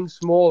league's getting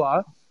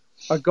smaller,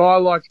 a guy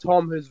like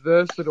Tom who's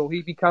versatile,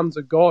 he becomes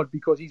a god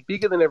because he's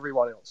bigger than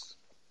everyone else.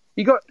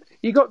 You got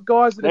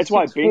guys that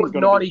are 6 foot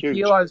 90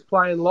 kilos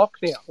playing lock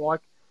now.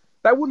 Like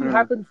that wouldn't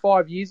happen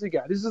 5 years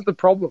ago. This is the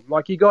problem.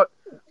 Like the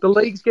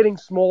league's getting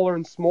smaller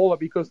and smaller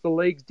because the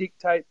leagues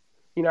dictate.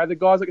 You know, the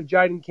guys like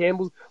Jaden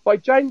Campbell.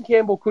 Like Jaden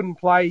Campbell couldn't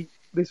play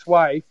this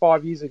way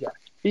 5 years ago.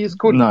 He just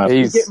couldn't. No,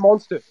 he'd get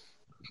monstered.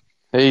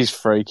 He's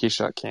freakish,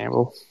 that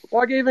Campbell.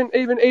 Like even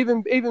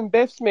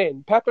Beth's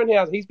man,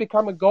 Pappenhausen, he's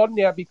become a god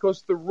now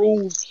because the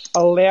rules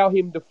allow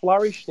him to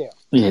flourish now.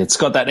 Yeah, it's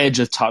got that edge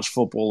of touch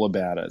football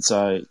about it.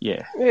 So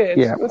yeah,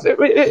 but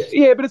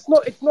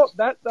it's not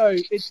that though.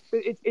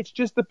 It's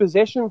just the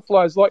possession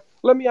flows. Like,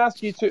 let me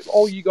ask you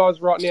all you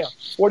guys right now,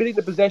 what do you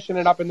think the possession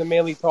ended up in the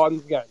Manly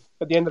Titans game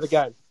at the end of the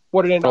game?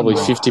 What did it end Probably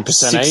up?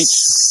 50% each.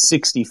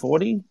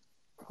 60-40?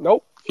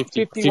 Nope.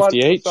 50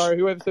 each. Sorry,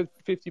 whoever said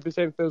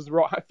 50% was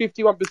right.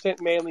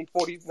 51% Manly,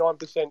 49%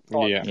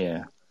 Titans.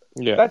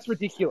 Yeah. That's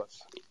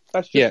ridiculous.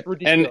 That's just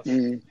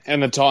ridiculous.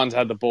 And the Titans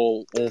had the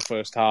ball all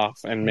first half.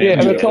 And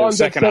the Titans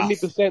had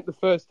 70% the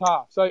first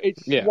half. So it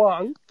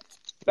swung.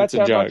 That's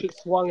how much it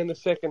swung in the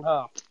second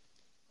half.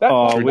 That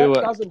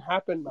doesn't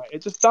happen, mate.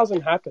 It just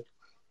doesn't happen.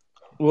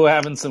 We were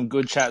having some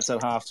good chats at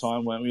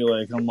halftime, weren't we?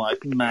 Like, I'm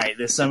like, mate,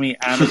 there's so many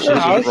amateurs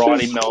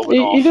riding Melbourne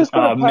off. You just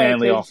got to pay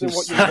Manly attention off. to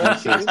what you're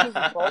watching. This is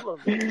the problem.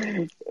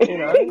 You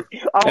know?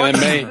 And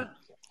then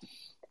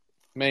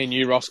me and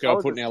you, Roscoe,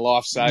 are putting our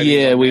life savings.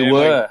 Yeah, we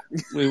were.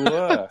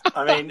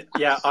 I mean,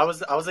 I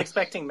was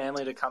expecting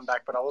Manly to come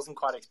back, but I wasn't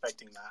quite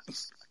expecting that.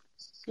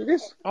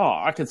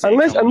 I could see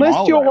unless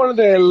you're one of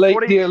the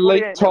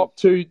elite top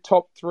 2,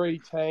 top 3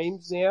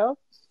 teams now.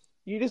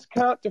 You just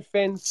can't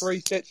defend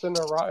 3 sets in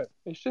a row.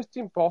 It's just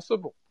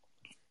impossible.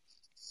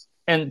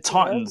 And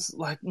Titans,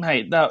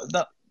 mate,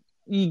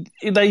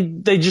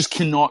 they just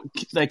cannot.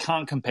 They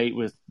can't compete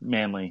with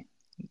Manly.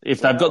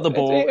 If they've got the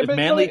ball, if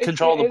Manly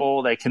control the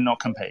ball, they cannot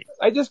compete.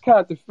 They just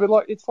can't. It's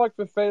like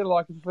Fafita.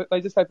 Like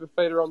they just had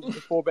Fafita on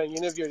before being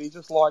interviewed. He's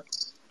just like,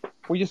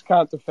 we just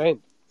can't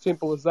defend.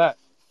 Simple as that.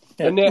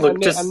 Yeah, and now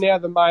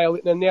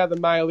the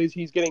mail is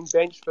he's getting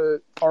benched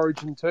for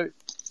Origin 2.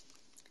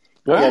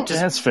 Well,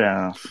 that's fair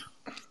enough.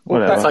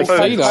 Whatever. That's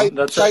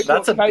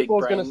a big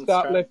Capewell's going to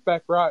start left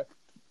back row,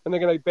 and they're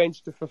going to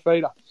bench to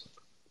Fafita.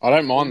 I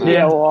don't mind that.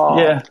 Yeah.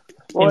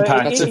 Well,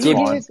 Impact. That's a good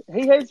one. But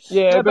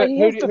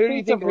who do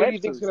you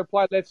think's going to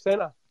play left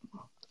centre?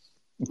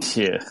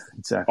 Yeah,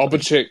 exactly.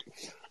 Oberchik.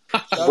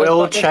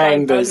 Will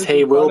Chambers,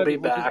 he will be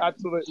back.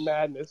 Absolute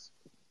madness.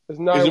 There's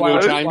no way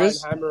he's playing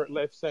Hammer at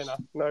left centre.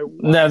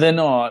 No, they're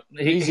not.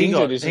 He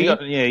got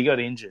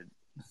injured.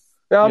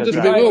 No, I'm just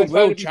saying,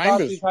 Will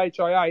Chambers. His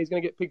HIA, he's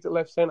going to get picked at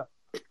left centre.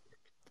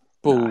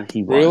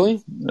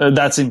 Really?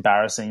 That's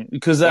embarrassing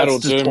because that's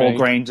just Paul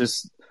Green.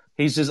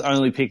 He's just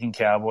only picking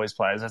Cowboys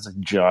players. That's a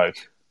joke.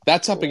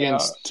 That's up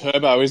against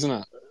Turbo, isn't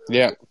it?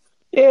 Yeah.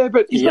 Yeah,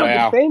 but he's got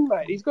to defend,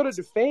 mate. He's got to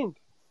defend.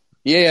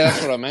 Yeah,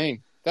 that's what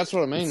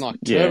I mean. Like,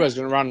 Turbo's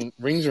going to run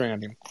rings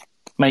around him.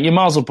 Mate, you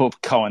might as well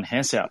put Cohen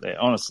Hess out there,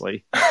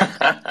 honestly.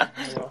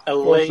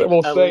 elite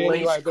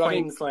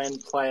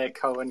Queensland player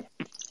Cohen.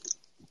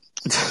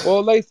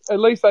 Well, at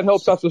least that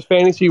helps us with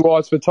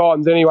fantasy-wise for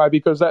Titans anyway,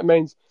 because that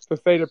means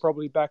Fifita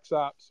probably backs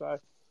up. So.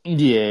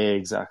 Yeah,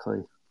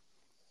 exactly.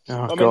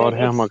 Oh, God,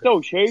 how much? It's still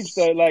huge,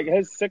 though. Like,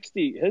 his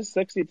 60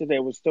 today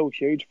was still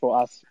huge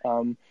for us.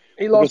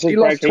 He lost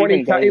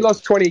 20K. He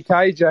lost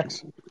 20K,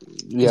 Jax.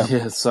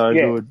 Yeah, so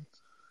good.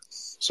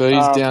 So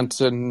he's down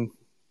to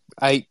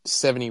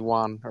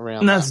 871 around.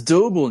 And that's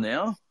doable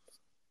now.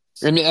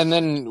 And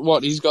then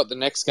what? He's got the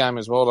next game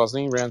as well, doesn't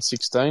he? Round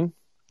 16,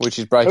 which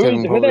is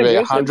break-even probably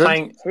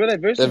 100. Who are they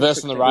versing? They're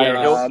versing the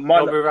Raiders.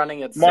 He'll be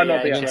running at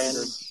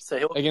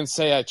CHN. Against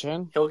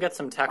CHN. He'll get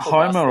some tackle.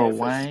 Home or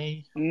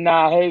away?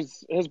 Nah,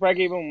 his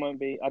break-even won't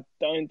be. I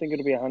don't think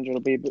it'll be 100. It'll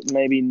be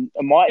maybe.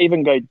 It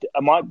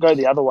might go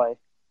the other way.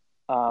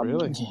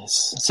 Really?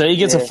 Yes. So he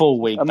gets a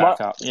full week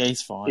back up. Yeah,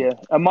 he's fine. Yeah,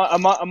 it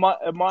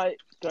might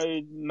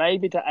go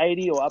maybe to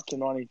 80 or up to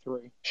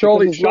 93.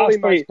 Surely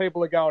most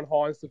people are going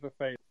Hines to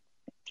Fifita.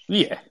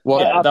 Yeah.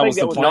 Well, yeah, that was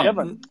the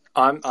plan.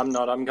 I'm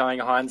not. I'm going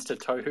Hines to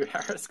Tohu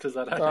Harris because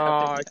I don't.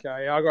 Oh,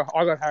 okay. I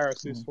got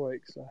Harris this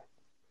week, so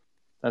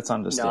that's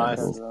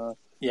understandable. Nice.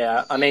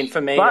 Yeah, I mean,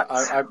 for me,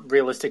 I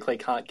realistically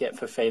can't get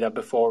Fifita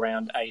before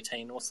round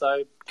 18 or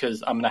so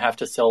because I'm going to have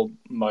to sell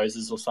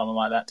Moses or something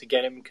like that to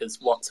get him because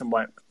Watson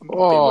won't be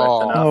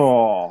worth enough.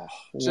 Oh,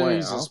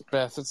 Jesus,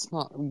 Beth, it's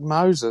not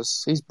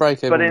Moses. He's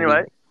break-even. But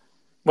anyway.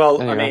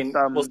 I mean...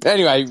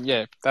 anyway,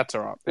 yeah, that's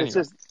all right.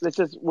 Anyway.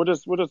 We'll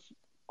just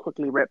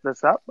quickly wrap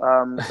this up.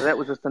 So that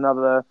was just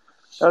another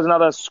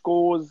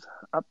scores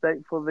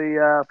update for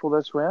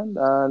this round.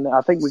 And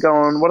I think we're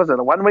going, what is it,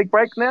 a 1 week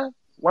break now?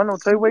 1 or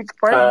 2 week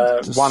break?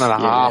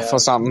 1.5 or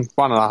something.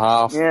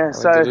 1.5. Yeah,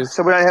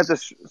 so we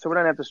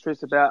don't have to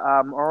stress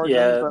about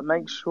Origins, but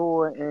make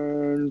sure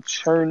and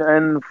tune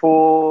in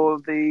for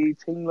the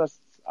team list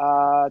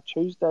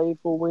Tuesday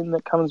for when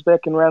that comes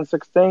back in round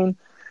 16,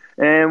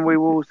 and we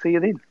will see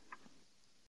you then.